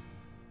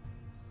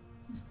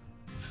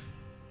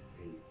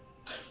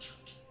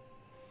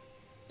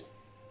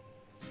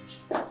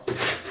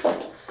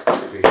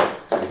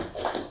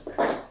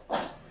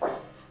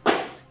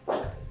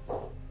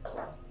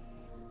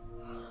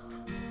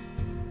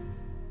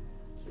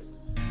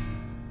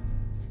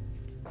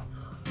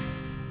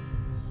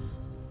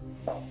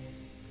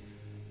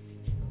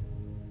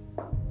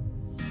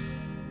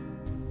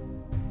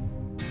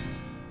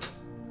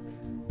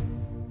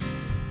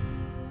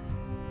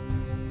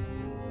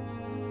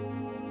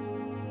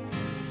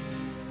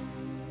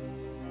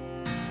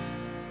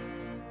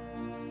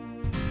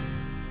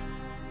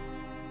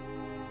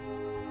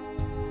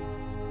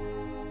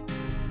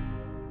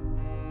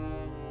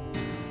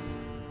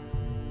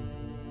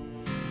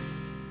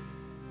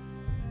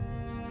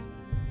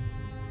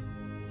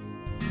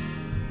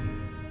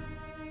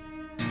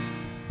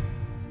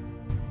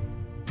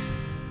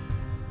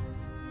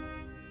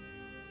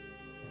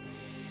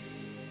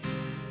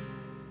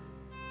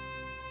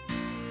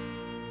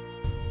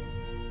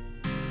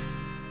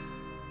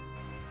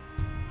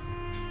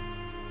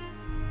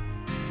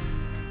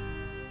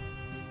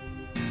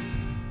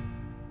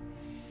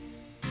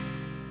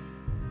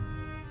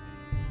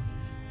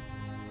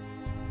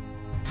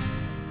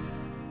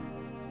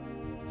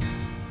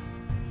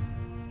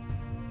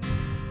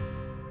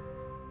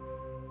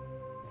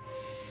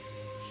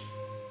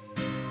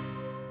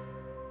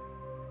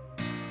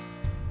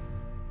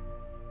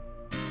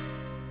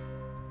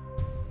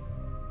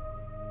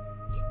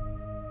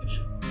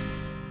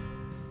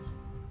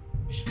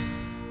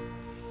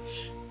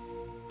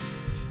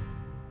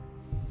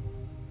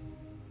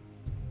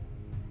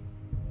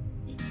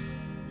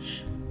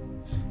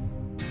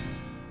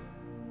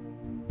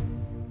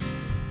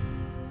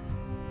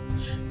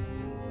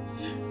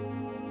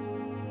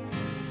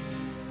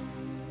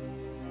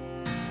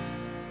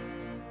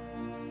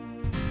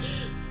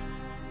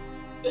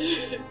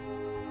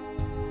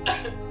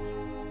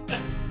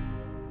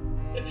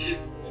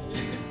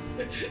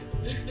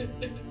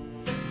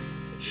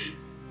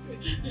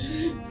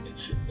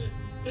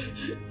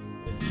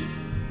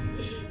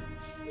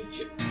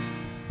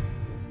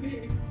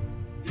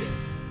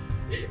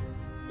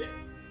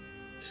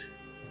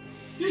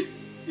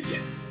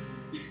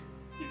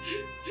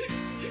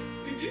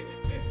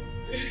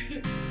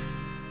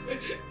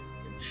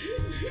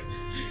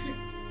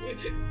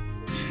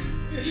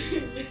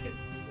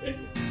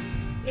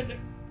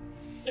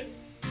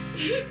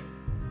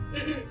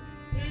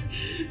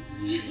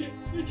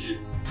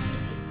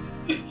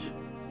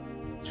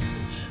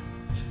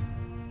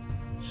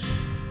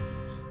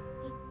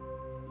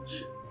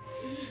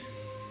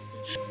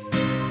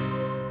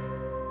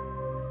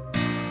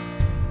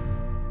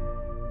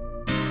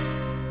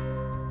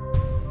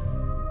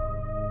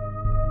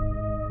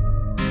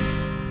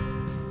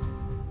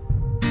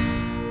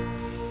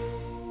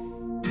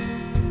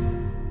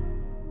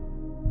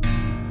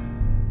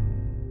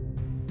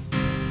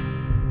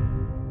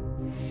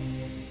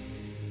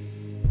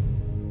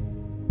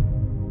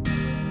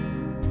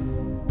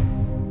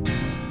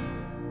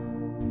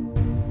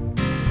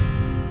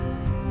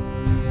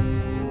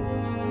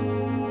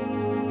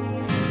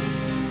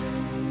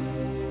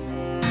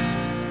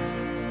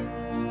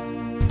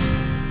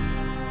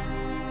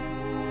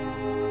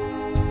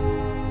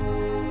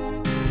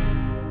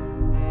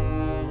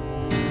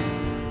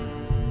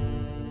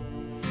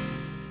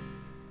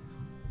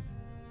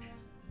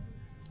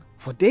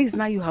 For days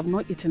now you have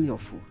not eaten your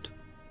food.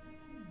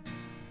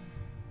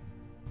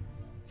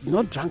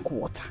 not drank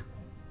water.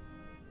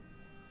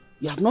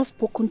 You have not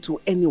spoken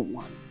to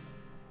anyone.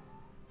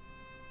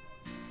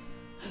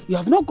 You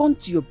have not gone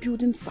to your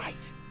building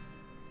site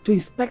to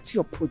inspect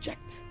your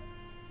project.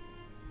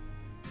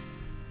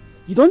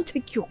 You don't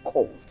take your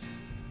calls.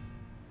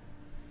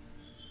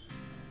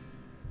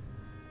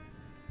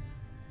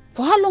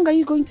 For how long are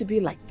you going to be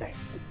like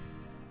this?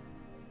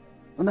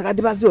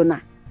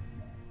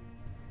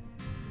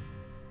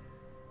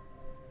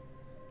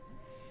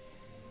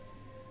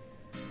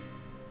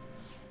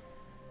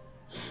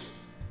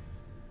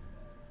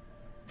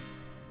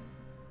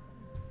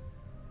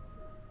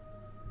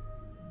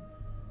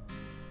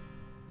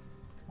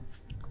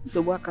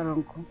 So what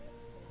uncle?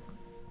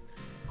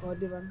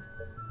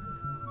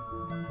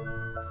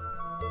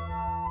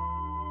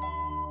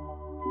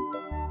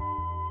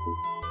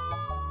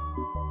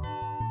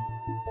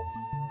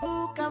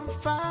 Who can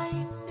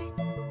find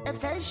a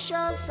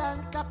precious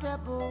and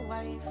capable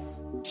wife?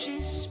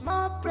 She's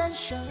more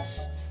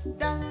precious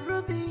than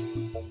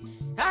ruby.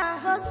 Her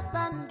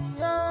husband,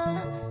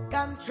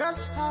 can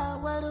trust her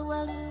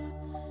well,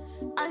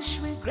 and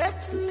she will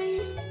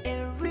greatly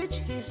enrich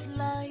his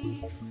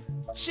life.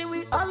 She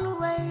will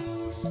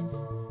always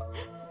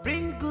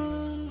bring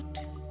good,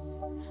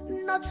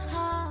 not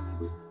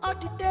harm, all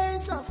the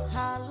days of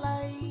her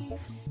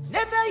life.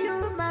 Never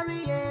you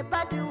marry a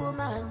bad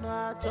woman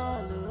at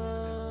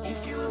all.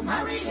 If you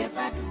marry a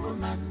bad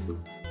woman,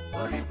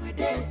 or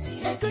liquidate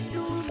a good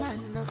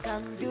woman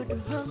can build a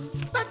home,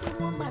 bad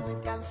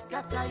woman can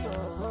scatter your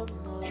home.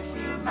 If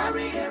you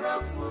marry a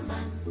wrong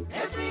woman,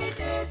 every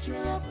day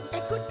trouble, a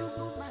good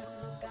woman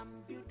can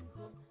build a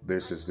home.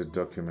 This is the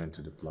document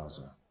to the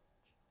plaza.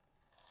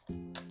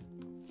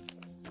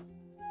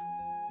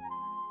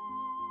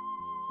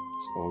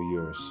 It's all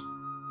yours.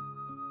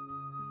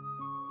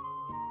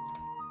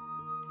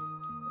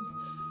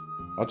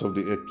 Out of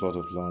the 8 plots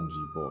of land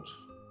you bought,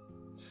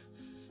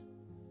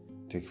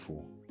 take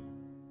 4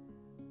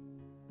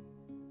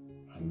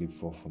 and leave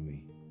 4 for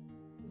me.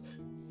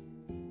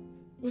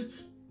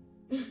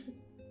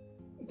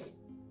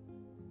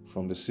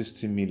 From the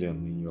 60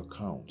 million in your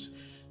account,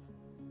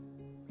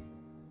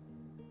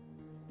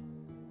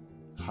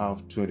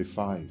 have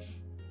 25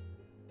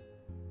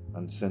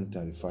 and send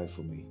 35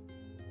 for me.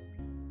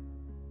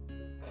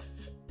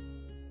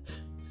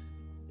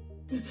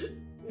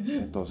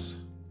 Let us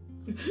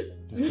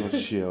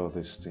share all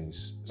these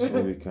things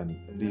so we can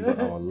live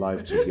our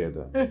life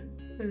together.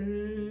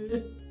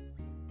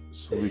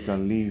 So we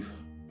can live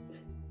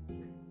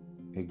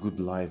a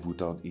good life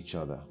without each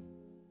other.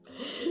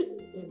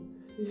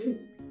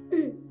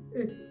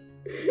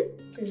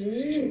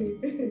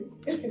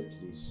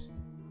 Please.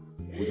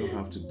 We don't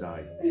have to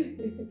die.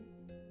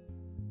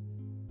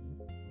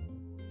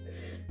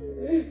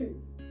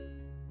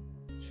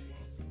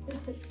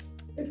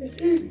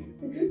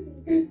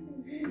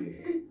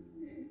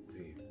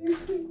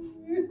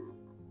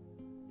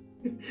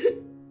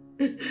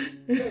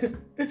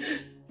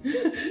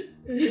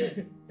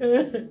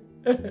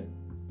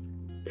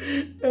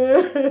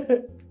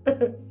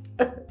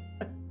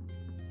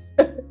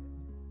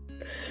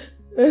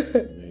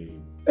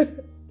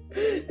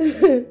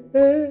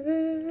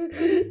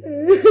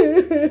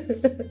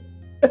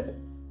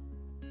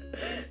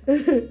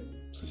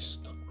 Please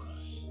stop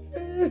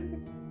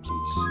crying.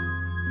 Please.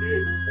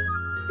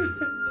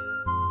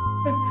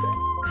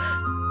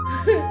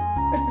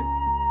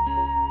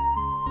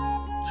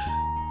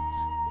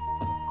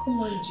 Come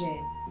on,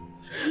 Jen.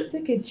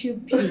 Take a chill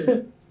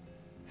pill.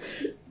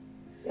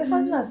 It's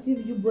not as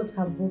if you both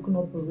have broken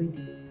up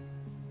already.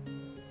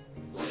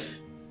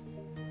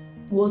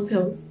 What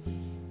else?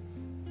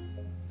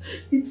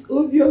 It's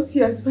obvious he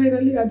has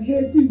finally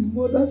adhered to his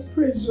mother's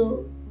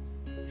pressure.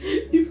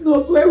 If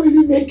not, why will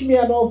he make me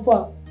an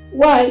offer?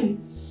 Why?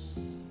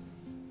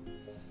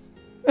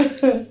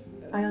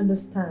 I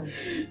understand.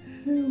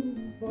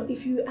 But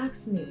if you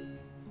ask me,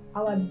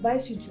 I'll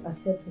advise you to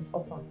accept his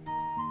offer.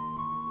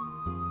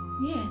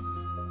 Yes.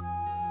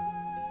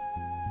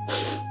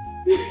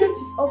 Accept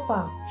his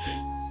offer.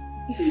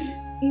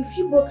 If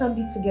you both can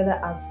be together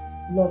as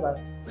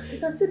lovers, you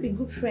can still be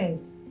good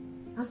friends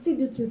and still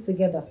do things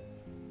together.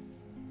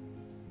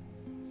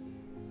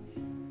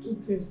 Do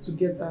things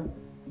together?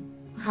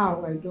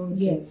 How? I don't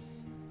get.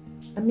 Yes.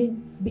 I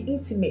mean, be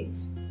intimate.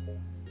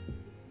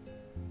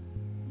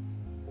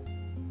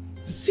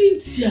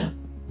 Cynthia!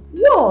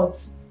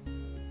 What?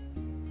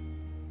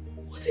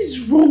 What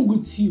is wrong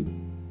with you?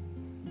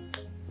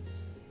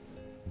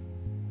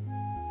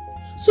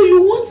 So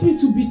you want me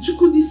to be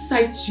Chukwudi's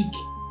side chick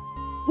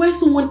while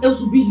someone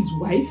else will be his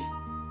wife?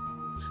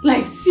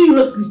 Like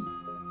seriously?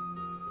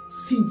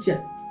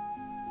 Cynthia.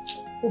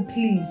 Oh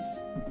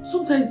please.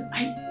 Sometimes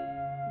I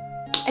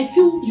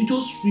feel you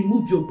just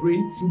remove your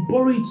brain, you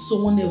borrow it to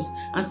someone else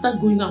and start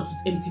going out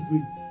with empty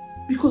brain.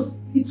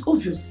 Because it's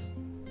obvious.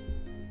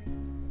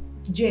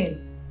 Jane,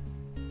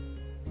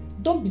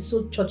 don't be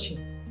so touchy.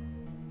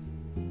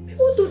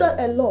 People do that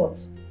a lot.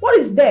 What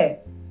is there?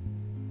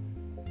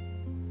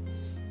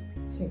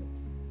 See,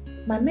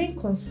 my main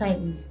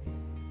concern is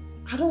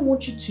I don't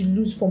want you to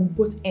lose from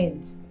both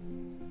ends.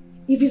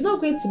 If he's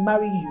not going to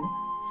marry you,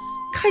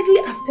 kindly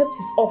accept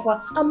his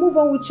offer and move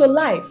on with your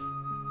life.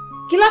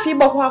 Kilafi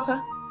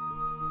Bakwaka.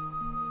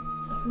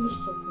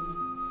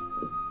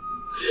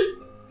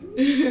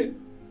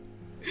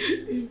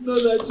 If not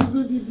that you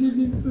could did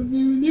this to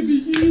me, will you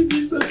be giving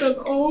me such an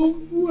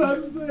awful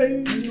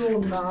advice? No,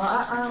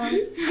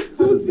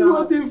 Don't see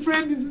what a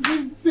friend is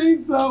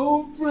saying to our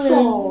own friend.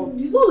 Stop.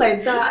 It's not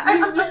like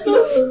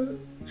that.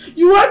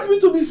 You want me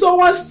to be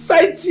someone's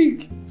side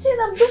chick? Jane,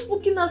 I'm just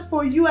looking out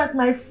for you as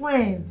my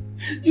friend.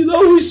 You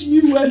don't wish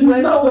me well, it's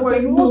not what I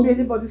You know. won't be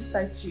anybody's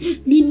side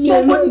chick. Leave me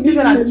Somebody alone,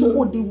 bigger than leave me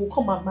alone. Chukwu, they will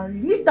come and marry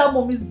you. Leave that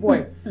mommy's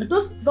boy.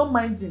 Just don't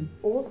mind him.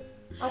 Oh,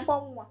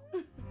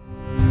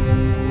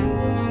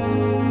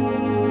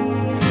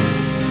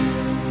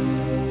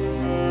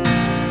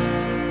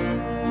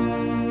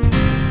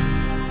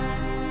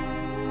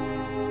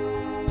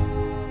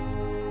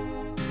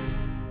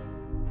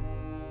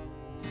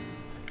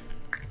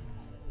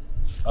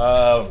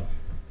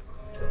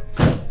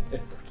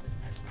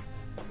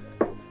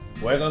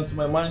 welcome to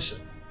my mansion.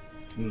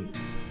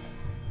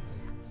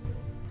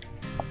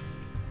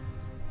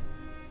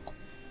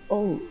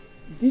 Oh,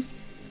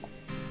 this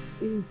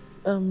is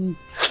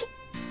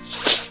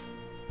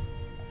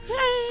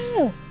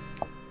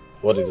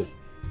What is it?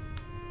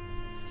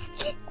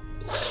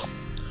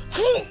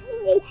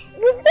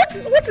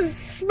 What is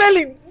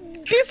smelling?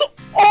 This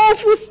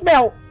awful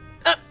smell.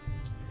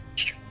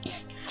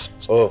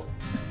 Oh,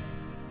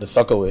 the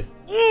sockaway.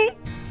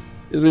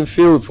 It's been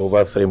filled for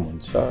over 3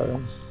 months.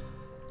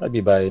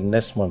 Maybe by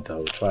next month I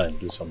will try and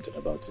do something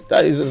about it.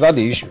 Is that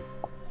the issue?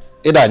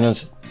 3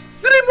 months.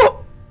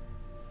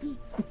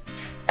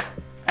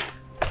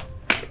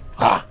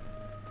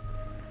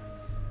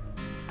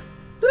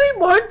 3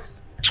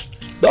 months?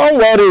 Don't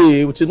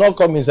worry, it will not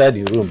come inside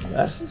the room.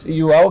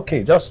 You are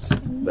okay, just...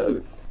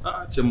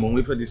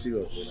 Wait for this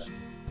serious.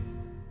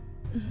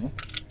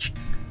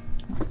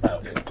 I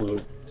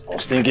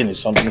was thinking it's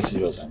something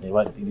serious and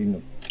I didn't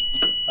know.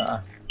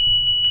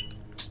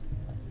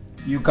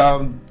 You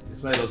can... The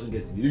smell doesn't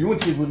get in. You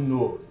won't even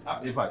know.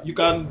 In fact, you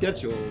can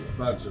get your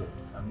bags and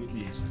meet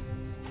me inside.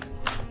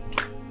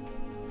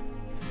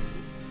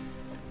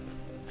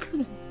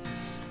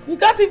 You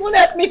can't even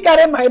help me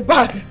carry my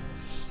bag.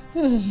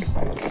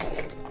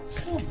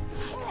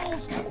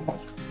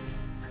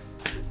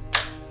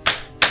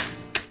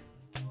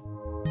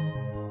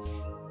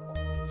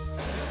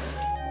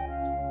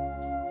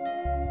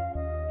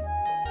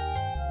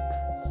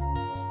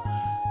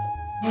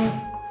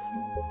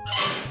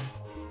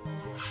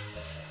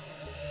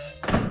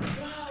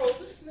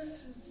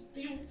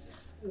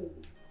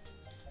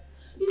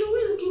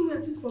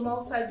 From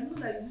outside, you know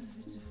that this is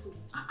beautiful.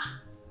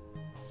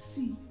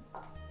 See.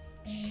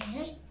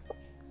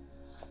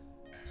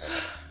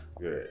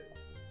 Good.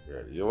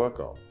 You're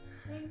welcome.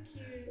 Thank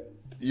you.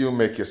 You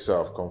make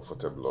yourself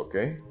comfortable,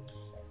 okay?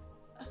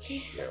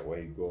 Okay. Yeah, when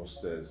you go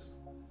upstairs,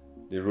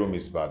 the room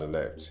is by the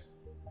left.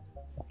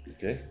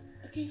 Okay?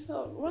 Okay,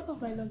 so what of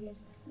my luggage?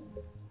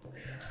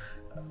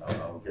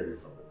 I'll get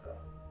it from the car.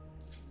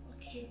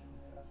 Okay.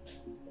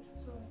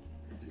 So,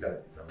 You can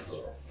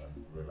go and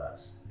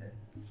relax, okay?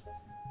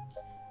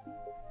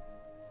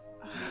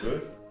 You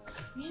good?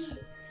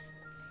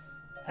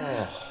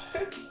 Yeah.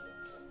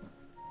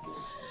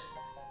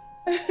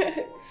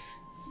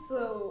 So,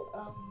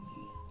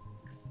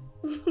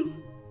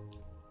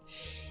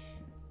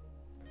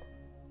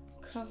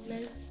 come,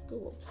 let's go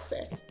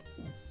upstairs.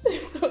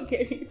 Don't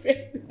get me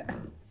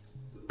pregnant.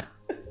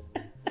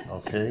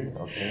 Okay.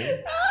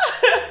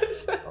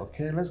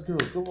 Okay, let's go.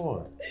 Come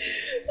on.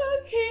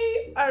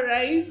 Okay,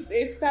 alright,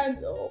 they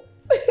stand up.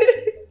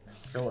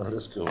 Come on,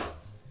 let's go.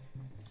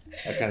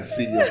 I can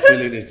see you're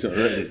feeling it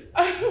already.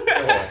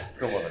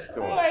 Come on.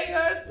 Oh my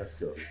God. Let's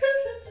go.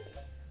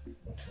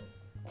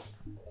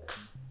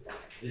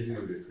 Easy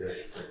with this,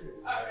 guys.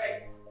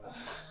 Alright.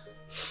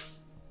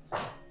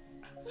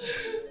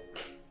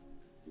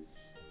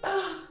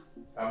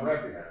 I'm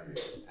right behind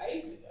you. Are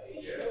you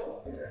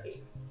sure? Yeah.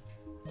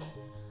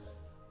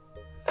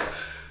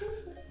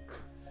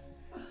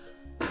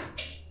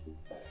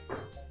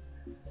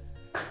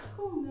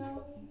 Come now.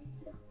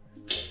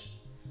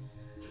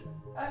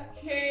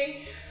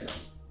 Okay.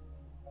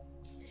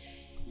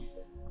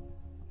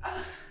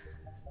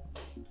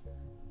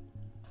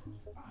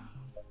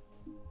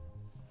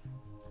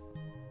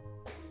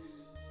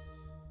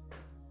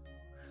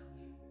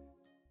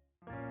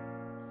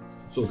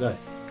 So, guy,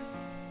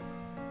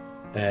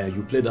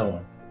 you play that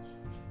one.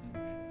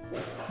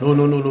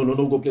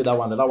 No, go play that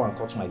one. That one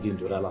caught my game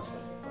the other last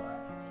night.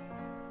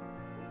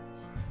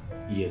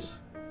 Yes.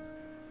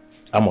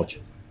 How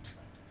much?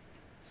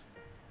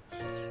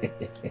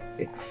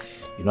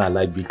 You know I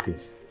like big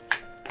things.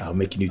 I'm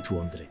making you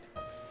 200.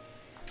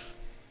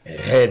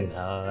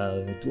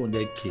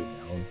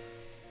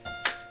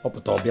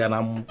 200K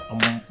now.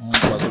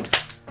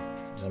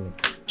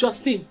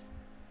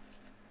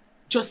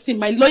 Justin,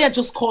 my lawyer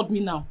just called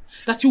me now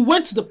that you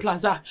went to the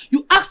plaza.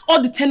 You asked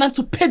all the tenants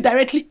to pay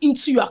directly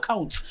into your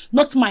accounts,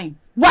 not mine.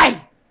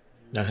 Why?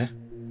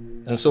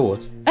 And so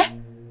what?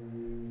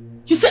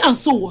 You say, and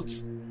so what?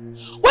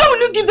 Why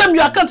will you give them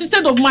your account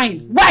instead of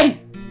mine? Why?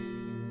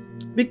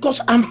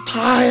 Because I'm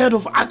tired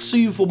of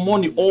asking you for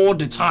money all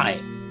the time.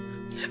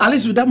 At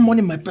least with that money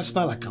in my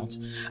personal account,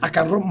 I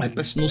can run my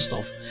personal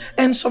stuff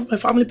and solve my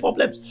family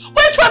problems.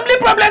 Which family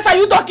problems are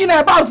you talking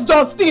about,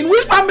 Justin?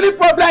 Which family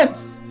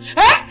problems?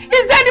 Eh?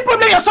 Is there any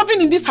problem you're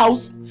solving in this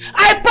house?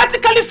 I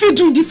practically feed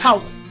you in this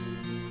house.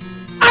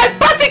 I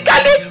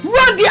practically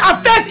run the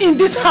affairs in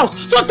this house.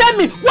 So tell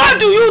me, what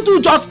do you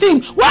do,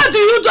 Justin? What do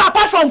you do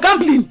apart from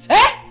gambling?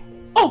 Eh?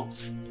 Oh,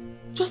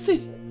 Justin,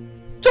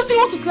 you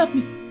want to slap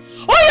me?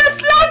 Oh, you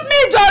slap me,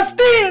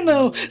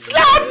 Justin!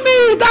 Slap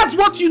me! That's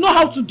what you know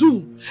how to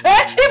do.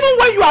 Eh? Even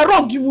when you are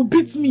wrong, you will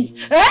beat me.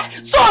 Eh?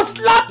 So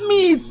slap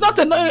me. It's not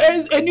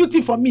a new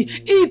thing for me.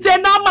 It's a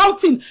normal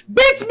thing.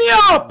 Beat me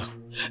up.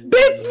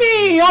 Beat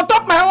me. On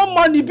top of my own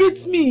money,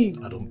 beat me.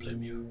 I don't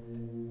blame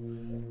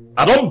you.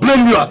 I don't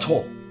blame you at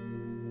all.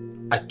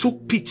 I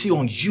took pity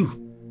on you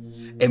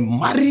and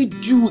married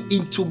you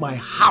into my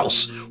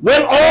house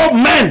when all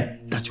men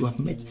that you have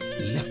met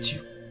left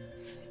you.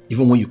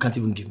 Even when you can't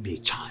even give me a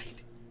child.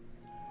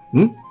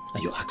 And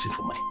you're asking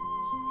for money.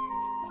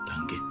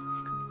 Thank you.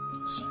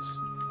 Nonsense.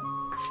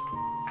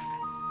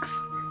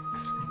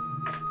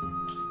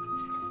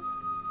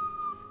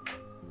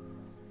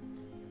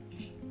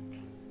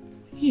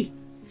 Here.